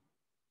away.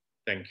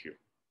 Thank you.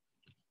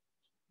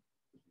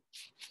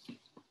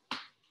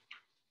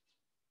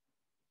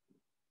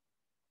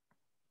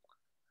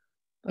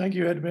 Thank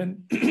you,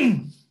 Edwin.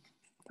 Thank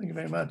you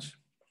very much.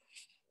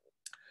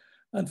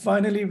 And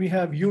finally, we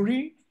have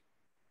Yuri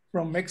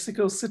from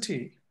Mexico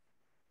City.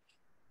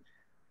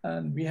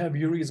 And we have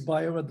Yuri's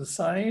bio at the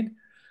side.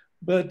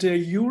 But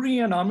Yuri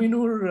and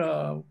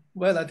Aminur,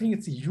 well, I think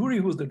it's Yuri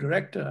who's the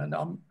director,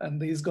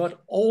 and he's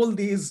got all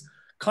these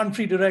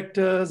country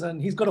directors,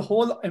 and he's got a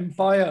whole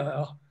empire,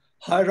 a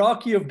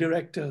hierarchy of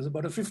directors,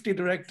 about 50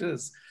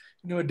 directors.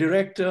 You know, a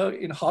director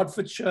in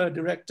Hertfordshire,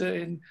 director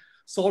in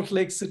Salt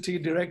Lake City,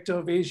 director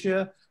of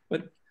Asia.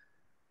 But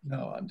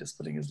no, I'm just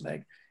putting his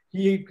leg.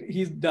 He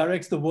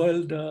directs the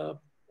World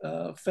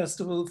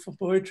Festival for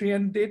Poetry,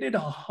 and they did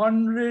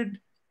 100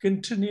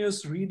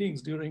 continuous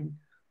readings during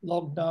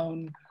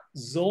lockdown,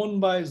 zone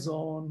by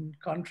zone,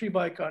 country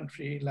by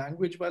country,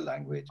 language by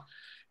language.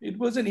 It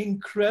was an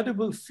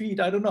incredible feat.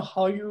 I don't know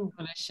how you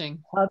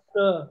Punishing. had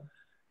the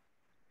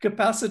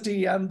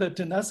capacity and the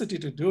tenacity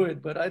to do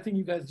it, but I think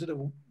you guys did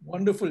a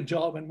wonderful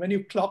job. And when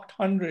you clocked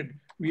 100,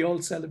 we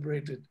all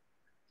celebrated.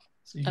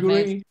 So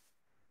Yuri,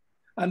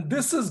 and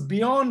this is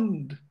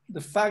beyond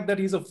the fact that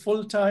he's a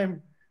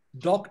full-time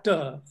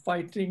doctor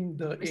fighting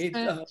the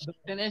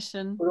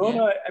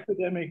corona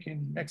epidemic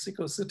in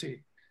Mexico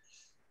City.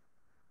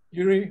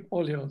 Yuri,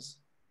 all yours.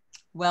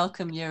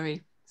 Welcome,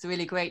 Yuri. It's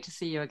really great to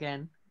see you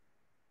again.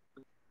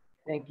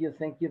 Thank you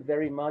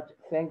very much.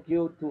 Thank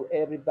you to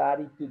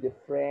everybody, to the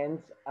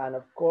friends, and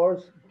of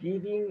course,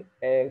 giving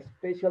a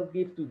special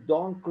gift to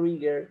Don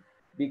Krieger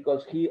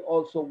because he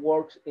also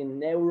works in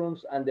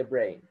neurons and the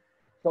brain.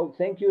 So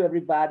thank you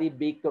everybody,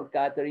 Victor,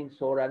 Katherine,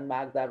 Zoran,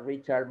 Magda,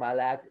 Richard,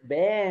 Malachi,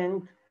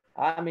 Bengt,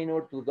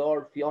 Aminur,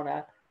 Tudor,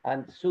 Fiona,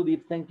 and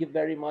Sudeep. Thank you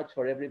very much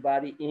for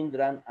everybody,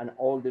 Indran, and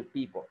all the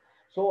people.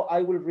 So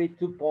I will read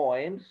 2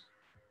 poems.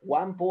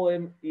 One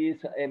poem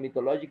is a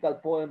mythological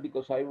poem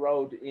because I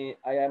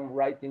am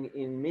writing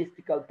in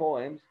mystical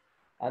poems,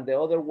 and the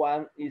other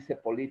one is a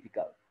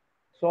political.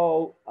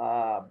 So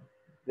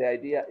the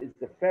idea is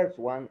the first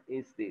one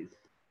is this.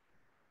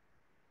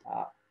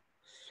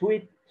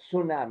 Sweet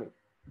Tsunami.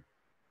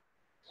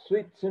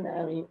 Sweet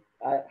Tsunami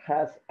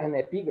has an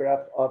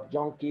epigraph of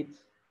John Keats,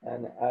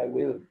 and I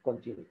will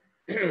continue.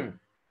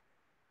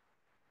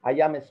 I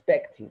am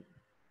expecting,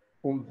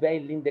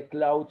 unveiling the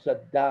clouds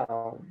at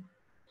dawn,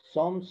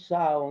 some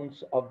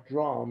sounds of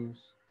drums,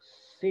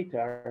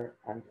 sitar,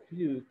 and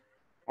flute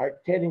are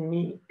telling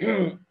me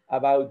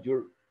about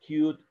your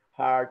cute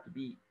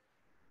heartbeat.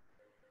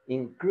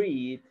 In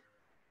Crete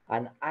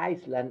and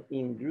Iceland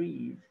in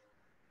Greece,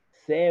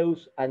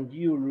 Zeus and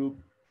Europe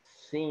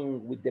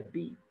sing with the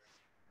beats.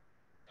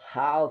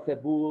 Half a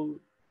bull,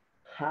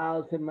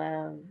 half a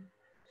man,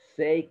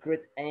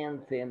 sacred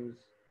anthems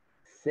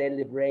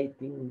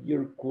celebrating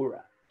your courage.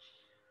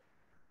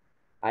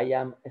 I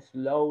am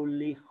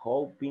slowly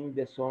hoping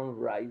the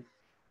sunrise.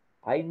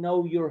 I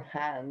know your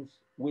hands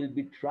will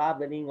be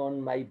traveling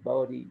on my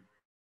body,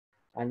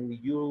 and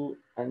your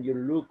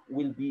look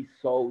will be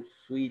so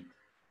sweet,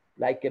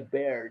 like a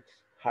bird's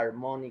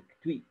harmonic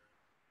tweet.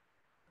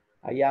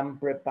 I am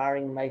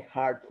preparing my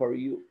heart for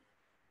you.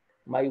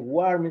 My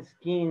warm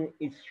skin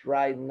is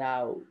right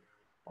now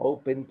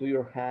open to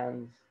your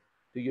hands,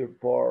 to your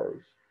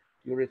pores,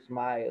 your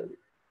smile,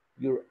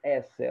 your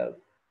self,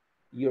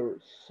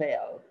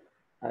 yourself,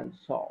 and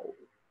soul.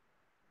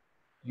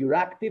 Your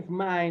active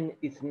mind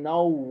is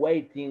now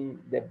waiting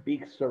the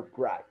big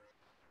surprise.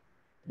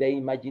 The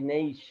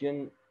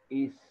imagination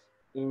is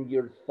in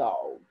your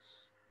thoughts.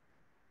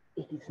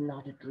 It is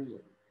not a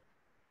dream.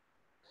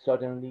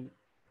 Suddenly,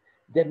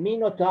 the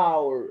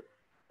Minotaur,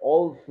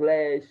 all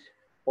flesh,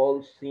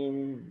 all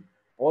sin,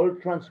 all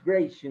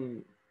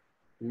transgression,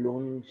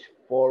 lunge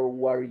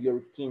forward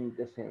your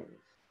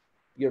quintessence,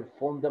 your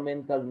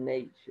fundamental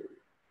nature,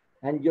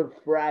 and your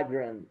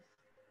fragrance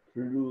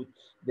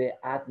floods the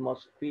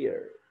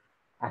atmosphere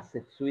as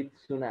a sweet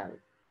tsunami.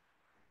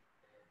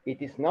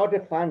 It is not a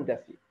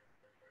fantasy.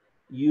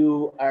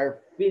 You are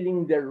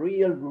feeling the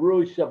real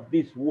rush of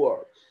these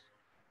words,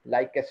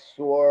 like a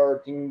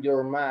sword in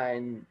your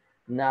mind.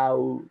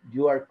 Now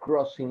you are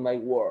crossing my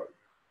world.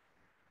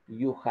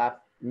 You have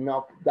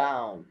knocked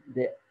down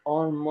the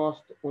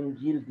almost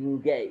unyielding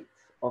gates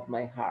of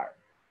my heart.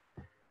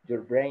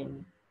 Your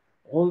brain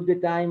all the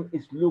time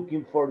is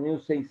looking for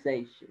new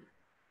sensation.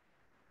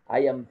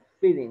 I am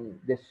feeling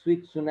the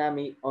sweet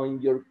tsunami on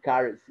your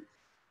caresses,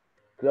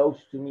 close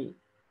to me,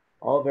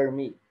 over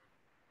me,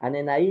 and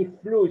a naive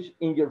flush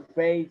in your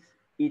face.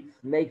 It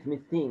makes me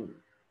think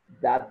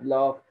that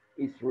love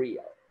is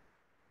real.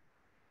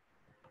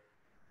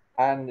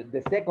 And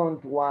the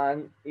second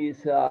one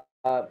is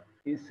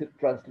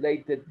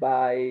translated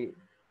by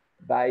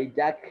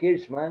Jack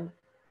Hirschman,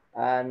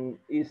 and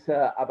is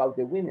about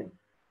the women.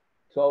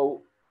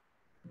 So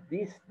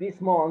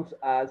this month,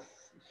 as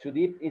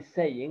Sudeep is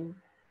saying,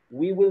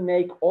 we will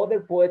make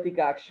other poetic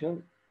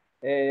action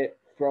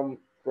from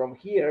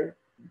here.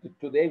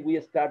 Today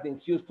we start in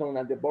Houston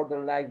at the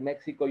borderline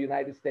Mexico,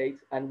 United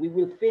States, and we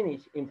will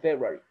finish in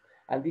February.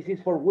 And this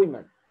is for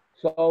women.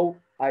 So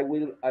I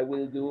will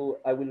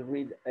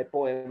read a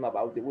poem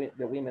about the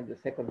women, the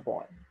second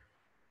poem.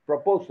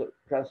 Proposal,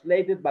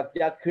 translated by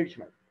Jack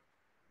Hirschman.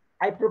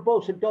 I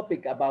propose a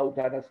topic about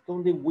an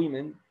astounding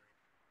woman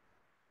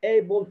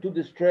able to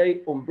destroy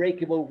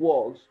unbreakable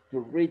walls to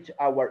reach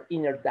our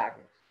inner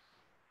darkness,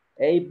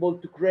 able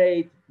to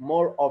create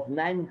more of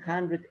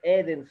 900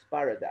 Eden's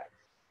paradise,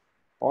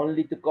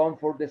 only to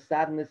comfort the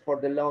sadness for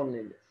the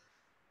loneliness,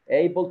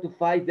 able to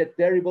fight the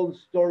terrible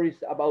stories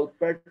about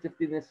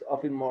perceptiveness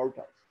of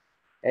immortals,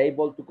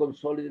 able to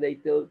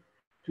consolidate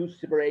two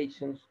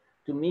separations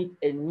to meet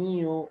a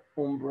new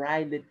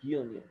unbridled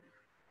union,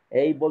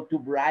 able to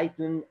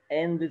brighten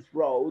endless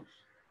roads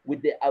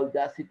with the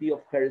audacity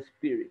of her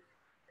spirit,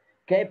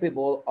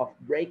 capable of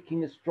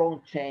breaking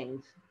strong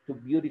chains to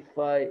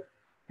beautify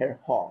her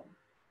home,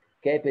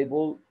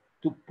 capable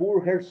to pour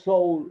her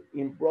soul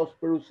in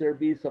prosperous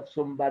service of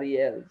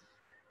somebody else,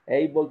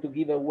 able to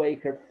give away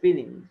her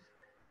feelings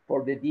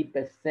for the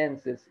deepest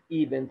senses,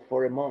 even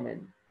for a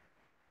moment,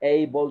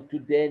 able to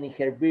deny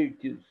her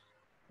virtues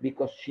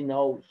because she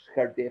knows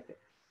her defects.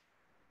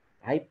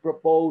 I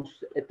propose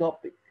a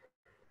topic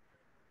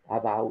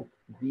about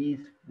these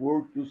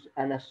virtuous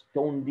and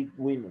astounding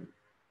women,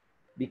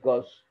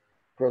 because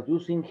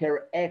producing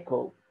her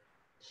echo,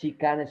 she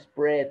can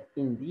spread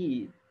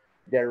indeed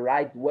the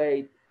right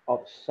weight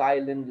of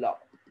silent love.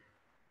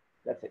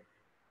 That's it.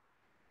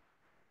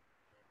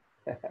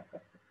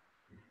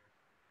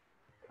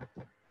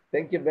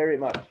 Thank you very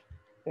much.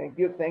 Thank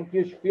you,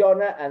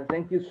 Fiona, and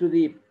thank you,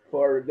 Sudeep,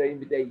 for the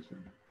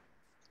invitation.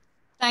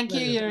 Thank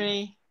you,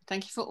 Yuri.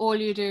 Thank you for all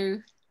you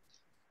do.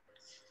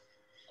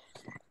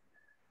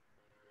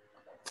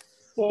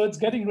 So it's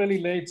getting really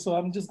late, so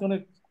I'm just going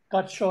to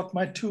cut short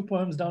my 2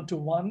 poems down to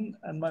one,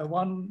 and my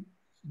one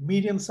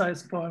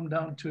medium-sized poem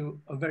down to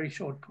a very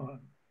short poem.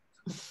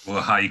 Or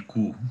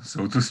haiku,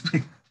 so to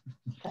speak.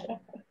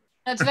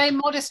 That's very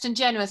modest and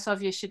generous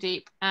of you,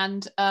 Sudeep.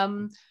 And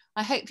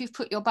I hope you've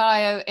put your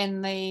bio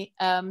in the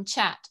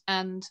chat.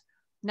 And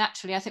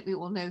naturally, I think we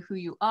all know who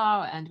you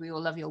are and we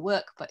all love your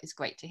work, but it's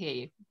great to hear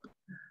you.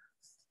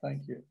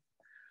 Thank you.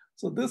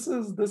 So this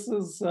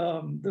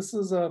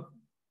is a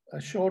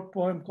short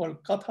poem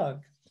called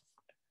Kathak.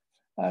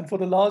 And for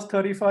the last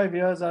 35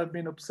 years, I've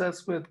been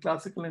obsessed with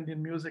classical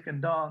Indian music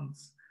and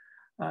dance.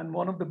 And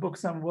one of the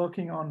books I'm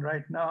working on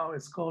right now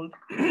is called,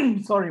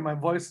 sorry, my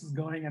voice is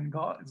going and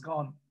it's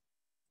gone.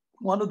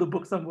 One of the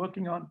books I'm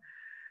working on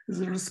is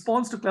a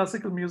response to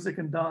classical music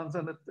and dance,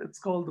 and it's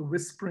called The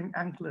Whispering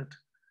Anklet,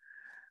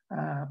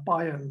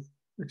 Payal,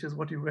 which is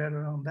what you wear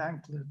around the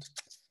anklet.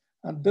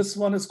 And this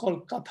one is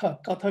called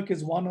Kathak. Kathak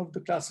is one of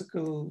the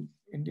classical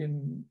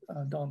Indian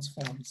dance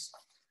forms.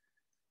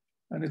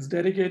 And it's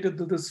dedicated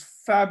to this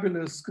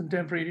fabulous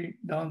contemporary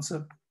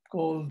dancer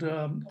called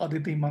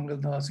Aditi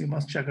Mangaldas. You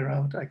must check her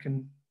out. I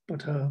can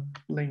put her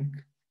link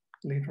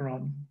later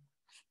on.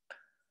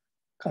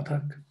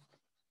 Kathak.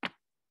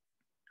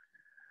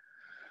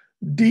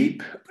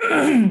 Deep,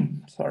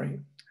 sorry,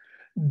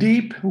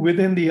 deep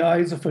within the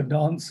eyes of a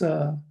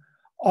dancer,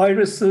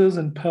 irises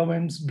and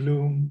poems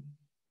bloom.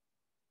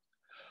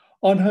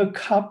 On her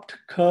cupped,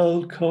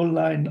 curled,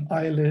 coal-lined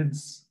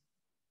eyelids,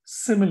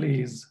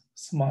 similes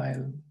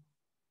smile.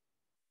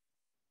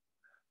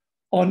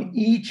 On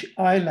each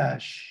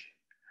eyelash,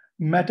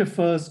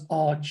 metaphors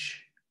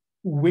arch,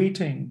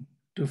 waiting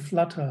to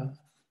flutter.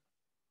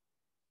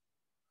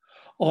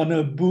 On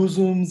her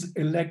bosom's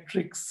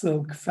electric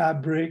silk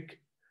fabric,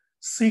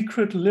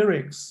 secret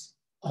lyrics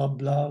are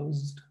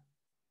bloused.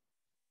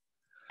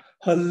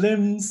 Her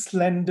limbs'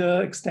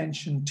 slender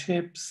extension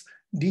tips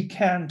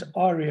decant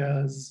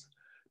arias.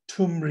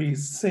 Tumri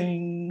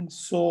sing,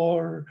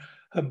 soar,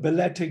 her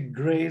balletic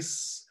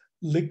grace,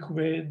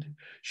 liquid.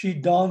 She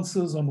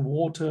dances on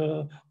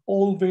water,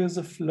 always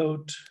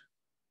afloat.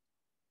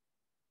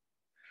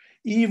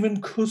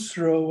 Even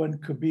Khusro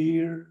and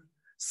Kabir,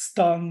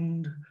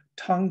 stunned,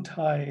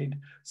 tongue-tied,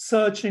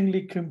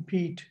 searchingly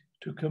compete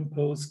to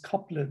compose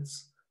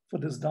couplets for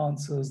this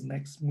dancer's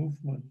next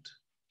movement.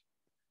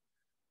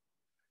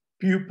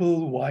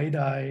 Pupil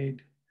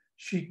wide-eyed,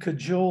 she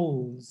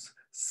cajoles,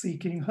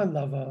 seeking her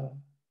lover.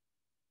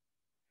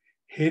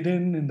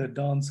 Hidden in the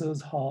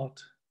dancer's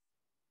heart,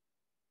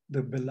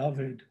 the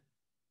beloved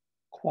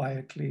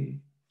quietly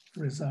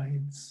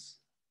resides.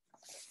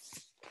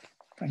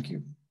 Thank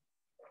you.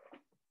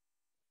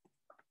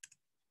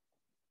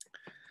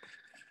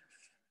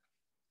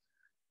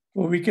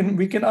 Well, we can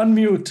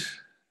unmute.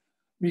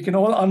 We can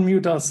all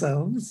unmute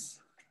ourselves.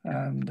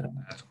 And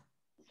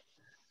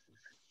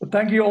but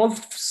thank you all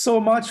so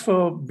much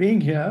for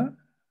being here.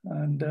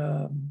 And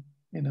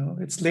you know,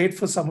 it's late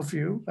for some of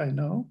you, I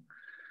know.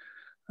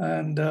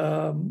 And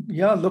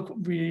yeah, look,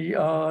 we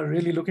are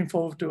really looking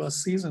forward to our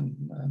season.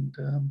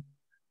 And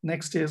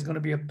next year is going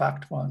to be a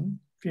packed one.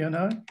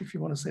 Fiona, if you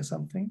want to say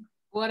something.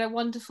 What a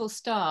wonderful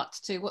start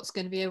to what's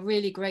going to be a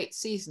really great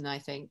season, I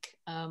think.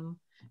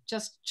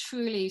 Just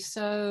truly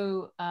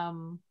so,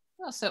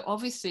 well, so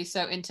obviously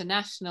so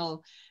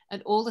international,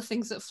 and all the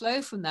things that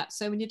flow from that.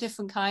 So many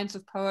different kinds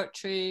of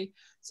poetry,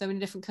 so many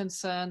different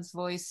concerns,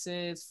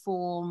 voices,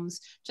 forms,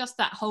 just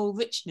that whole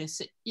richness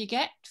that you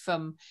get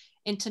from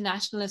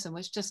internationalism,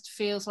 which just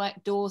feels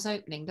like doors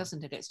opening,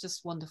 doesn't it? It's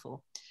just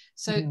wonderful.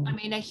 So, I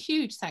mean, a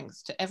huge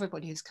thanks to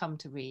everybody who's come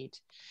to read.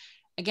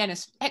 Again,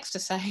 it's extra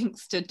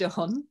thanks to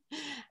Don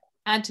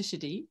and to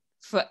Sudeep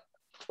for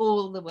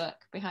all the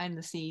work behind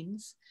the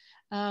scenes.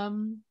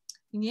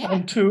 Yeah.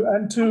 And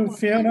to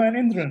Fiona and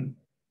Indran.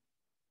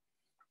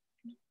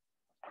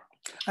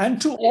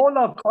 And to all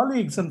our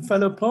colleagues and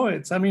fellow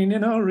poets. I mean, you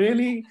know,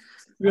 really,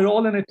 we're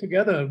all in it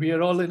together. We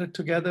are all in it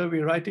together.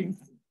 We're writing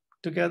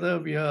together.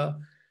 We are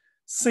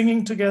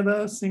singing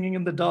together, singing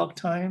in the dark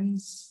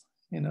times,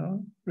 you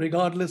know,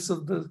 regardless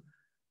of the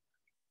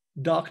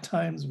dark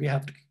times, we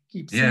have to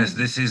keep singing. Yes,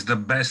 this is the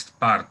best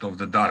part of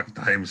the dark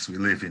times we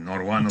live in,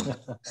 or one of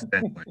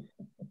them.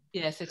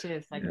 Yes, it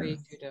is. I agree,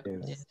 Tudor.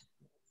 Yes.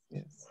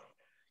 Yes.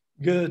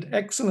 Good,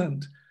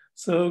 excellent.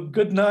 So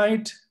good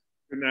night,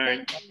 Good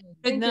night.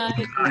 Good night.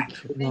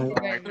 Good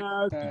night.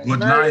 Good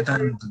night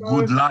and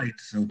good light.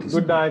 So to Good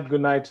speak. night.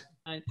 Good night.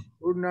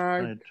 Good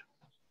night. Right.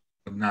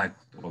 Good night.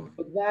 All.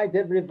 Good night,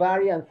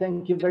 everybody, and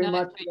thank you very night,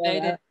 much.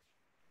 appreciate Fiona. it.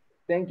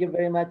 Thank you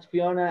very much,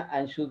 Fiona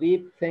and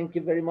Sudeep. Thank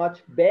you very much.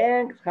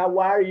 Bengt, how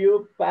are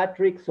you?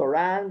 Patrick,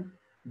 Zoran,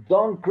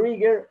 Don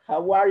Krieger,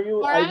 how are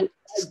you? Zoran,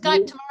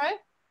 Skype tomorrow?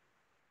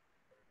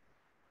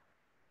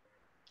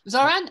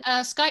 Zoran,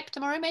 Skype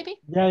tomorrow maybe?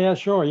 Yeah,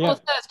 sure, yeah. Or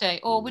Thursday,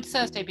 or would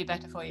Thursday be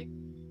better for you?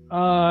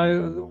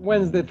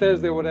 Wednesday,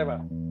 Thursday,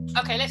 whatever.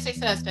 Okay, let's say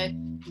Thursday.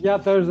 Yeah,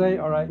 Thursday,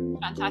 all right.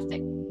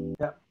 Fantastic.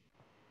 Yeah.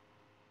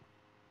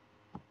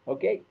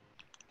 Okay.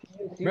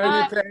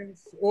 Many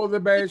thanks. All the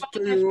best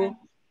to you.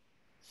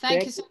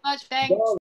 Thank you so much, Bengt.